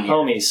best one on here.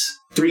 Homies.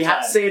 Do we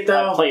have to say it,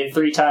 though? I've played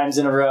 3 times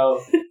in a row.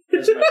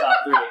 There's my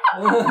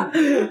top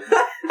 3.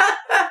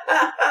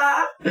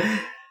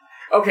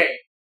 Okay,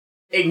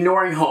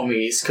 ignoring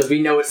Homies, because we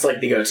know it's,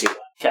 like, the go-to one.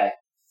 Okay.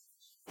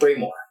 3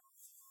 more.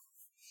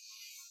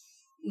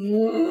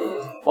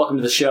 Welcome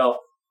to the show.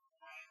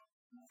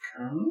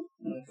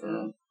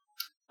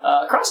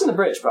 Crossing the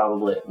Bridge,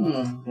 probably.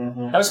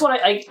 That was one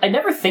I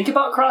never think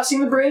about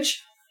Crossing the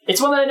Bridge. It's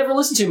one that I never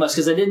listened to much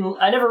because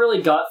I never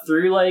really got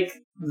through like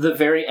the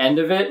very end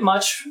of it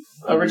much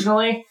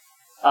originally.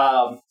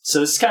 So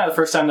this is kind of the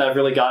first time that I've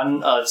really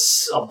gotten a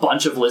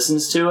bunch of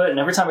listens to it, and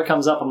every time it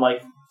comes up, I'm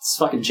like, it's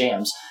fucking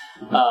jams.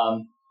 I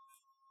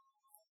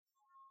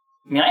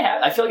mean,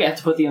 I feel like I have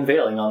to put The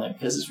Unveiling on there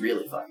because it's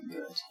really fucking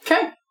good.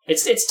 Okay,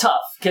 it's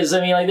tough because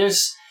I mean, like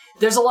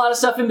there's a lot of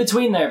stuff in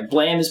between there.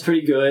 Blame is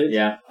pretty good.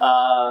 Yeah.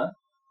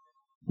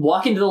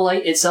 Walk Into the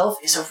Light itself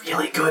is a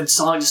really good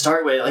song to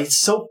start with. Like, it's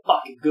so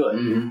fucking good.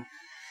 Mm-hmm.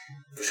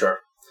 For sure.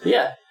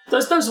 Yeah,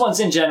 those ones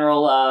in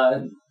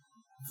general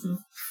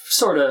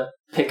sort of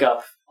pick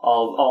up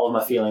all of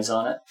my feelings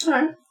on it. All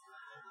right.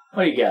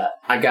 What do you got?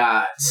 I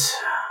got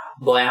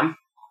Blam.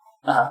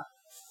 Uh-huh.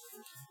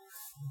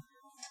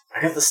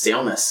 I got The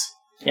Staleness.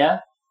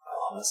 Yeah?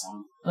 I love that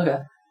song. Okay.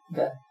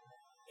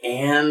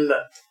 And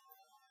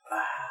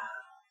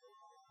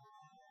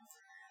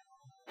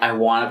I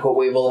want to put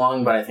We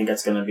Belong, but I think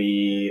it's going to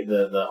be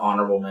the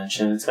honorable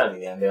mention. It's got to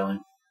be The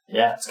Unveiling.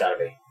 Yeah. It's got to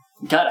be.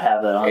 You gotta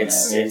have that on there.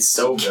 It's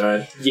so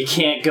good. You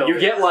can't go... You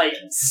get like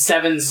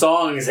 7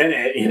 songs in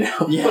it, you know,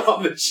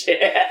 on the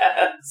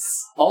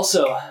chance.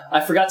 Also, I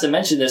forgot to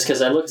mention this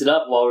because I looked it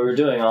up while we were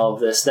doing all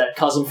of this. That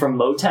Cousin from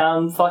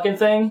Motown fucking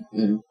thing.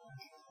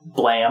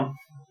 Blam.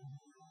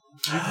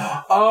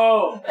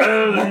 Oh,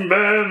 Cousin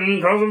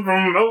from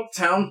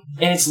Motown.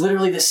 And it's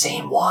literally the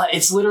same one.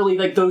 It's literally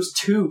like those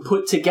two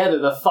put together.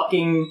 The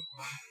fucking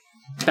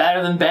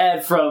Better Than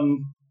Bad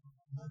from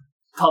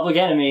Public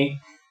Enemy.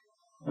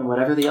 And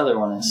whatever the other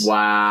one is.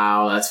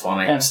 Wow, that's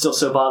funny. And I'm still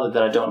so bothered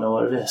that I don't know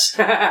what it is.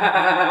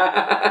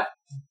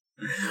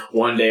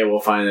 One day we'll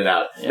find it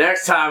out. Yeah.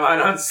 Next time on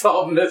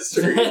Unsolved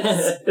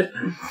Mysteries.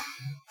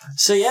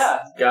 So yeah.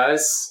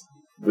 Guys,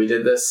 we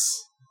did this.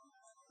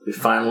 We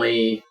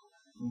finally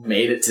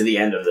made it to the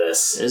end of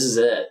this. This is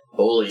it.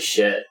 Holy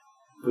shit.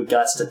 We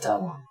got to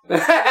tell them.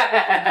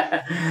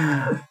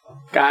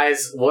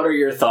 Guys, what are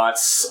your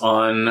thoughts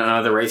on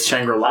the Wraith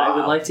Shangri-La? I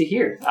would like to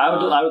hear.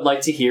 I would like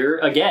to hear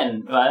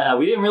again.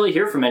 We didn't really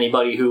hear from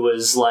anybody who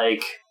was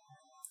like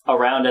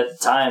around at the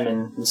time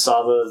and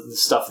saw the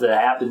stuff that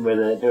happened with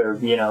it, or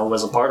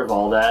was a part of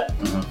all that.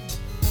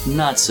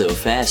 Not so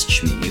fast,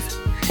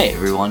 Shmeev. Hey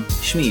everyone,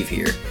 Shmeev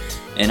here,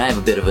 and I have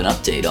a bit of an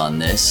update on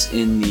this.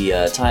 In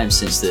the time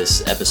since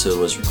this episode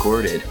was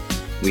recorded,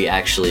 we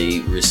actually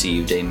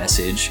received a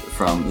message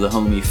from the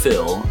homie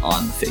Phil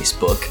on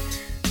Facebook,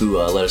 who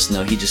let us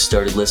know he just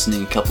started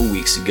listening a couple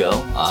weeks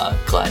ago.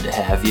 Glad to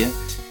have you.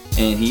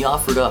 And he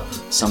offered up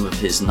some of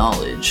his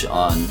knowledge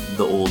on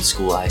the old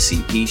school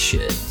ICP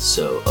shit.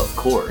 So, of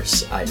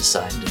course, I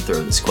decided to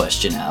throw this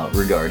question out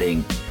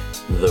regarding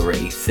the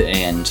Wraith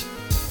and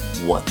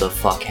what the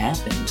fuck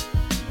happened.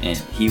 And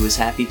he was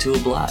happy to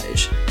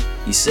oblige.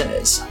 He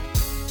says,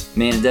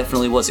 "Man, it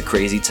definitely was a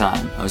crazy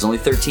time. I was only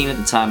 13 at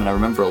the time, and I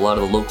remember a lot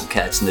of the local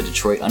cats in the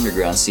Detroit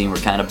underground scene were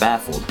kind of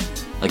baffled.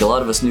 Like, a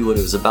lot of us knew what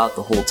it was about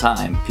the whole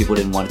time. People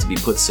didn't want it to be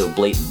put so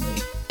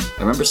blatantly.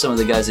 I remember some of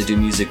the guys I do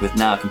music with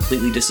now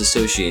completely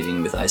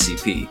disassociating with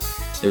ICP.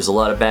 There was a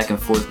lot of back and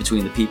forth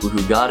between the people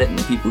who got it and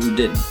the people who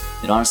didn't.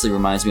 It honestly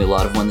reminds me a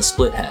lot of when the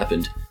split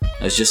happened.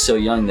 I was just so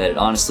young that it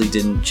honestly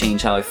didn't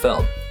change how I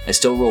felt. I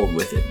still rolled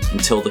with it,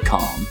 until the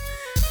calm.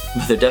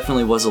 But there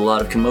definitely was a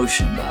lot of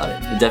commotion about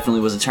it. It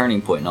definitely was a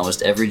turning point in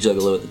almost every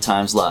juggalo at the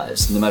time's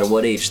lives, no matter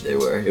what age they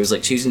were. It was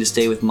like choosing to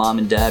stay with mom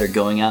and dad or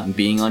going out and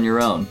being on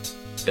your own.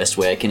 Best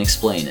way I can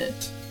explain it.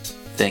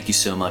 Thank you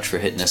so much for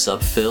hitting us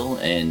up, Phil,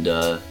 and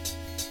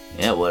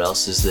yeah, what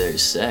else is there to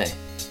say?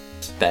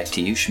 Back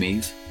to you,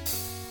 Shmeev."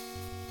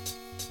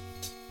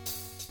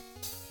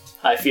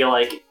 I feel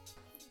like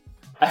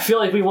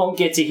we won't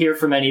get to hear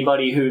from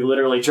anybody who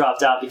literally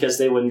dropped out because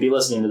they wouldn't be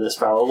listening to this,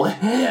 probably.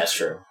 Yeah, that's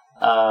true.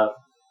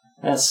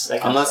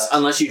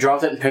 Unless you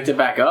dropped it and picked it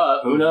back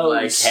up. Who knows?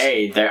 Like,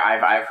 hey,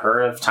 I've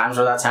heard of times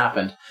where that's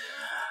happened.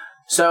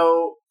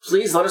 So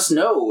please let us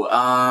know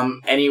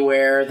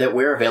anywhere that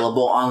we're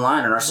available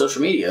online on our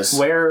social medias.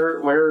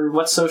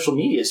 What social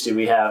medias do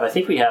we have? I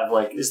think we have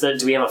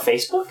do we have a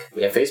Facebook?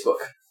 We have Facebook.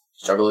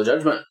 Juggalo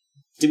Judgment.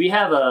 Do we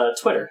have a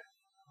Twitter?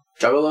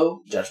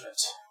 Juggalo Judgment.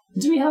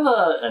 Do we have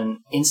an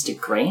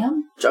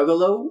Instagram?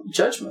 Juggalo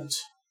Judgment.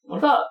 What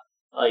about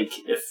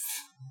if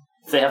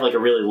they have a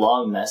really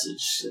long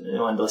message and they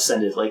want to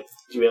send it,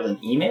 do we have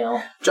an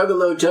email?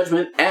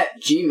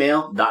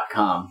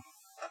 JuggaloJudgment@gmail.com.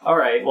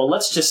 Alright, well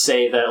let's just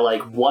say that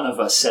one of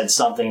us said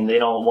something and they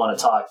don't want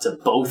to talk to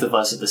both of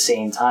us at the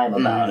same time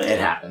about it. It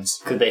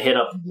happens. Could they hit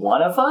up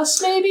one of us,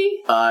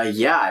 maybe?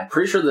 Yeah, I'm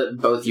pretty sure that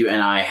both you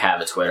and I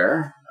have a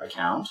Twitter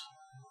account.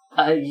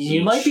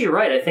 You might be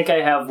right. I think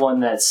I have one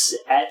that's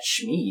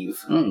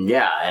 @Shmeev.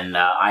 Yeah, and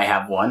I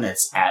have one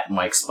that's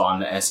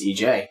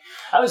 @MikeSpawn_SEJ.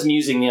 I was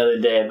musing the other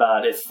day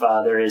about if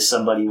there is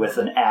somebody with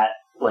an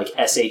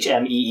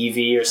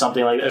 @SHMEEV or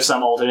something like that, or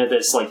some alternate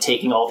that's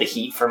taking all the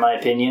heat for my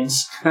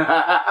opinions.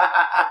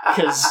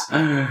 Because,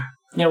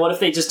 what if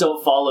they just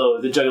don't follow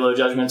the Juggalo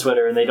Judgment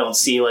Twitter and they don't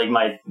see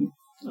my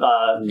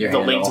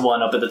the linked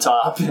one up at the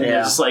top and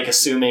they're just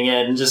assuming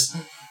it and just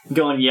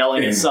going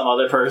yelling at some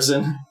other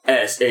person.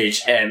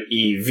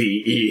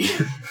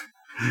 SHMEVE.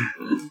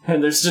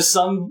 And there's just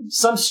some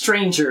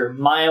stranger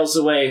miles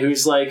away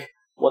who's like,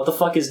 "What the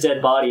fuck is Dead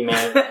Body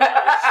Man?"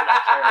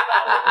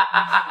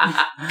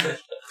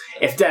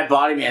 If Dead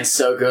Body Man's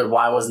so good,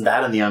 why wasn't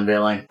that in the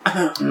unveiling?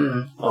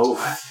 Oh,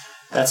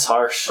 that's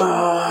harsh.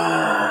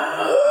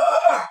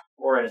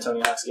 Or in a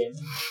Tony Hawk's game.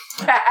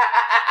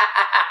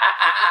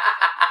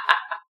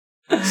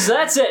 So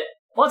that's it.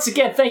 Once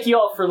again, thank you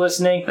all for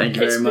listening. Thank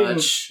you very much.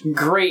 It's been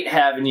great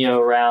having you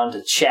around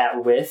to chat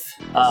with.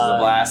 This is a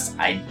blast.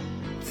 I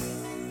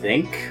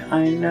think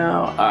I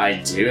know.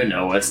 I do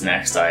know what's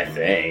next, I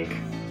think.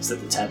 Is it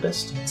the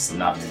Tempest? It's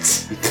not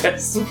the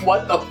Tempest.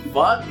 What the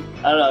fuck?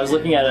 I don't know. I was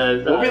looking at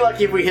a. We'll be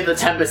lucky if we hit the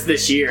Tempest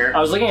this year.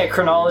 I was looking at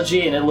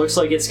chronology, and it looks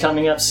like it's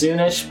coming up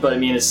soonish. But I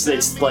mean, it's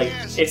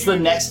the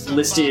next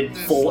listed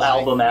full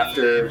album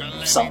after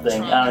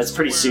something. I don't know. It's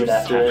pretty soon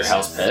after this.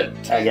 Hell's Pit,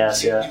 I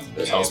guess. Yeah.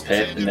 There's Hell's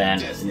Pit, and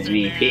then an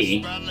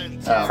EP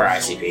for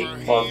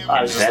ICP. Well,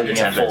 I was just And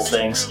looking at full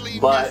Tempest. things.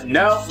 But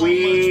no,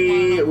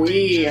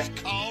 we.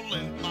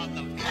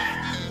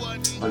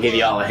 I'll give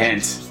you all a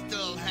hint.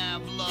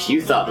 If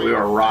you thought that we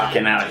were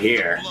rocking out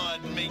here,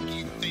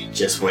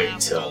 just wait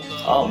until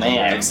Oh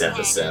man. next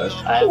episode.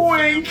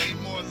 Wink.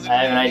 I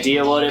have an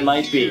idea what it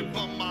might be.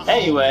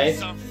 Anyway,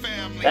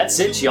 that's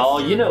it,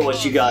 y'all. You know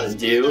what you gotta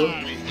do.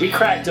 We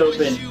cracked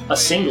open a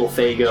single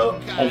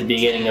Faygo at the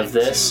beginning of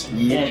this,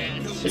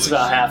 and it's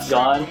about half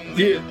gone.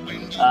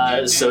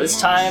 So it's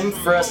time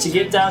for us to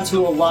get down to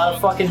a lot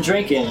of fucking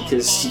drinking,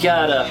 because you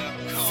gotta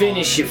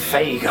finish your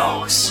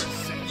Faygos.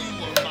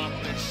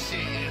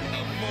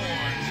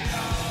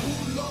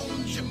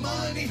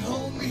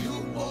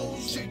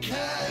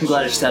 I'm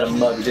glad I just had a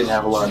mug that didn't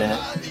have a lot in it.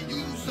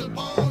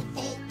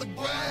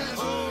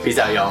 Peace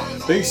out, y'all.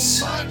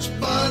 Peace.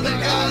 But I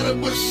gotta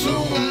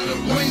assume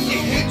when you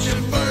hit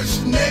your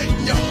first net,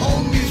 your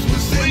homies